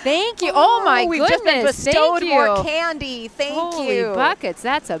 Thank you. Oh my we've goodness. Just been bestowed Thank more you. candy. Thank Holy you. buckets.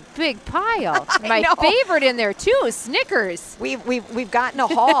 That's a big pile. My know. favorite in there too is Snickers. We've gotten a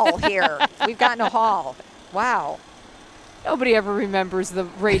haul here. We've gotten a haul. Wow. Nobody ever remembers the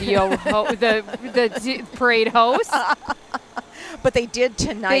radio, the parade host. But they did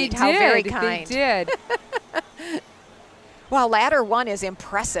tonight. They How did. very kind. They did. Well, ladder 1 is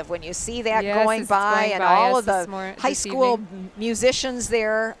impressive when you see that Yes, going it's by going and by all us of the this high school evening. musicians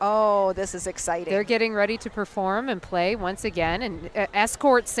there. Oh, this is exciting. They're getting ready to perform and play once again and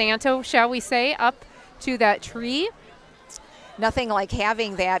escort Santa, shall we say, up to that tree. Nothing like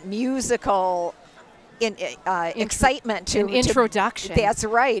having that musical excitement an introduction. That's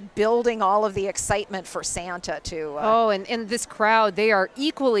right, building all of the excitement for Santa to. Oh, and this crowd, they are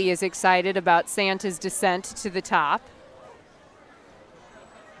equally as excited about Santa's descent to the top.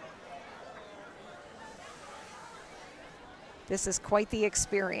 This is quite the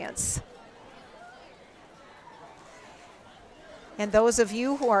experience. And those of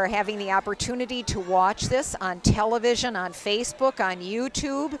you who are having the opportunity to watch this on television, on Facebook, on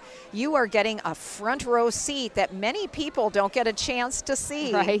YouTube, you are getting a front row seat that many people don't get a chance to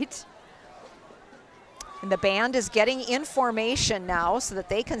see. Right. And the band is getting in formation now so that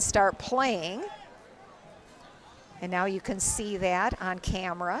they can start playing. And now you can see that on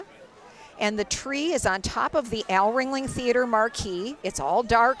camera. And the tree is on top of the Al Ringling Theater marquee. It's all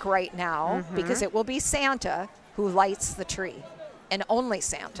dark right now because it will be Santa who lights the tree, and only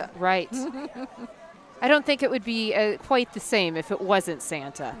Santa. Right. I don't think it would be quite the same if it wasn't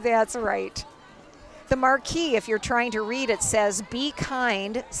Santa. That's right. The marquee, if you're trying to read it, says, "Be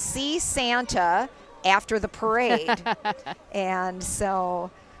kind, see Santa after the parade." And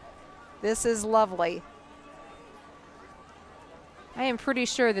so this is lovely. I am pretty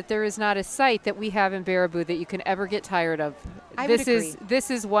sure that there is not a sight that we have in Baraboo that you can ever get tired of. I would agree.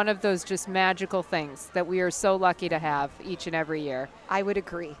 This is one of those just magical things that we are so lucky to have each and every year. I would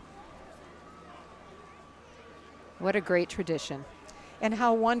agree. What a great tradition. And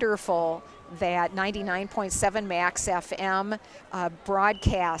how wonderful that 99.7 Max FM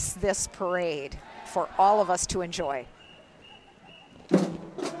broadcasts this parade for all of us to enjoy.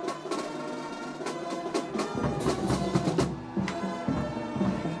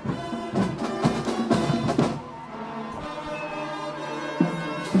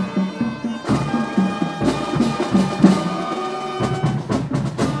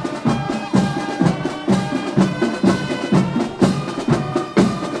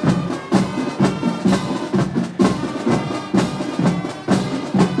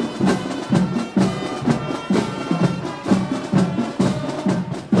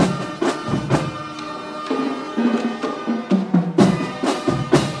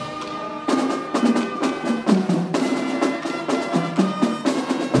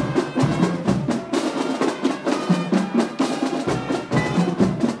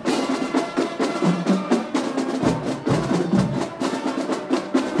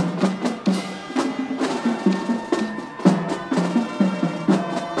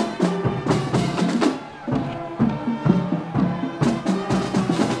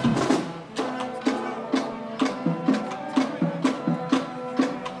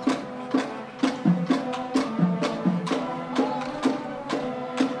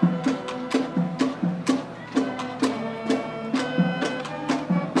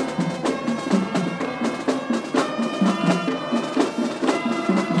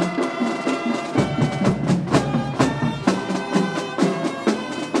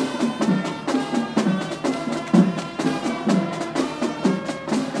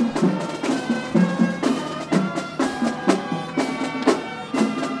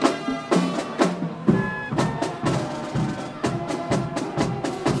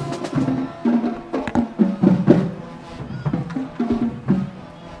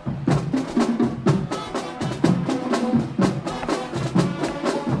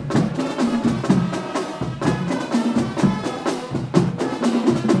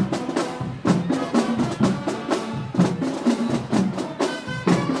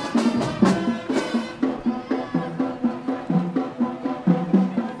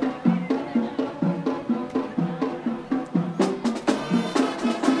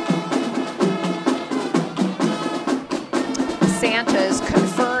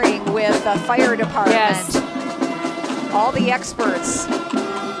 The fire department. Yes. All the experts.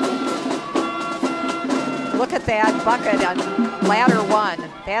 Look at that bucket on ladder 1.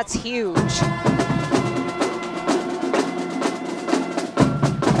 That's huge.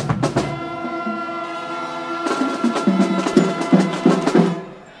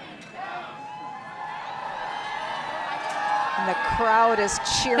 And the crowd is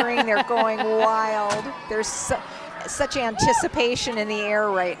cheering. They're going wild. There's such anticipation in the air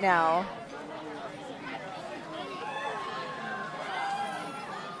right now.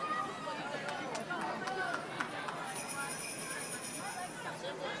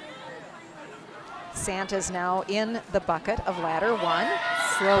 Santa's now in the bucket of ladder 1.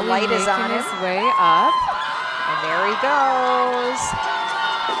 Slowly the light is on making him. his way up. And there he goes.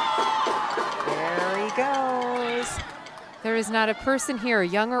 There he goes. There is not a person here,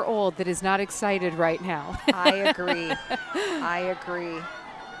 young or old, that is not excited right now. I agree. I agree.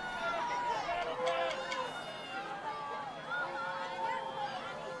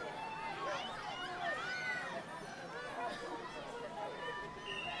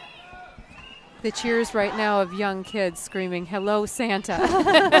 The cheers right now of young kids screaming, "Hello, Santa."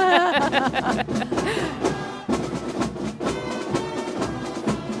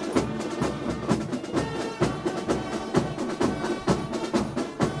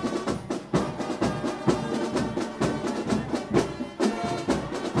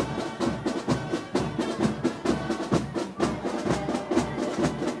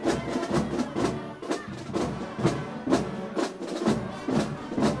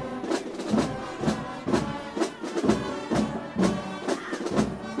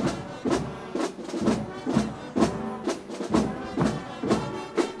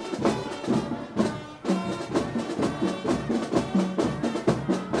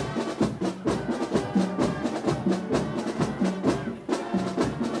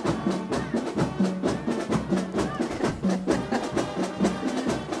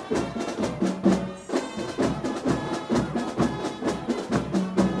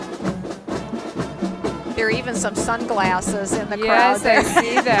 There are even some sunglasses in the yes, crowd. Yes, I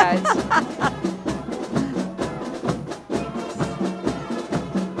see that.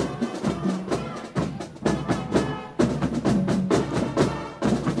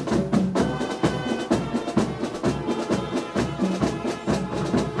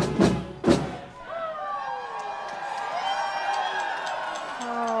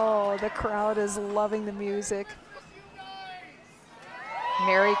 Oh, the crowd is loving the music.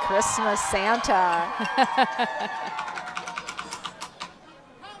 Merry Christmas, Santa.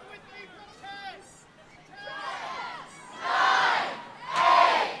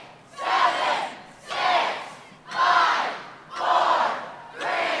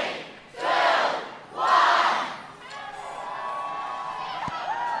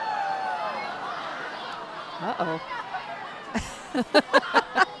 Uh-oh.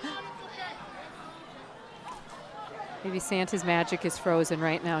 Maybe Santa's magic is frozen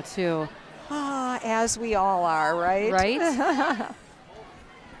right now, too. Ah, as we all are, right? Right?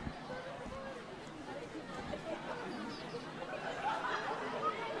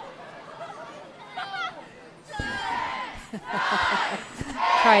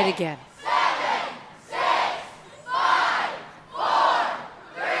 Try it again.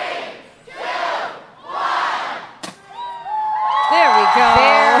 There we go.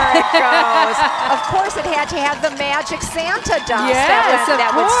 There it goes. Of course, it had to have the magic Santa dust Yes,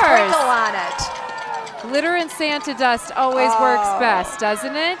 that would sprinkle course. on it. Glitter and Santa dust always works best,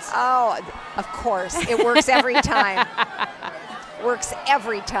 doesn't it? Oh, of course. It works every time. Works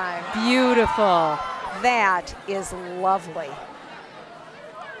every time. Beautiful. That is lovely.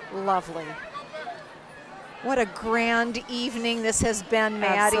 Lovely. What a grand evening this has been,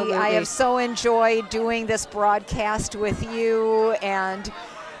 Maddie. Absolutely. I have so enjoyed doing this broadcast with you, and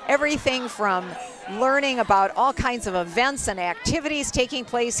everything from learning about all kinds of events and activities taking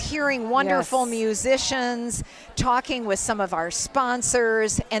place, hearing wonderful musicians, talking with some of our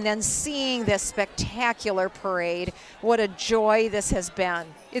sponsors, and then seeing this spectacular parade. What a joy this has been.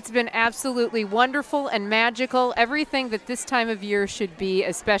 It's been absolutely wonderful and magical, everything that this time of year should be,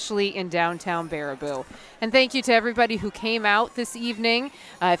 especially in downtown Baraboo. And thank you to everybody who came out this evening.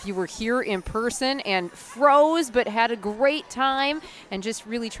 If you were here in person and froze but had a great time and just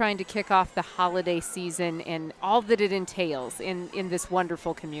really trying to kick off the holiday season and all that it entails in this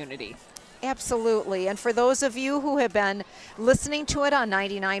wonderful community. Absolutely. And for those of you who have been listening to it on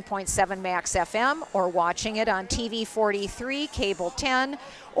 99.7 Max FM or watching it on TV 43, Cable 10,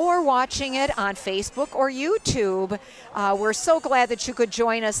 or watching it on Facebook or YouTube, we're so glad that you could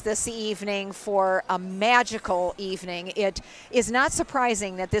join us this evening for a magical evening. It is not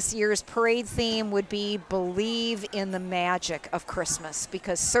surprising that this year's parade theme would be Believe in the Magic of Christmas,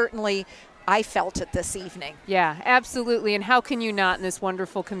 because certainly I felt it this evening. Yeah, absolutely. And how can you not in this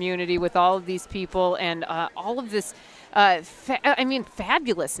wonderful community with all of these people and all of this,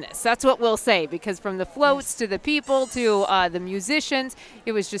 fabulousness. That's what we'll say, because from the floats to the people to the musicians,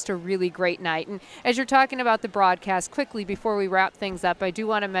 it was just a really great night. And as you're talking about the broadcast, quickly before we wrap things up, I do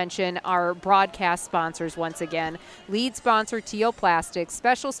want to mention our broadcast sponsors once again. Lead sponsor, Teal Plastics,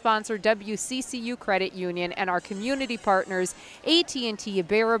 special sponsor, WCCU Credit Union, and our community partners, AT&T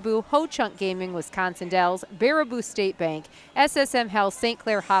Baraboo, Ho Chunk Gaming, Wisconsin Dells, Baraboo State Bank, SSM Health, St.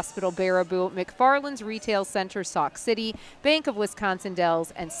 Clair Hospital, Baraboo, McFarlane's Retail Center, Sauk City, Bank of Wisconsin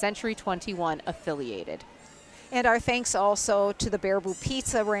Dells, and Century 21 affiliated. And our thanks also to the Baraboo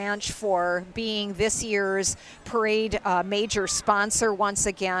Pizza Ranch for being this year's parade major sponsor once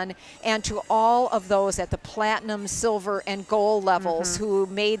again, and to all of those at the platinum, silver, and gold levels who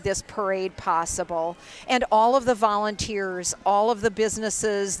made this parade possible, and all of the volunteers, all of the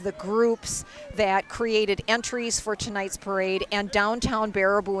businesses, the groups that created entries for tonight's parade, and Downtown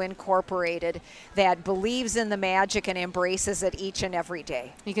Baraboo Incorporated that believes in the magic and embraces it each and every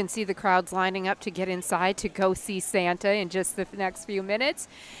day. You can see the crowds lining up to get inside to go see Santa in just the next few minutes.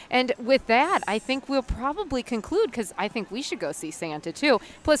 And with that, I think we'll probably conclude, because I think we should go see Santa too.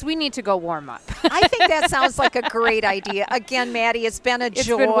 Plus, we need to go warm up. I think that sounds like a great idea. Again, Maddie, it's been a joy. It's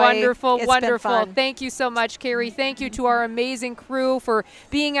been wonderful, It's wonderful. been fun. Thank you so much, Carrie. Thank you to our amazing crew for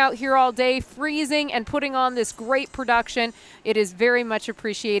being out here all day, freezing, and putting on this great production. It is very much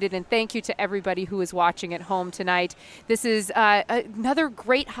appreciated, and thank you to everybody who is watching at home tonight. This is another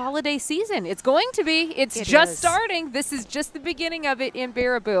great holiday season. It's going to be. It's just starting. This is just the beginning of it in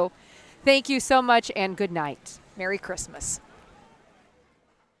Baraboo. Thank you so much, and good night. Merry Christmas.